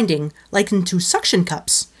that binding, likened to suction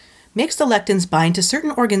cups, makes the lectins bind to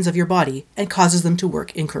certain organs of your body and causes them to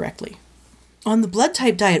work incorrectly. On the Blood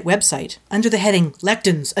Type Diet website, under the heading,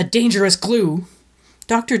 Lectins, a Dangerous Glue,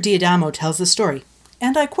 Dr. D'Adamo tells the story,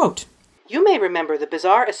 and I quote, "You may remember the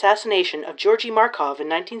bizarre assassination of Georgy Markov in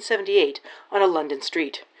 1978 on a London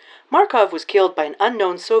street. Markov was killed by an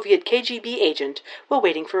unknown Soviet KGB agent while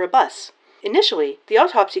waiting for a bus. Initially, the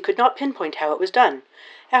autopsy could not pinpoint how it was done.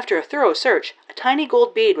 After a thorough search, a tiny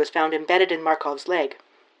gold bead was found embedded in Markov's leg.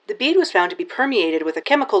 The bead was found to be permeated with a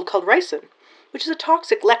chemical called ricin, which is a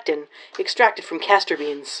toxic lectin extracted from castor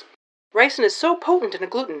beans. Ricin is so potent in a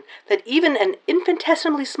gluten that even an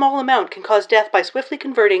infinitesimally small amount can cause death by swiftly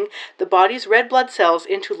converting the body's red blood cells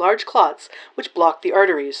into large clots, which block the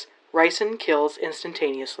arteries. Ricin kills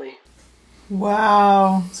instantaneously."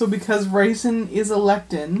 Wow. So because ricin is a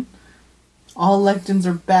lectin, all lectins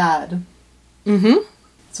are bad. Mm-hmm.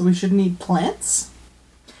 So we shouldn't eat plants?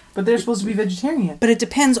 But they're supposed to be vegetarian. But it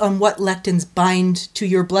depends on what lectins bind to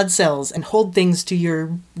your blood cells and hold things to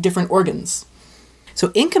your different organs.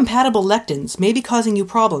 So incompatible lectins may be causing you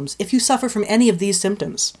problems if you suffer from any of these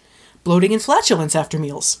symptoms. Bloating and flatulence after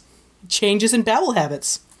meals, changes in bowel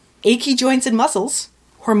habits, achy joints and muscles,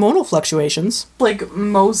 hormonal fluctuations. Like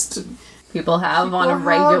most people have on a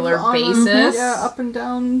regular basis. Yeah, up and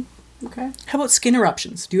down. Okay. How about skin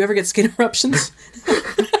eruptions? Do you ever get skin eruptions?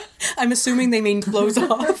 I'm assuming they mean clothes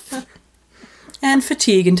off. And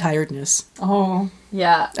fatigue and tiredness. Oh.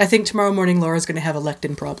 Yeah. I think tomorrow morning Laura's going to have a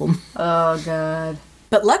lectin problem. Oh, God.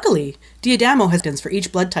 But luckily, D'Adamo has lectins for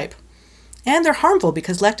each blood type. And they're harmful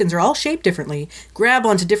because lectins are all shaped differently, grab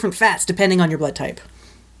onto different fats depending on your blood type.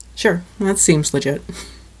 Sure, that seems legit.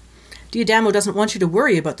 D'Adamo doesn't want you to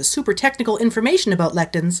worry about the super technical information about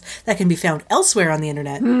lectins that can be found elsewhere on the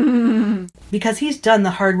internet. Because he's done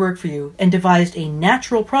the hard work for you and devised a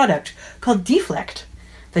natural product called Deflect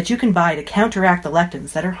that you can buy to counteract the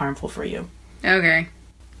lectins that are harmful for you. Okay.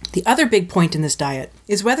 The other big point in this diet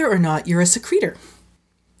is whether or not you're a secretor.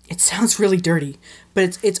 It sounds really dirty,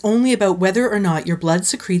 but it's only about whether or not your blood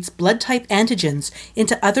secretes blood-type antigens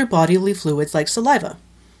into other bodily fluids like saliva.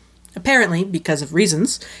 Apparently, because of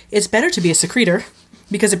reasons, it's better to be a secretor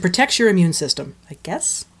because it protects your immune system, I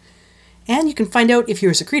guess. And you can find out if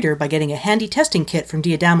you're a secretor by getting a handy testing kit from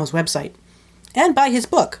D'Adamo's website. And buy his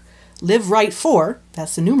book, Live Right For,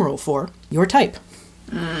 that's the numeral 4, Your Type,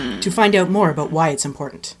 to find out more about why it's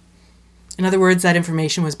important. In other words, that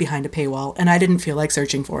information was behind a paywall, and I didn't feel like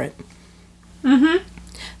searching for it. Mm-hmm.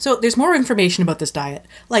 So there's more information about this diet,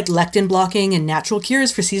 like lectin blocking and natural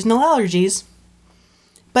cures for seasonal allergies.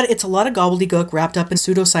 But it's a lot of gobbledygook wrapped up in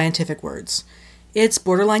pseudoscientific words. It's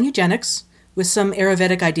borderline eugenics, with some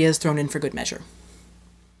Ayurvedic ideas thrown in for good measure.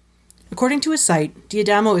 According to his site,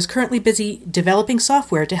 D'Adamo is currently busy developing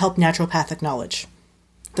software to help naturopathic knowledge.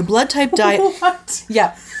 The blood type diet... What?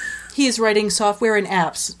 Yeah. He is writing software and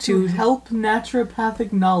apps to help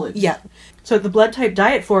naturopathic knowledge. Yeah. So the blood type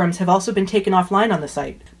diet forums have also been taken offline on the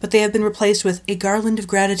site, but they have been replaced with a garland of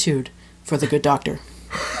gratitude for the good doctor.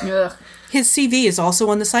 Ugh. His CV is also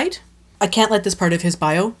on the site. I can't let this part of his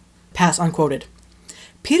bio pass unquoted.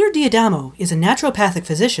 Peter D'Adamo is a naturopathic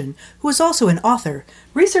physician who is also an author,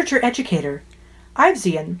 researcher-educator,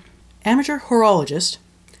 Ibesian, amateur horologist,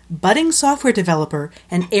 budding software developer,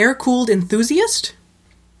 and air-cooled enthusiast.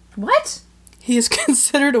 What? He is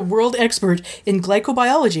considered a world expert in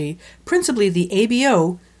glycobiology, principally the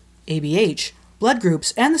ABO, ABH, blood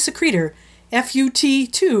groups, and the secretor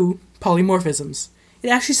FUT2 polymorphisms. It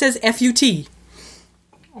actually says FUT.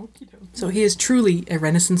 So he is truly a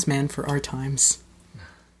Renaissance man for our times.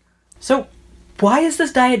 So, Why is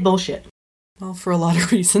this diet bullshit? Well, for a lot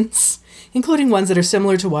of reasons, including ones that are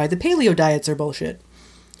similar to why the paleo diets are bullshit.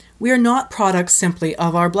 We are not products simply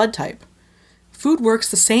of our blood type. Food works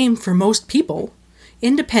the same for most people,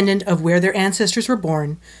 independent of where their ancestors were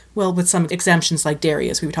born, well, with some exemptions like dairy,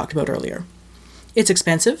 as we talked about earlier. It's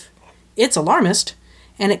expensive, it's alarmist,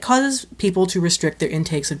 and it causes people to restrict their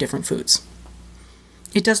intakes of different foods.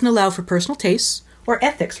 It doesn't allow for personal tastes or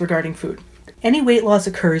ethics regarding food. Any weight loss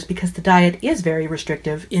occurs because the diet is very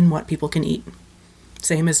restrictive in what people can eat.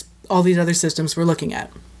 Same as all these other systems we're looking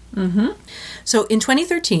at. Mm-hmm. So in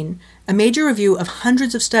 2013, a major review of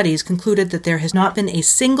hundreds of studies concluded that there has not been a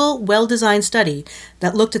single well-designed study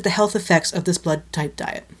that looked at the health effects of this blood type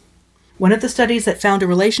diet. One of the studies that found a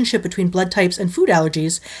relationship between blood types and food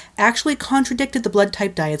allergies actually contradicted the blood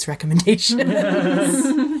type diet's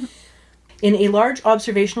recommendations. In a large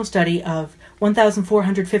observational study of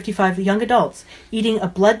 1,455 young adults eating a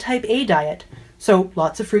blood type A diet, so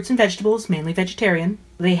lots of fruits and vegetables, mainly vegetarian,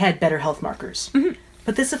 they had better health markers. Mm-hmm.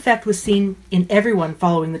 But this effect was seen in everyone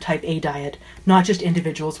following the type A diet, not just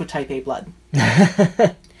individuals with type A blood.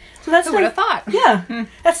 So that's Who would have thought? Yeah.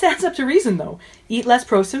 That stands up to reason, though. Eat less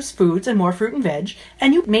processed foods and more fruit and veg,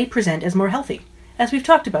 and you may present as more healthy. As we've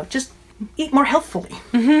talked about, just eat more healthfully.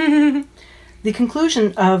 The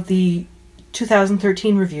conclusion of the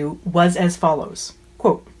 2013 review was as follows,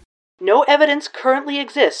 quote, "No evidence currently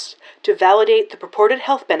exists to validate the purported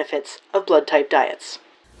health benefits of blood type diets."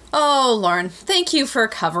 Oh, Lauren, thank you for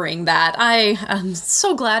covering that. I am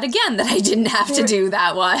so glad again that I didn't have to do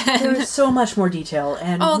that one. There's so much more detail,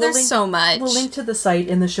 and so much. We'll link to the site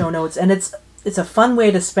in the show notes, and it's a fun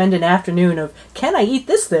way to spend an afternoon of, can I eat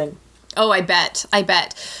this thing? Oh, I bet.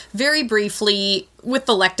 Very briefly, with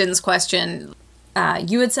the lectins question,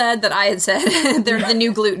 you had said that I had said they're the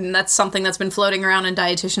new gluten. That's something that's been floating around in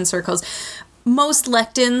dietitian circles. Most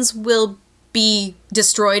lectins will be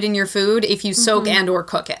destroyed in your food if you soak and or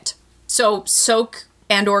cook it. So soak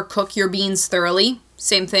and or cook your beans thoroughly.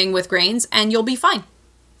 Same thing with grains, and you'll be fine.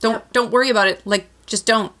 Don't worry about it. Just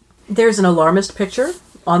don't. There's an alarmist picture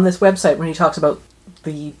on this website when he talks about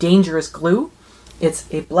the dangerous glue. It's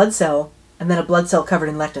a blood cell and then a blood cell covered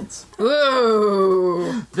in lectins.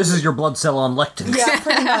 Ooh. This is your blood cell on lectins. Yeah,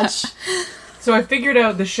 pretty much. So I figured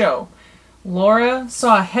out the show. Laura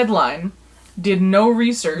saw a headline, did no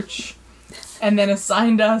research, and then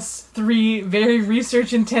assigned us 3 very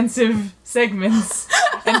research-intensive segments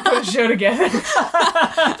and put a show together.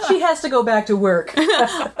 She has to go back to work.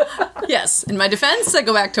 Yes, in my defense, I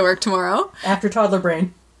go back to work tomorrow. After toddler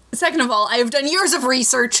brain. Second of all, I have done years of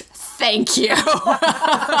research. Thank you.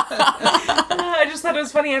 I just thought it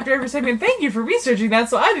was funny after every segment, thank you for researching that,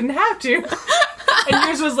 so I didn't have to. And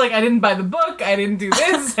yours was like, I didn't buy the book, I didn't do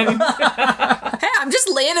this. Hey, I'm just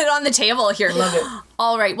laying it on the table here. Love it.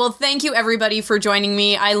 All right, well, thank you everybody for joining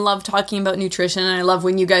me. I love talking about nutrition, and I love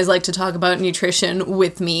when you guys like to talk about nutrition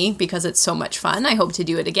with me, because it's so much fun. I hope to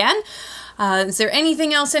do it again. Is there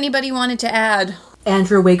anything else anybody wanted to add?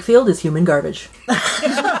 Andrew Wakefield is human garbage.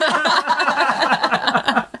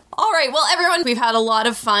 All right, well, everyone, we've had a lot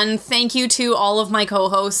of fun. Thank you to all of my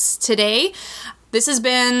co-hosts today. This has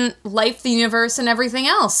been Life, the Universe, and Everything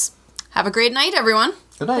Else. Have a great night, everyone.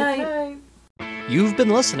 Good night. Bye. You've been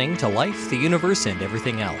listening to Life, the Universe, and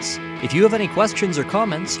Everything Else. If you have any questions or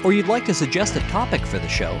comments, or you'd like to suggest a topic for the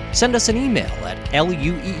show, send us an email at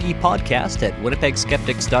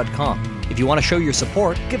lueepodcast@winnipegskeptics.com. If you want to show your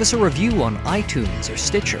support, give us a review on iTunes or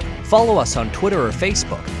Stitcher. Follow us on Twitter or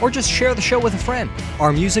Facebook, or just share the show with a friend.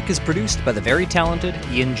 Our music is produced by the very talented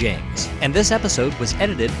Ian James, and this episode was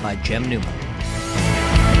edited by Jem Newman.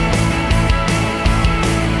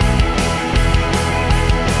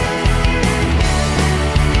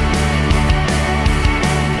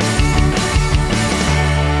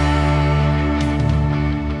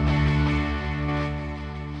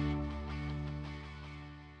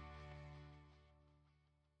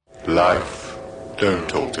 Life. Don't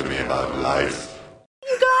talk to me about life.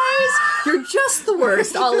 You guys, you're just the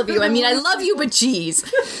worst, all of you. I mean, I love you, but geez.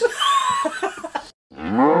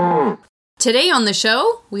 Today on the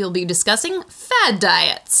show, we'll be discussing fad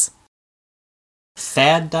diets.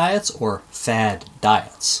 Fad diets or fad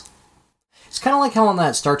diets? It's kind of like how on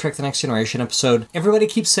that Star Trek The Next Generation episode, everybody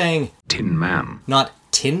keeps saying Tin Man. Not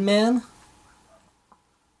Tin Man?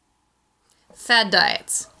 Fad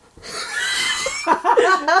diets.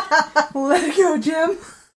 Let it go, Jim.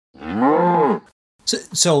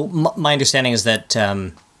 So my understanding is that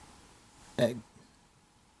Jim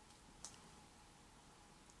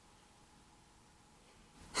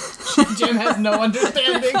has no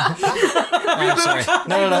understanding. I'm sorry.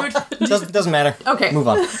 No. Doesn't matter. Okay. Move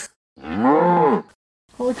on.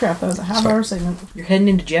 Holy crap, that was a half-hour segment. You're heading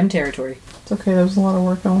into gem territory. It's okay, that was a lot of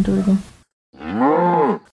work. I won't do it again.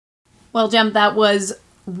 Well, Jem, that was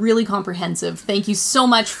really comprehensive. Thank you so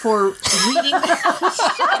much for reading.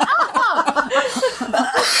 Shut up!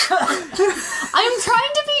 I'm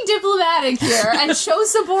trying to be diplomatic here and show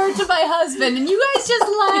support to my husband, and you guys just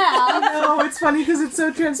laugh. No, it's funny because it's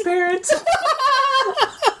so transparent.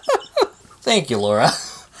 Thank you, Laura.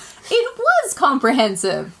 It was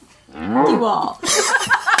comprehensive. You all.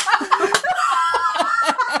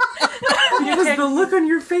 Because the look on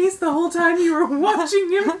your face the whole time you were watching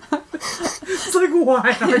him, it's like,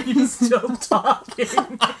 why are you still talking?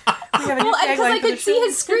 Well, because I could see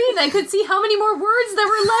his screen, I could see how many more words there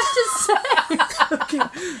were left to say. Okay,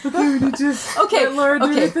 we need to let Laura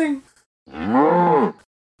do her thing.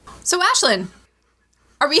 So, Ashlyn,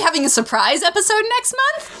 are we having a surprise episode next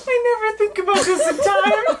month? I never think about this in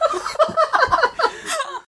time.